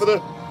to go for the...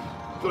 Do you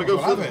want to go We'll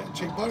for have the... it.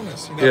 Cheap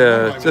bonus. You never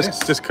know, Yeah, maybe this.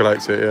 just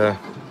collect it, yeah.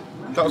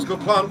 That was a good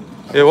plan.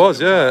 It was,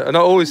 yeah. And I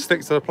always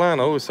stick to the plan,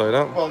 I always say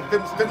that. Well,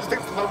 didn't stick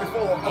to the plan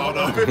before. Oh,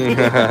 no. 15.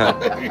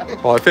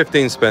 Alright,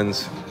 15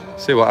 spins.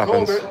 See what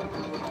Called happens. it.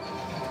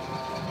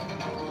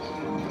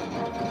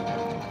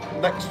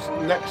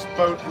 Next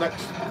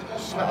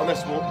set on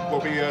this will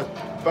be a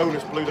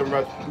bonus blue and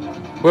red.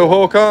 Will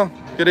Hawker,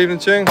 good evening,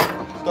 Ching.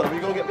 Don't know, are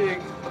you going to get me a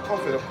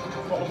coffee, a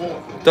bottle of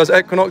water? Does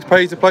Equinox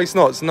pay to play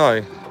slots?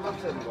 No.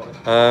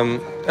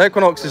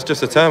 Equinox is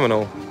just a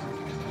terminal.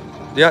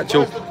 The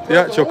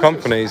actual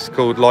company's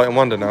called Light and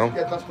Wonder now.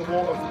 Yeah, that's the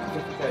water.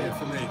 Yeah,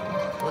 for me.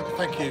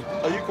 Thank you.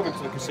 Are you coming to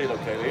the casino,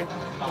 Kaylee?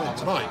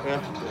 Tonight?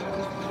 Yeah.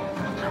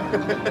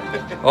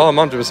 Oh, I'm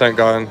 100%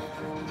 going.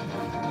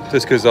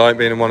 Just because I ain't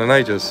been in one in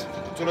ages.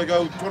 Do you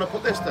want to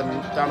put this then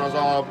down as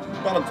our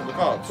balance of the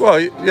cards? Well,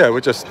 yeah,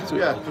 we're just.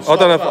 Yeah, I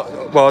don't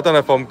know I don't know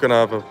if I'm gonna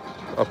have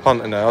a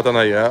punt in there. I don't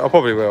know yet. I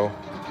probably will.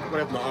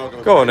 Well, if not,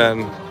 I'll Go on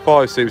then.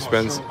 5 super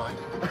spins. Sure,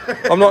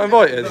 mate. I'm not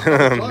invited. It's 4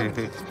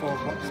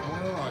 o'clock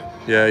tomorrow night.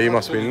 Yeah, you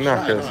must be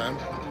knackered. I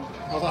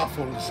was half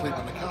falling asleep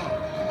in the car.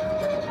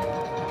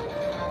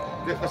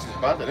 Yeah, this is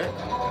bad, isn't it?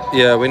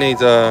 Yeah, we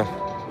need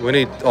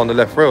on the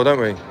left rail, don't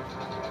we?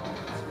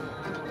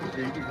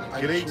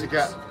 You need to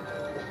get...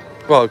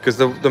 Well, because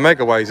the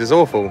mega ways is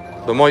awful.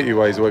 The mighty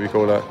ways, or whatever you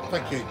call that.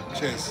 Thank you.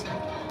 Cheers.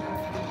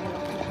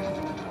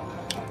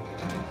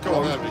 Go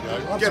on, There we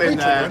go. I'll Get in speak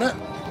to there. you, innit?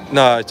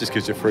 No, it just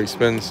gives you free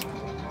spins.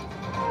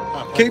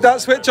 Oh, Keep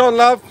that switch on,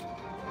 love.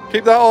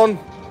 Keep that on.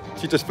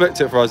 She just flipped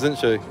it for us, didn't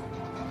she?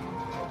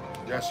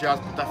 Yeah, she has,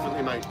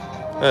 definitely, mate.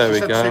 There She we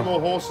said go. 2 more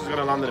horses are going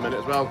to land in a minute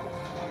as well.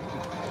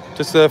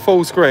 Just a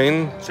full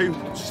screen. She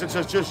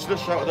just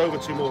shouted over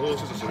 2 more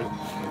horses or something.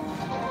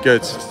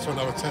 Good. Just to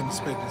another 10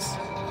 spins.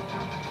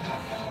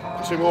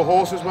 2 more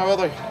horses, where are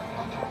they?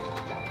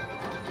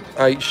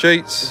 8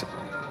 sheets.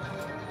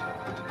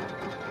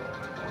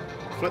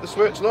 Flip the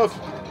switch, love.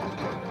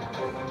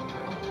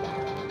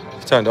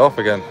 It's turned it off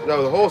again.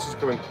 No, the horse is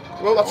coming.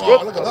 Well, that's Oh,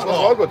 good. look at That's that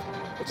all lot. good.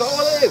 That's all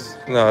it is.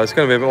 No, it's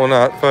going to be a bit more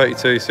than that.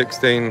 32,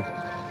 16.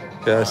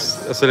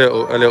 Yes, that's a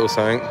little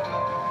something.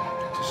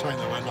 It's a shame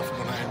there ain't nothing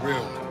on that in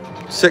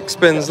real. 6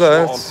 spins Yeah,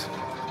 left.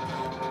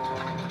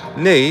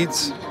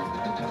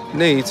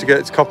 Need to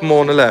get a couple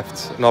more on the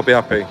left, and I'll be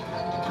happy.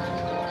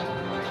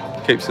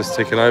 Keeps us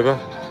ticking over.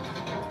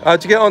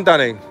 How'd you get on,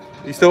 Danny?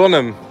 You still on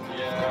them?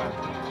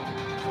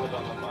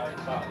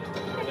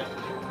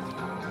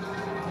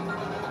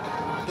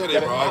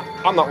 Get it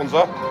right. And that one's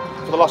there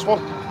for the last one.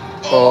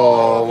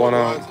 Oh, 1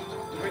 out.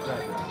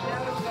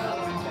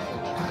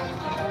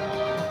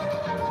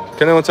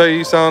 Can anyone tell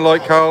you sound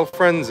like Carl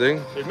Frenzy?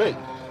 Who's me?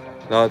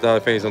 No, I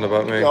don't think he's on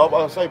about me. Yeah,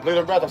 I say blue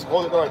and red. That's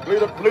all it like. Blue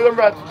and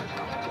red.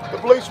 The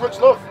blue switch,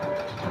 love.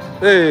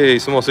 Hey,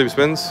 some more super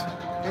spins.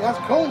 He has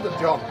called it,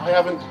 John. I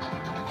haven't.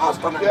 Has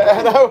done it. Yeah,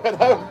 I know.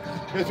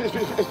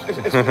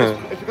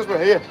 It's because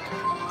we're here.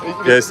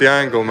 Yeah, it's the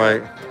angle,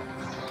 mate.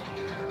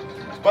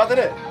 It's bad, isn't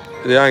it?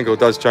 The angle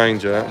does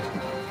change it.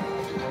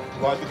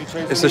 Why did you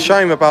change It's the a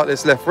shame about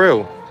this left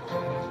reel,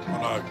 I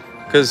know.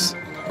 because,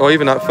 or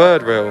even that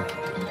third reel.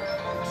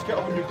 Just get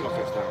on the nuclear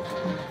fix now.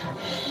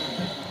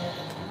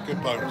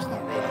 Good bonus, though,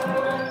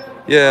 really.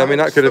 Yeah, I mean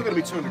that It's could still have. going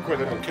to be 200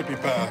 quid, isn't it? Could be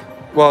better.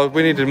 Well,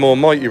 we needed more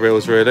mighty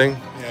reels, really.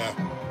 Yeah.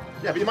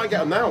 Yeah, but you might get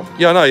them now.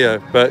 Yeah, I know. Yeah,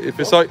 but if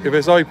it's like if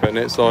it's open,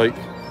 it's like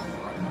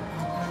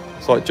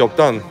job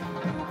done.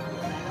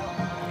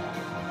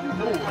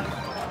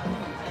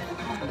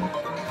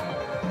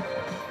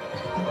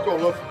 Go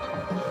on, love.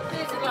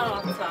 Who's the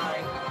last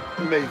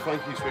time? Me,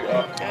 thank you,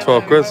 sweetheart.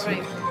 12 quid. So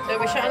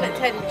we're shutting at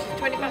 10, which is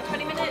 20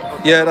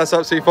 minutes? Yeah, that's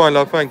absolutely fine,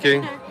 love. Thank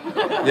you.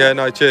 Yeah,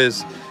 no,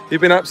 cheers.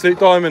 You've been absolute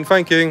diamond.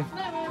 Thank you.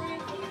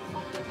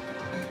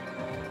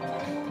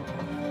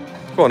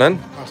 Go on then.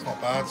 That's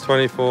not bad.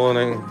 24.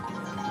 And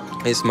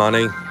it's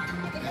money.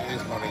 It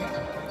is money.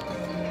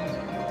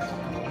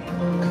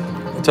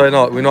 I'll tell you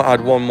not, we've not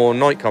had one more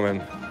night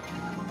coming.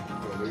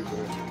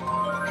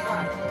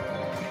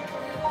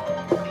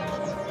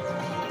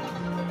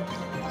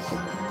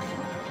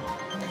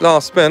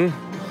 Last spin,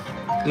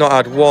 not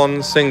had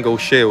one single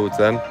shield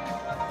then.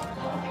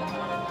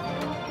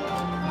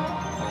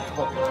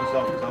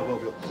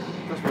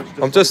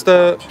 I'm just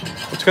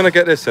gonna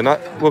get this in.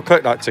 We'll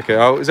collect that ticket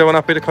out. Is everyone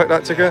happy to collect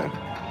that ticket?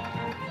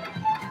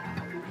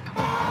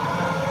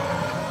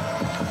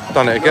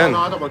 Done it again. No,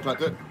 I don't want to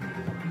collect it.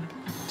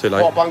 Too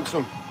Oh, late. banks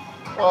them.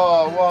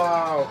 Oh,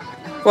 wow.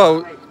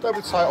 Well, Don't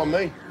be tight on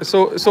me. it's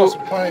all. What's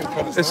playing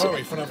credits It's-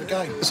 hurry for another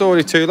game? It's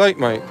already too late,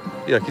 mate.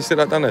 Yeah, can you sit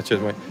that down there,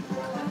 cheers, mate?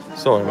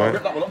 Sorry, mate.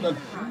 Rip that one up then.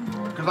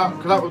 Because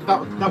that was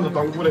a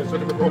dongle, wasn't it? So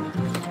it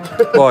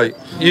was Right,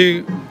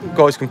 you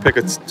guys can pick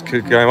a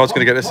game. I was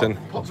going to get this in.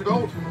 Pots of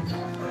gold.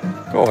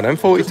 Go on then,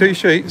 42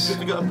 sheets. Just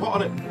to get a pot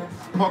on it.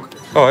 Pot.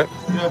 All right.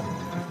 Yeah.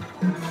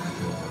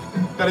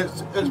 Then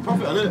it's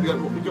profit, isn't it?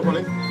 You get one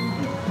in.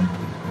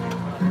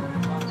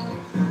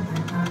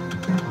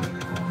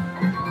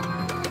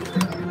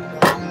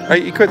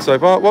 £80 so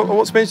far.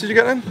 What spins did you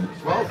get then?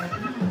 12.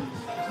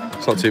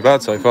 It's not too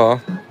bad so far.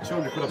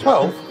 200 quid.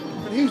 12?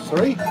 And you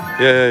 3?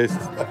 Yeah, Just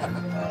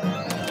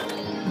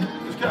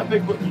get a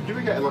big, but you do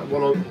be getting like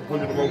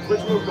 101 quid.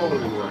 No gold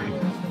in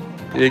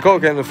there. you got to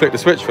get them to flick the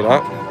switch for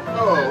that.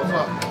 Oh, what's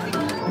that?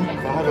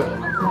 I have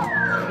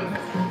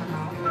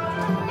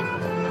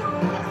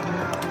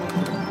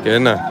it. Get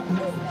in there.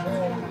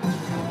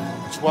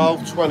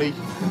 12, 20,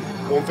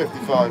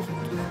 155.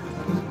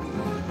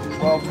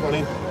 12,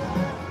 20,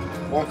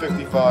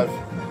 155.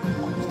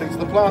 Stick to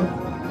the plan.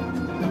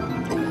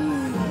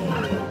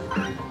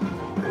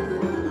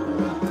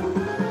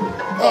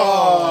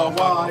 Oh,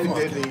 why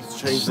did he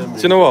change them?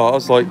 Do you know what? I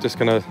was like just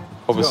going to,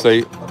 obviously.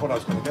 I thought I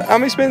was going to get How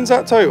many spins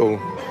that total?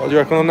 What do you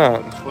reckon on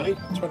that? 20?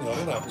 20 on,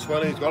 isn't it?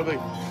 20, it's gotta be.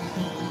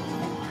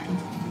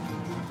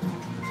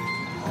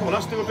 Come on,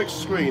 let's do a big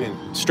screening.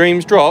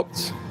 Streams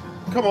dropped.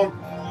 Come on.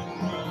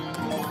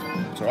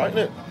 It's alright, isn't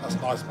it? That's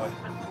nice, mate.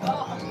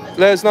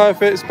 Let us know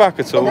if it's back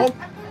at Come all. on.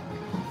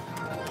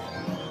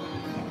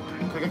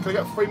 Can I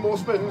get 3 more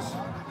spins?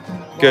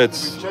 Good.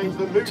 Change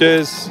the mood.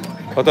 Cheers.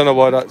 I don't know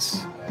why that's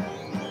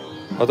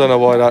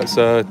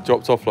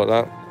dropped off like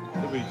that.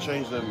 Did we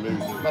change the mood?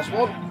 Last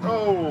one.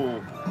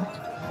 Oh.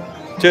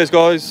 Cheers,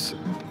 guys.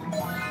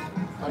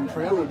 I'm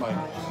 300, mate.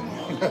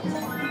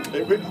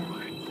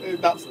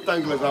 That's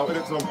danglers out,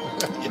 isn't it, Tom?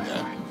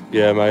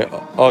 Yeah, mate.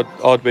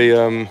 I'd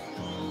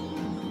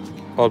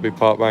be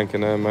part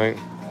banking there, mate.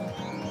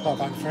 Part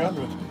bank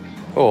 300.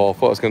 Oh, I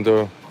thought I was going to do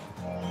it.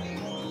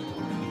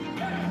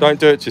 Don't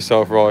do it to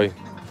yourself, Roy.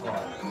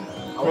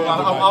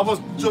 I was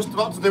just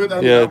about to do it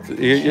then. Yeah,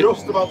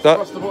 Just about to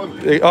press the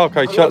button.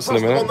 Okay, chats in a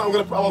minute. I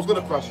was going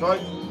to press,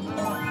 right?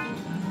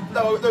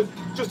 No,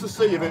 just to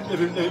see if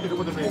it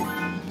would have been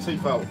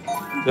T-foul.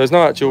 There's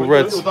no actual It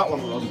reds. was that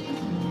one, Ross.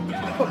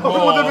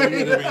 Oh, it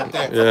would have been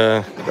death.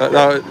 Yeah,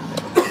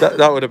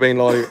 that would have been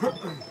like.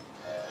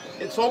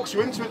 It talks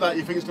you into it that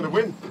you think it's going to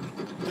win.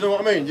 Do you know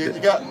what I mean? You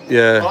get.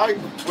 Yeah. Well,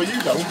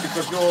 you don't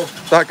because you're.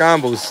 That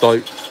gamble's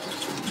like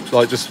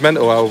just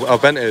mental how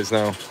bent it is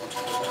now.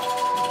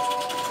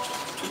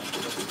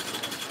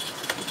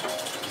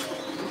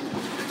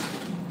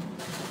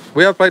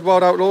 We have played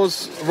Wild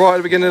Outlaws right at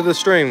the beginning of the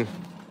stream.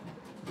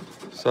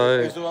 So.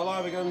 Is there a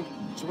live again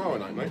tomorrow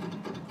night, mate?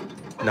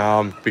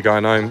 Nah, I'll be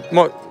going home.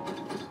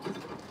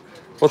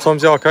 What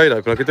time's the arcade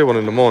open? I could do one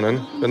in the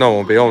morning, but no one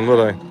will be on,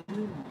 will they?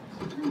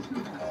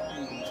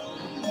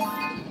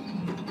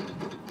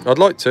 I'd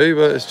like to,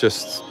 but it's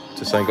just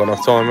ain't got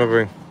enough time, have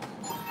we?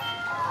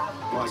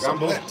 Some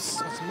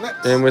lips.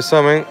 In with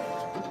something.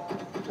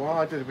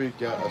 Why did we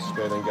get a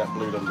spin and get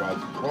blue and red?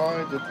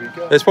 Why did we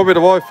get... It's probably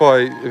the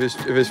Wi-Fi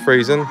if it's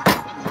freezing.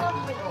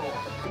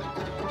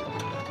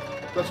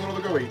 Let's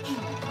another go each.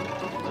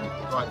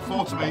 Right,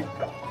 4 to me.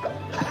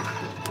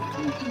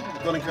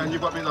 Donny, can you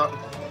got me that?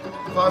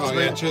 5 to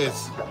me. Yeah,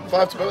 cheers.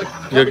 5 to Billy.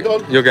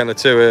 You're getting a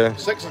 2 here.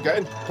 6 is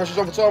getting. Pressure's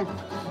on for Tom.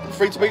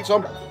 3 to me,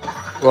 Tom.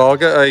 Well, I'll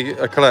get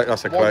a collect.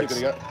 That's a 1 you're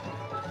collect. gonna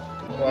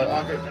get. Right,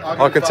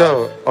 I can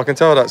tell. I can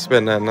tell that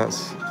spin then.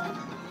 That's.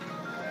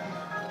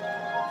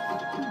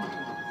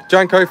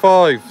 Janko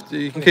 5.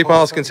 You can keep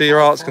asking to your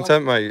heart's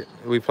content, mate.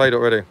 We played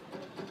already.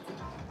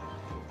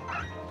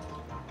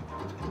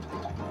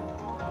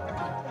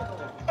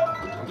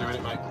 I'm doing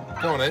it, mate.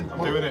 Go on in. I'm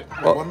doing it.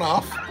 What?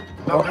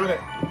 1.5. No, I'm doing it.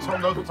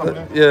 Tom knows what I'm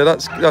doing. Yeah,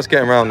 that's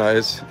getting round. That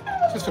is.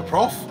 Just for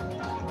prof.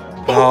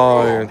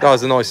 Oh, that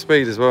was a nice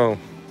speed as well.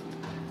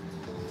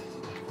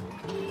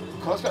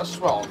 Let's get a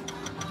swell.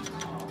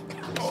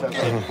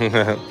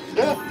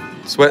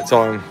 Yeah. Sweat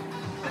time.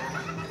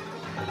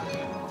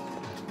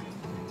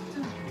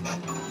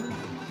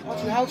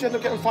 How do you end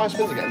up getting 5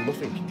 spins and getting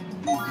nothing?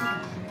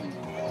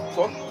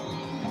 Come on.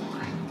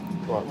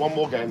 Right, 1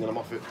 more game, then I'm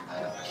off it.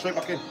 Straight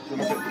back in,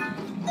 then I'm off it.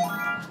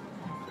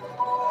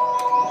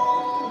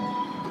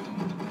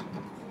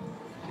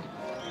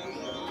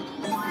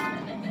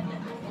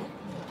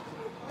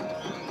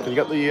 Can you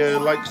get the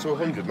likes to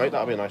 100, mate?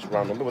 That'd be a nice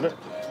round number, wouldn't it?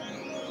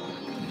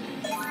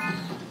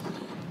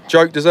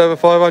 Joke deserve a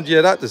 500.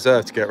 Yeah, that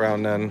deserved to get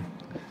round then.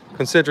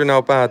 Considering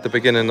how bad the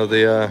beginning of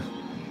the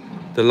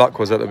luck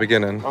was at the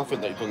beginning. I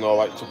think they've done all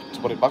right to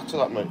put it back to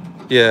that, mate.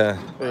 Yeah.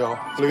 There you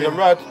are. Blue and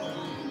red.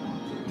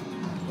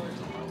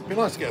 It'd be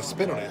nice to get a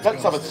spin on it.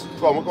 Let's have a...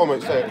 Go on,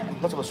 mate, say it.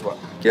 Let's have a sweat.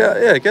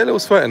 Yeah, get a little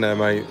sweat in there,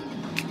 mate.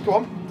 Go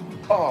on.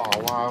 Oh,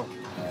 wow.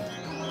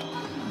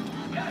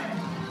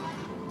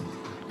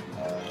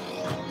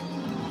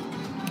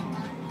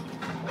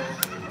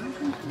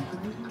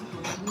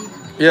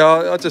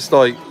 Yeah, I just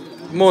like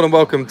more than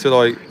welcome to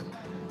like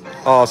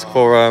ask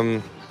for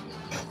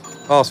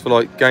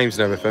like games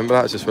and everything,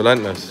 but that's just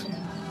relentless.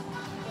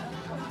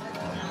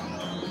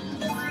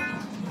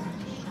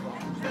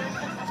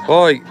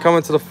 Right,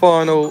 coming to the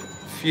final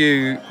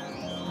few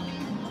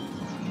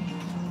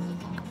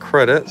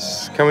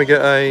credits. Can we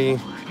get a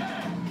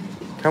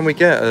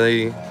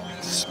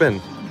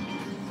spin?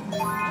 I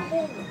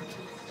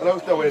know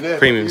it's nowhere near.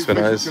 Premium spin,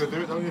 that is. Do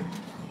it, don't you?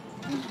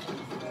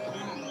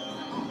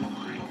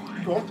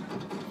 Go on.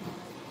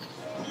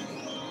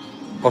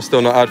 I've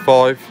still not had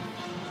 5.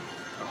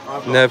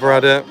 Never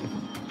had it.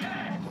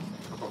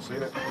 I've not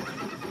seen it.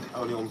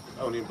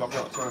 Only in Bob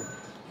that time.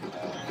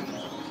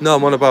 No,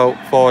 I'm on about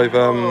 5.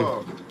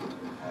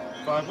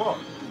 5 what?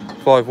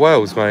 5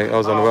 Wales, mate. I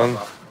was on the run.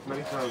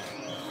 Many times.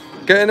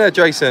 Get in there,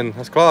 Jason.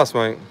 That's class,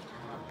 mate.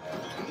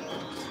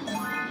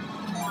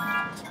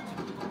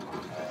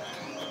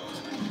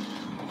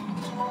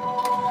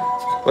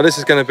 Well, this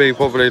is going to be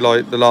probably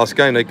like the last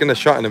game. They're going to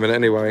shut in a minute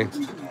anyway.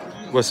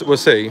 We'll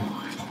see.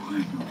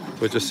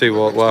 We'll just see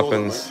what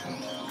happens.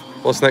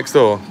 What's next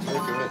door?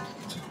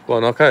 What,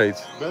 an arcade?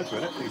 Oh,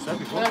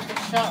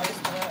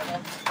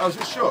 is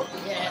it shut?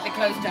 Yeah, they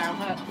closed down.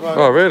 Right.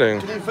 Oh, really?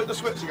 Can you flip the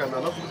switch again,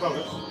 man? Not for the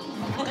bonus.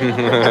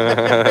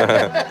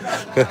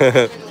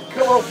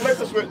 Come on, flip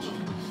the switch.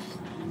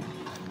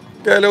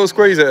 Get a little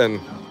squeeze it in.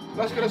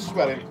 Let's get a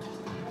sweat in.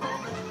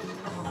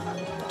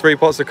 3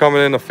 pots are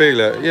coming in, I feel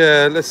it.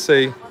 Yeah, let's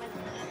see.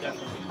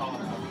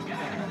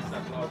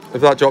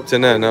 If that dropped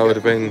in there, that would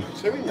have been...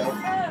 2 in now.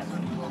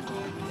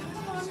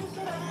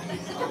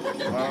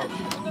 Wow.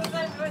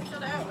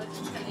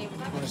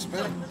 Want a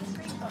spin?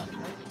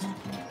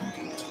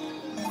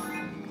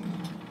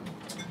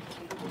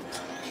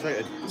 Straight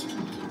in.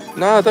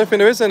 No, I don't think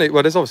there is any.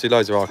 Well, there's obviously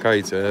loads of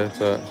arcades here,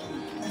 but...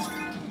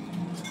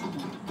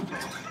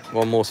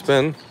 1 more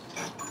spin.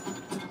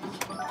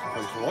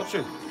 Thanks for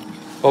watching.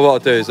 Well, what I'll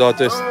do is I'll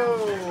just...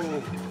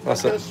 Oh,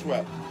 That's get a it.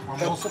 sweat.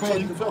 more So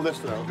spin. you can film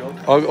this now, John.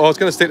 I was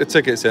going to stick the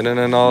tickets in, and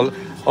then I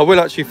will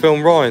actually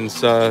film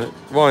Ryan's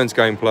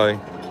gameplay.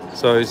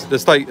 So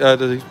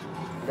the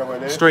Go in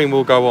here. stream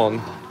will go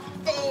on.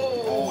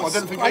 Oh, I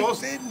didn't think it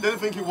was. Didn't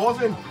think it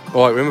was in.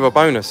 All right, remember a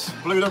bonus.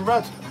 Blue and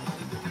red.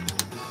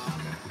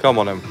 Come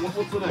on, then.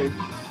 What's the name?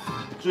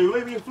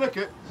 Julie, will you flick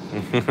it?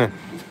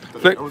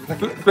 Flick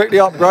the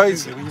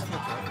upgrades.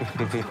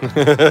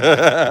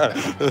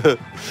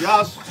 She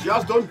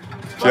has done.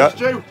 Thanks,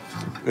 Stu.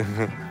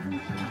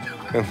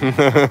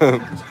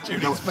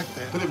 Julie's flicked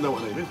it. I didn't know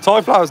what they did.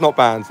 Thai flour's not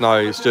banned, no,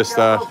 it's just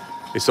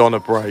it's on a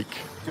break.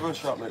 Give her a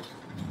shot, mate.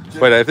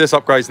 Wait, if this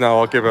upgrades now,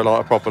 I'll give her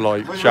like a proper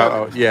like shout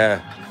out.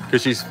 Yeah,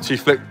 because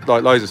she's flicked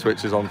like loads of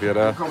switches on for you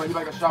there. Come on, you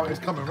make a shout. It's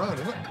coming round,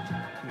 isn't it?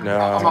 I'm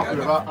No. happy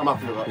with that. I'm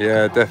happy with that.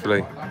 Yeah,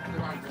 definitely.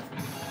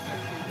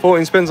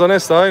 14 spins on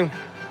this though.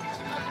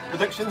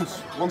 Predictions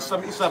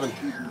 177.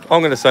 I'm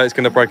going to say it's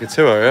going to break a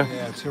 2-0, yeah?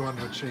 Yeah,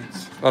 200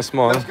 sheets. That's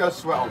mine. Let's go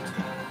sweat on.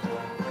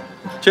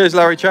 Cheers,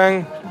 Larry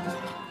Chang.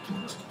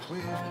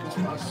 We've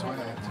got a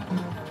sweat.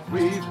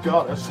 We've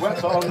got a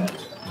sweat on.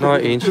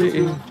 19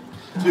 shooting.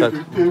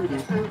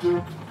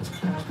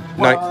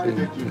 Why did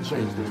you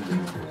change?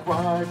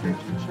 Why did you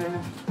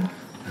change?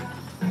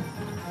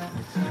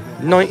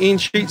 19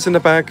 sheets in the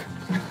bag.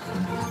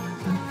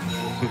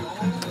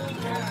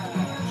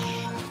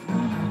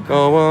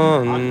 Go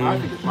on. I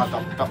think it's might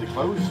have to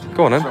close.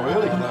 Go on then. So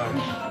early.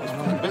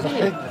 It's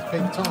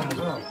peak time as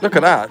well. Look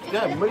at that.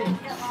 Yeah, me.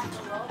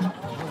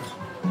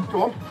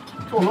 Go on.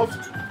 Go on, love.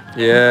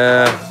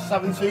 Yeah.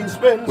 17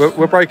 spins.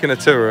 We're breaking a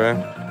 2 here.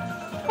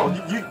 Well,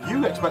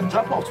 you expect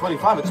jackpot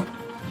 25. It's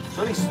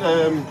only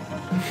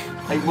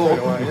 8 more. I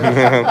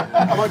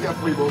might get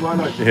 3 more, I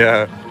know.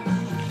 Yeah.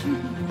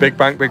 Big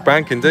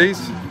bank indeed.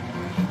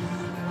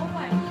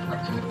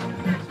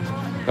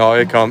 Oh,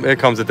 here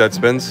comes the dead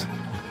spins.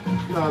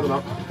 No, they're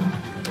not.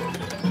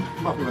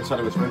 I'm happy with 10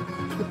 of a spin.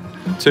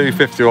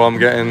 250 I'm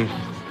getting,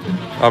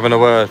 having a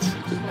word.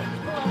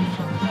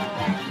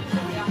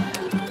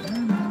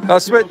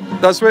 That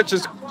switch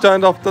has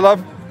turned off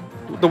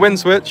the win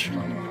switch.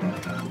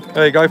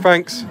 There you go,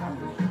 thanks.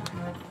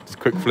 Just a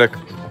quick flick. I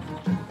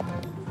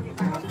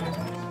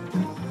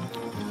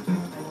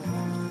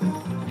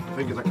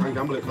think I can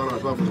gamble it, can't I,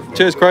 as well? For the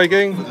Cheers,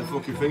 Craigie. For the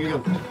fucking thing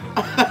again.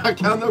 I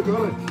can though,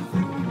 can't I?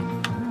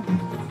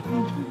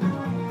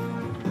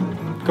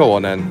 Go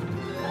on then.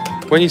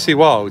 When you see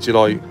wilds, you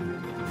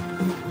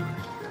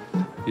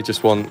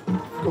just want.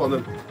 Go on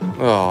then.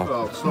 Oh,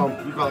 Oh, Tom,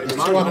 you've got it in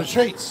your 200 mind.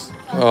 sheets.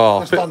 oh.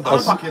 That's I done. I'm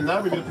was back in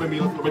there,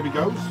 maybe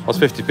goes.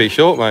 50p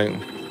short, mate.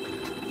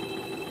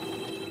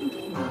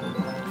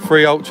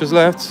 3 ultras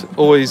left.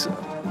 Always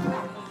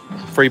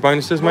 3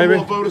 bonuses, maybe.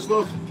 One more bonus,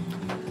 love.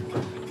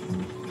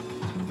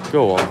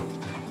 Go on.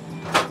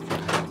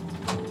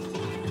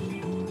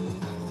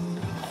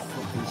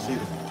 Fucking see it.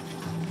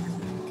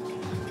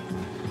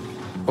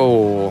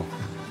 Oh.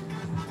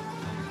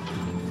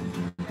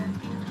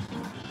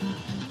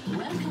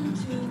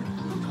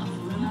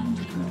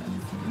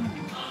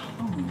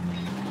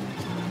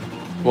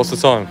 What's the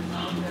time?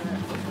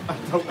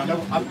 I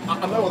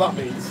know what that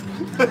means.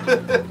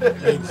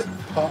 It means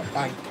part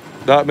bank.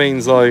 That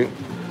means like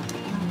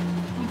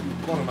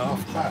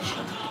 1.5 cash.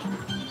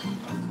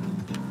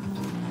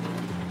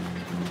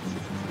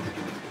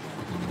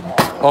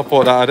 I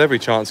thought that had every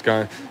chance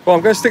going. Well,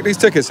 I'm going to stick these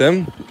tickets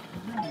in,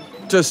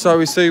 just so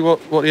we see what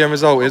the end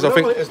result is. We I know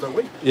think. what it is, don't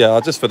we? Yeah,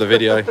 just for the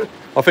video.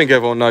 I think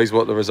everyone knows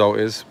what the result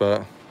is,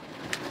 but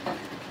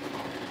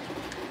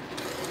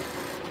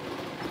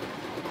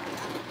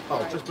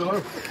Oh, just below.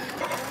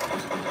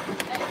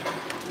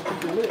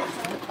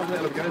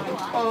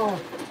 Oh.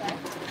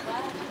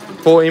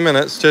 40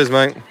 minutes. Cheers,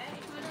 mate.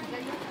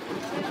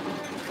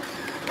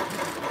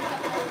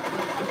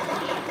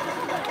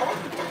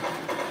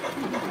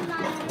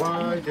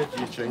 Why did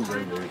you change the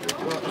music?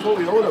 Well, I thought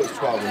we all know it's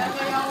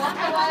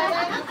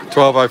 1200.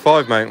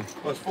 12:05, mate.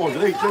 Well, it's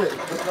 400 each, isn't it?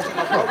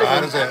 That's not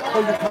bad, is it?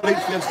 100 per each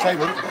for the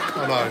entertainment. I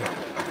know.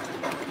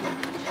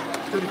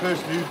 The only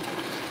person who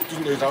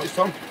doesn't lose out is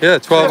Tom. Yeah,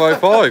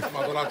 12:05. I've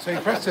got like 2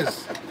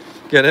 presses.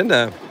 Get in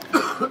there.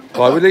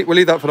 Right, we'll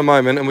leave that for the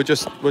moment, and we'll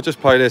just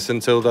play this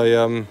until they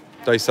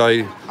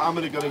say. I'm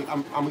gonna get to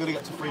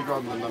 $3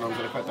 grand and then I'm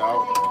gonna cut that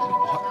out.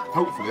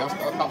 Hopefully, that's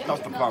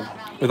the plan.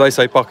 If they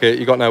say bucket,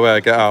 you got nowhere,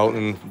 get out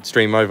and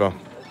stream over.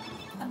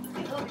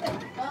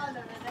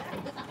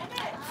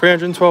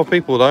 312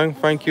 people though.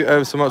 Thank you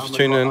ever so much for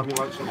tuning in.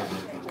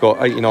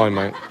 Got 89,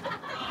 mate.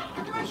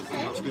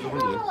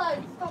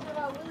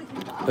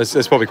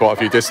 There's probably quite a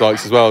few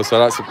dislikes as well, so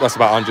that's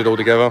about 100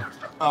 altogether.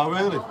 Oh,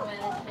 really?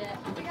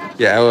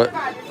 Yeah, well,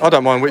 I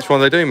don't mind which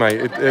one they do,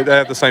 mate. They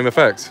have the same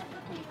effect,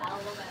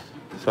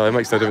 so it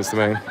makes no difference to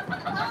me.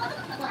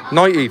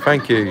 90,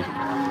 thank you.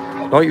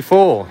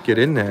 94, get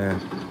in there.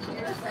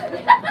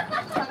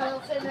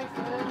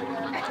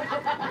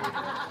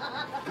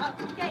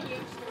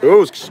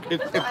 Oh, it's a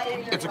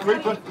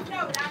creeper.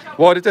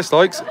 Why the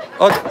dislikes?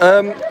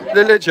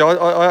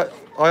 Literally,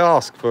 I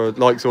ask for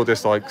likes or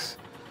dislikes.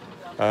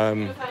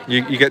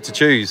 You get to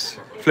choose.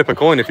 Flip a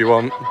coin if you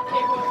want.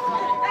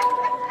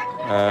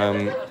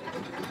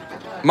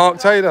 Mark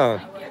Taylor.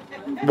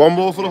 One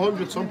more for the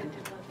 100, Tom.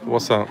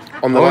 What's that?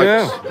 On the oh,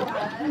 likes.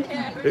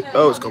 Yeah.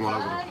 It's come on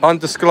over.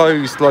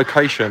 Undisclosed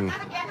location.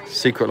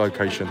 Secret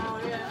location.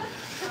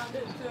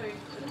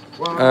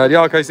 The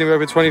arcade's been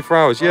open 24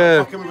 hours.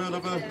 Yeah.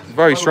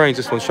 Very strange.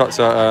 This one shuts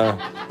at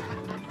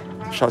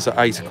Shuts at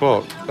 8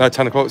 o'clock.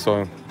 10 o'clock,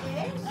 sorry.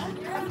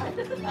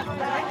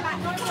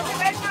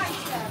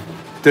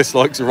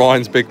 Dislikes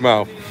Ryan's big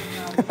mouth.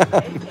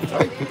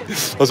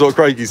 That's what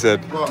Craigie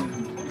said. What?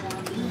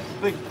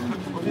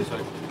 What did you say?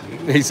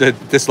 He said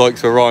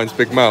dislikes for Ryan's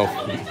big mouth.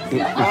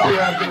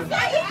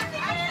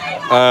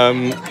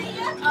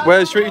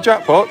 Where's Streety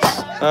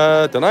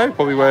Jackpots? Don't know.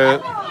 Probably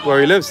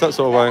where he lives. That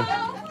sort of way.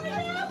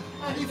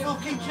 You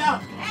fucking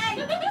chap.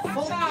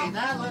 Fucking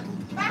hell.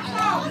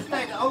 I'll just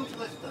take it home to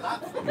listen to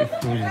that.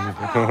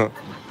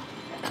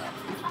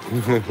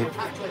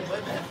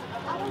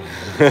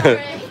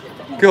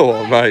 Go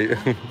on, mate.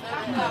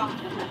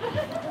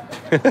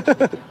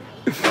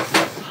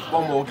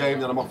 One more game,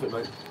 then I'm off it,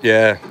 mate.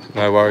 Yeah,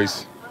 no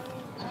worries.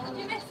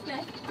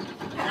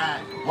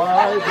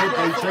 Why did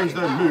they change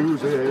the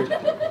music?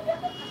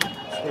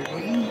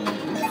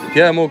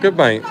 Yeah, I'm all good,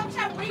 mate.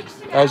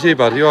 How's you,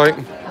 bud? You alright?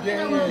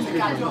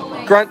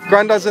 Yeah.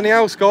 Granddad's in the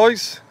house,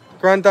 guys.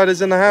 Granddad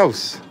is in the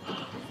house.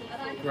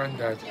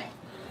 Granddad.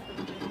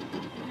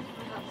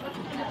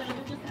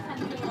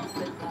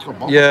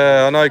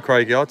 Yeah, I know,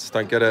 Craigie. I just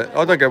don't get it.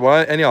 I don't get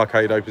why any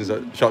arcade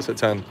shuts at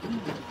 10.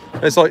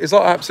 It's like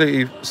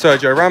absolutely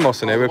Sergio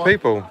Ramos in here with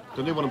people.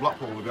 The new one in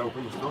Blackpool will be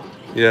open and stuff.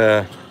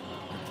 Yeah.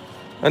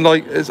 And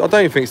like, I don't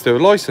even think it's still a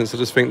license. I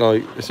just think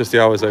like it's just the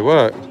hours they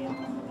work.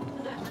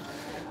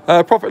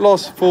 Profit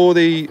loss for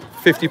the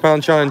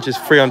 £50 challenge is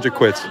 300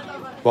 quid.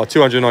 Well,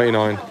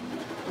 299.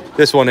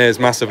 This one here is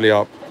massively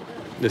up.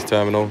 This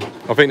terminal.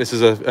 I think this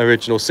is an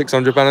original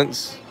 600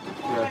 balance.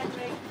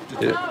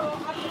 Yeah.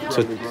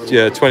 So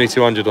yeah,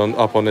 2200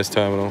 up on this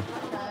terminal.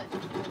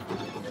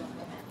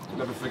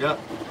 Never forget.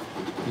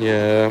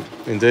 Yeah,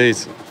 indeed.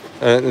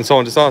 And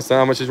someone just asked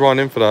how much is Ryan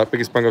in for that?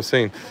 Biggest bang I've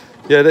seen.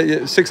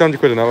 Yeah, 600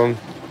 quid in that one.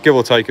 Give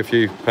or take a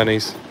few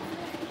pennies.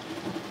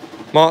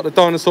 Mark the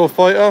dinosaur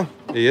fighter?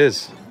 He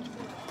is.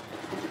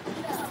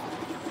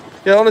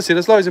 Yeah, honestly,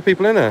 there's loads of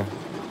people in there.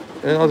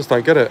 And I just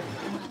don't get it.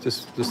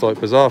 Just like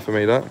bizarre for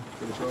me, that.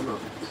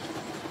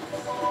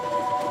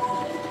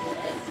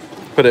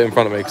 Put it in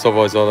front of me, because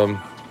otherwise I'll...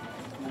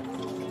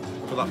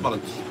 For that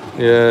balance.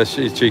 Yeah,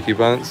 she's cheeky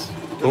balance.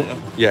 Oh,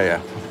 yeah.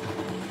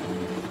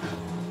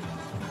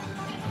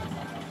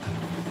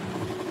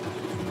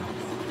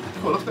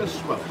 Oh, look at this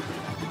swell.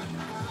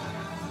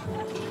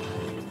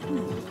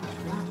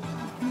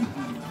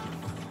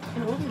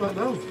 What do you like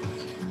now?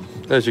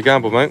 There's your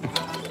gamble, mate.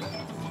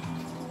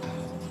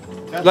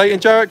 Yeah. Leighton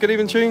Jarrett, good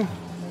evening to you.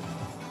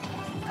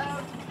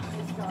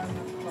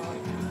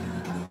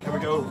 Can we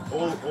go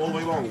all the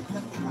way long?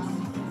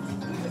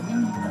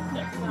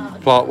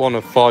 Part 1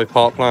 of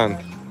 5-part plan.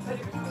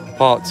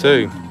 Part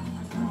 2.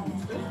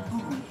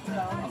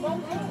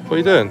 What are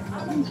you doing?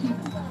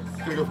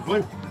 Gonna go for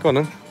blue. Go on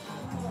then.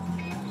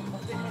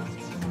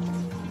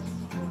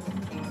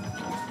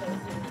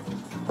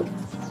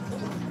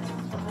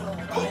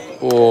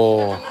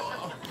 Oh.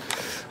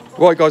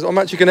 Right, guys, I'm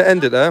actually going to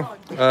end it there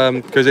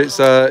because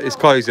it's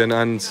closing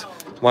and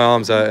my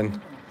arm's hurting.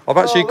 I've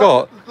actually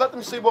Let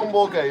them see one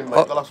more game,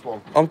 mate. The last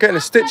one. I'm getting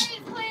a stitch.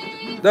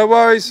 No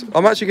worries.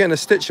 I'm actually getting a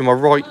stitch in my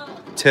right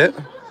tit.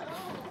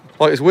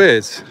 Like, it's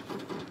weird.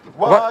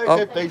 Why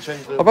did they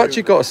change the I've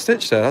actually got a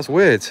stitch there. That's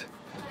weird.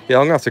 Yeah,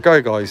 I'm going to have to go,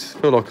 guys.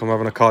 Feel like I'm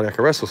having a cardiac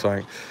arrest or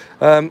something.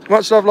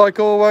 Much love, like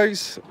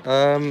always.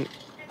 Yeah,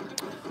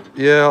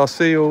 I'll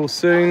see you all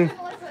soon.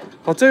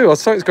 I do.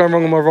 Something's going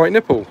wrong with my right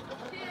nipple.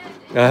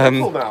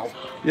 Nipple now?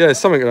 Yeah,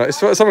 something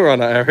around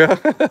that area.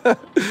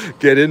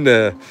 Get in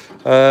there.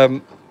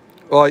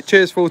 Right,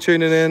 cheers for all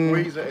tuning in.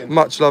 Squeeze it in.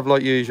 Much love,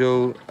 like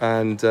usual.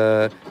 And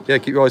yeah,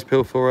 keep your eyes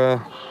peeled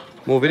for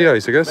more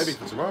videos, I guess. Maybe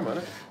for tomorrow,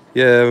 man.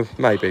 Yeah,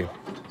 maybe.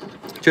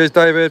 Cheers,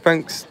 David.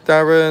 Thanks,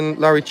 Darren.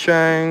 Larry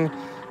Chang.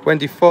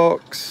 Wendy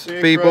Fox.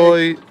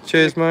 B-Boy.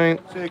 Cheers, mate.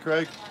 See you,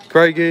 Craig.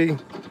 Craigie.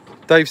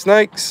 Dave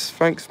Snakes.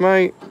 Thanks,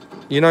 mate.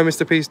 You know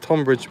Mr. P's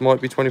Tonbridge might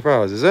be 24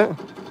 hours, is it?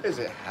 Is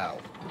it hell?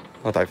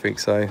 I don't think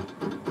so.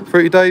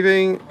 Fruity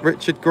Davey.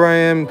 Richard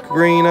Graham.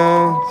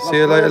 Greener. See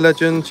you later,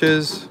 legend.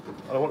 Cheers.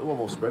 I want one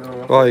more spin.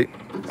 Right.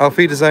 Auf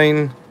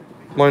Wiedersehen,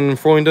 meinen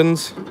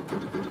Freundens.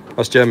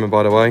 That's German,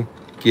 by the way.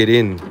 Get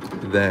in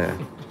there.